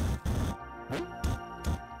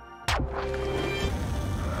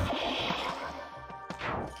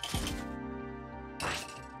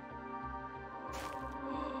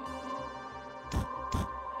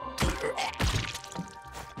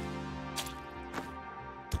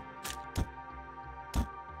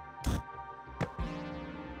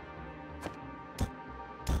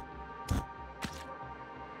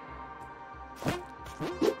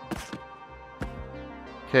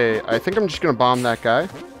 Okay, I think I'm just gonna bomb that guy.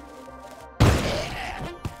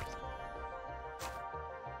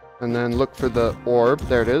 And then look for the orb.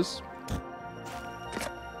 There it is.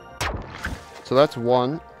 So that's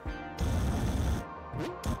 1.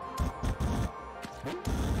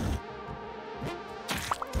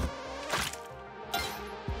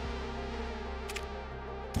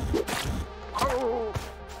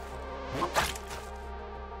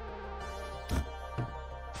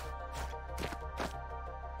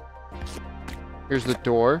 Here's the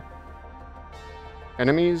door.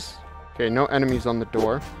 Enemies? Okay, no enemies on the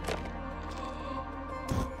door.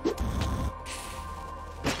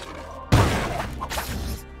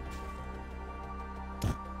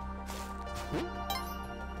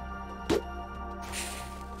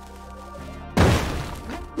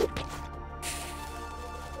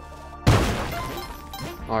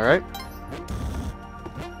 Alright.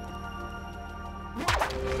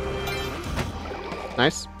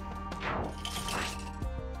 Nice.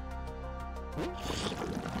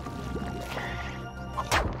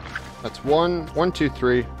 That's 1, 1, 2,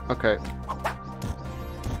 3. Okay.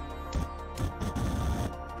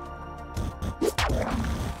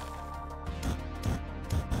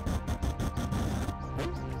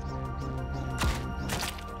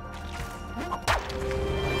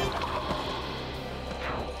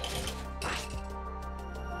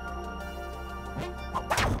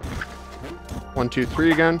 1, 2,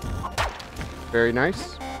 3 again. Very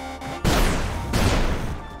nice.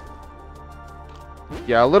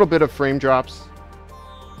 Yeah, a little bit of frame drops.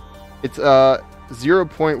 It's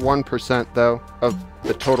 0.1% though of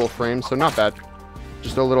the total frames, so not bad.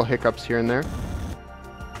 Just a little hiccups here and there.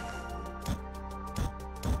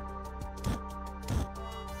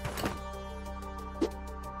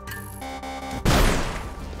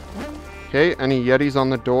 Okay, any Yetis on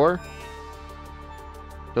the door?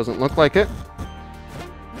 Doesn't look like it.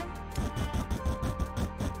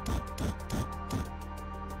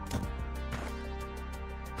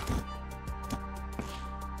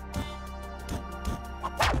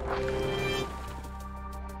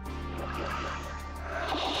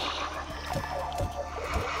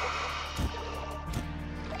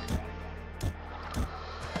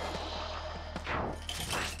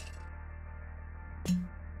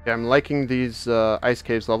 Okay, I'm liking these ice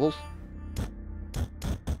caves levels.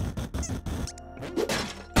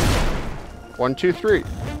 1, 2, 3.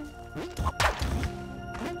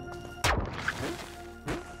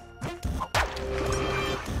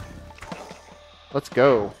 Let's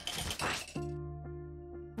go.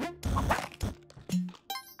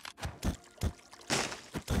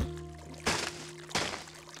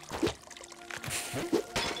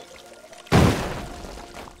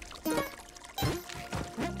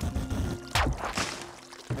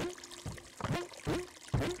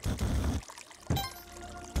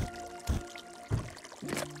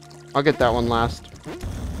 I'll get that one last.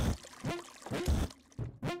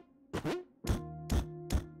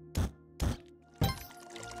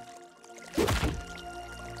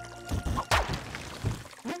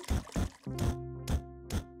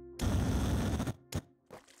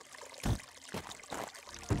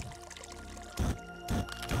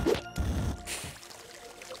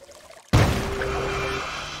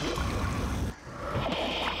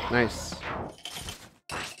 Nice.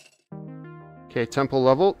 Okay, temple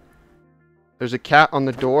level. There's a cat on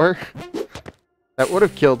the door. That would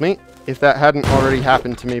have killed me if that hadn't already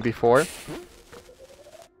happened to me before.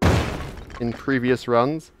 In previous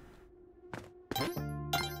runs.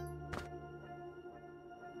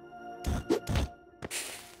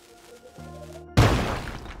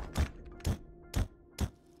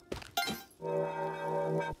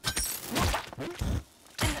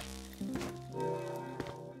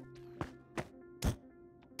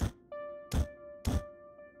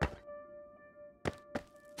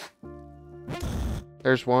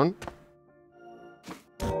 There's one.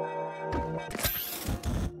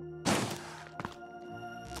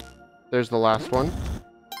 There's the last one.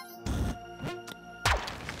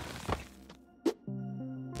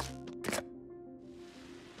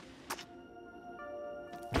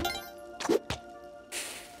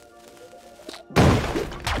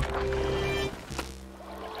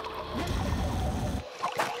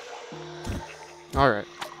 All right.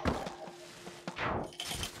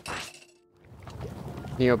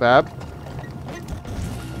 Neobab.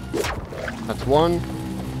 That's one.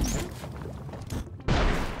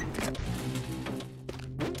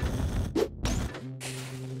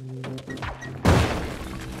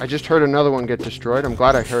 I just heard another one get destroyed. I'm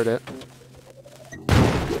glad I heard it.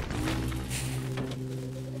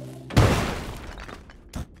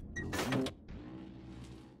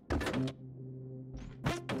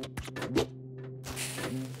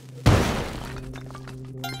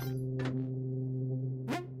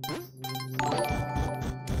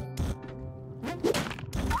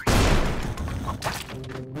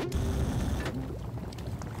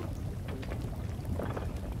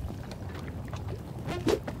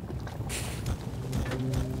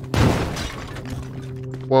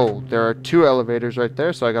 Whoa, there are two elevators right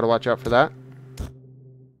there, so I gotta watch out for that.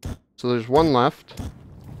 So there's one left.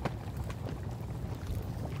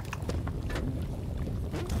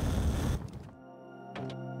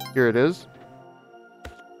 Here it is.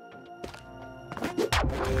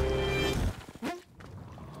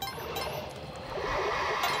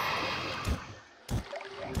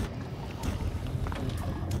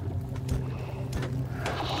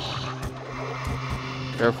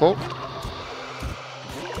 Careful.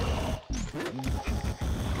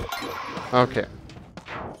 Okay.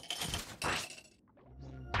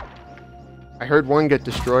 I heard one get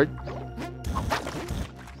destroyed.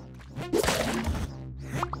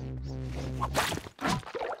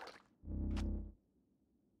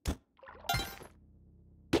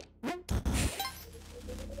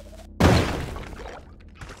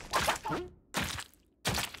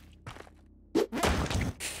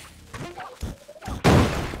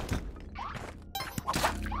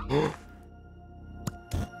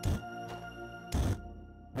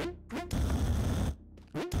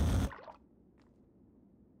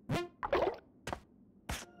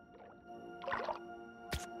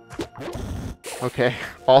 Okay,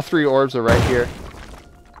 all 3 orbs are right here.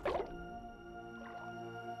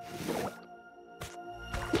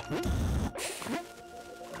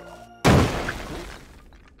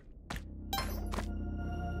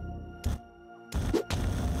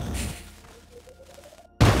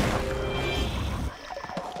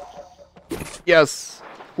 Yes,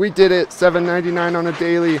 we did it. $7.99 on a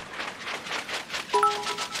daily.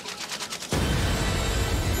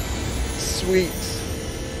 Sweet.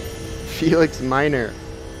 Felix Miner.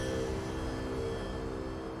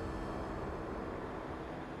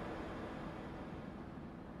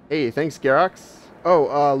 Hey, thanks, Garox.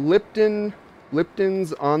 Oh,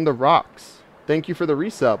 Lipton's on the rocks. Thank you for the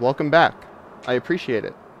resub. Welcome back. I appreciate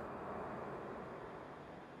it.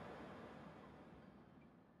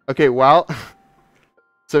 Okay, well,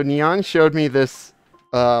 so Neon showed me this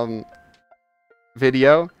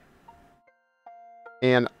video,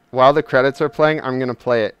 and while the credits are playing, I'm gonna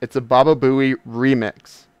play it. It's a Baba Booey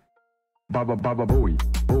remix. Baba Booey,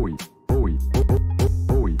 Booey, Booey,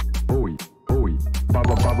 Booey, Booey, Booey,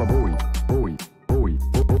 Baba Booey, Booey, Booey,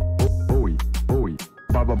 Booey,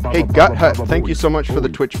 Booey. Hey, Gut Hut, thank you so much for the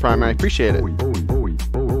Twitch Prime. I appreciate it.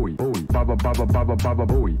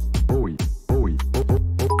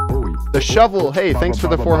 The Shovel, hey, thanks for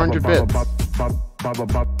the 400 bits.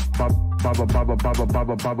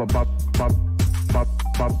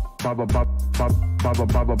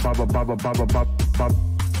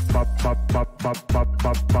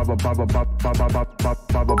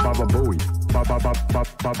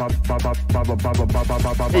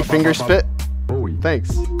 Hey, Finger Spit, thanks.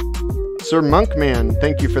 Sir Monkman,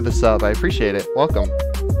 thank you for the sub. I appreciate it. Welcome.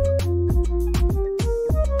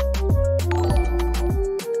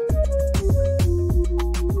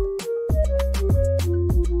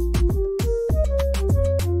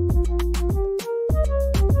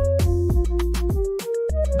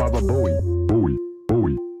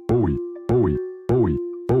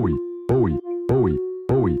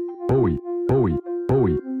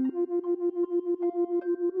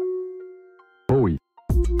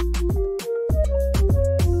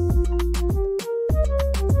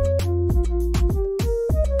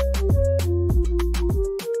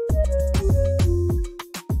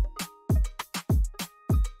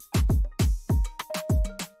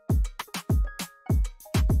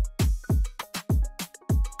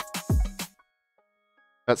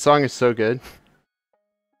 That song is so good.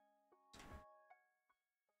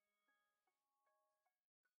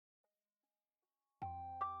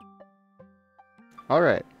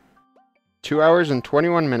 Alright. 2 hours and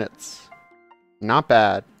 21 minutes. Not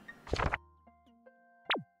bad.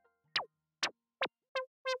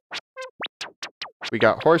 We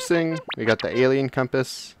got horsing, we got the alien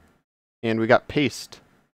compass, and we got paste.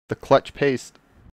 The clutch paste.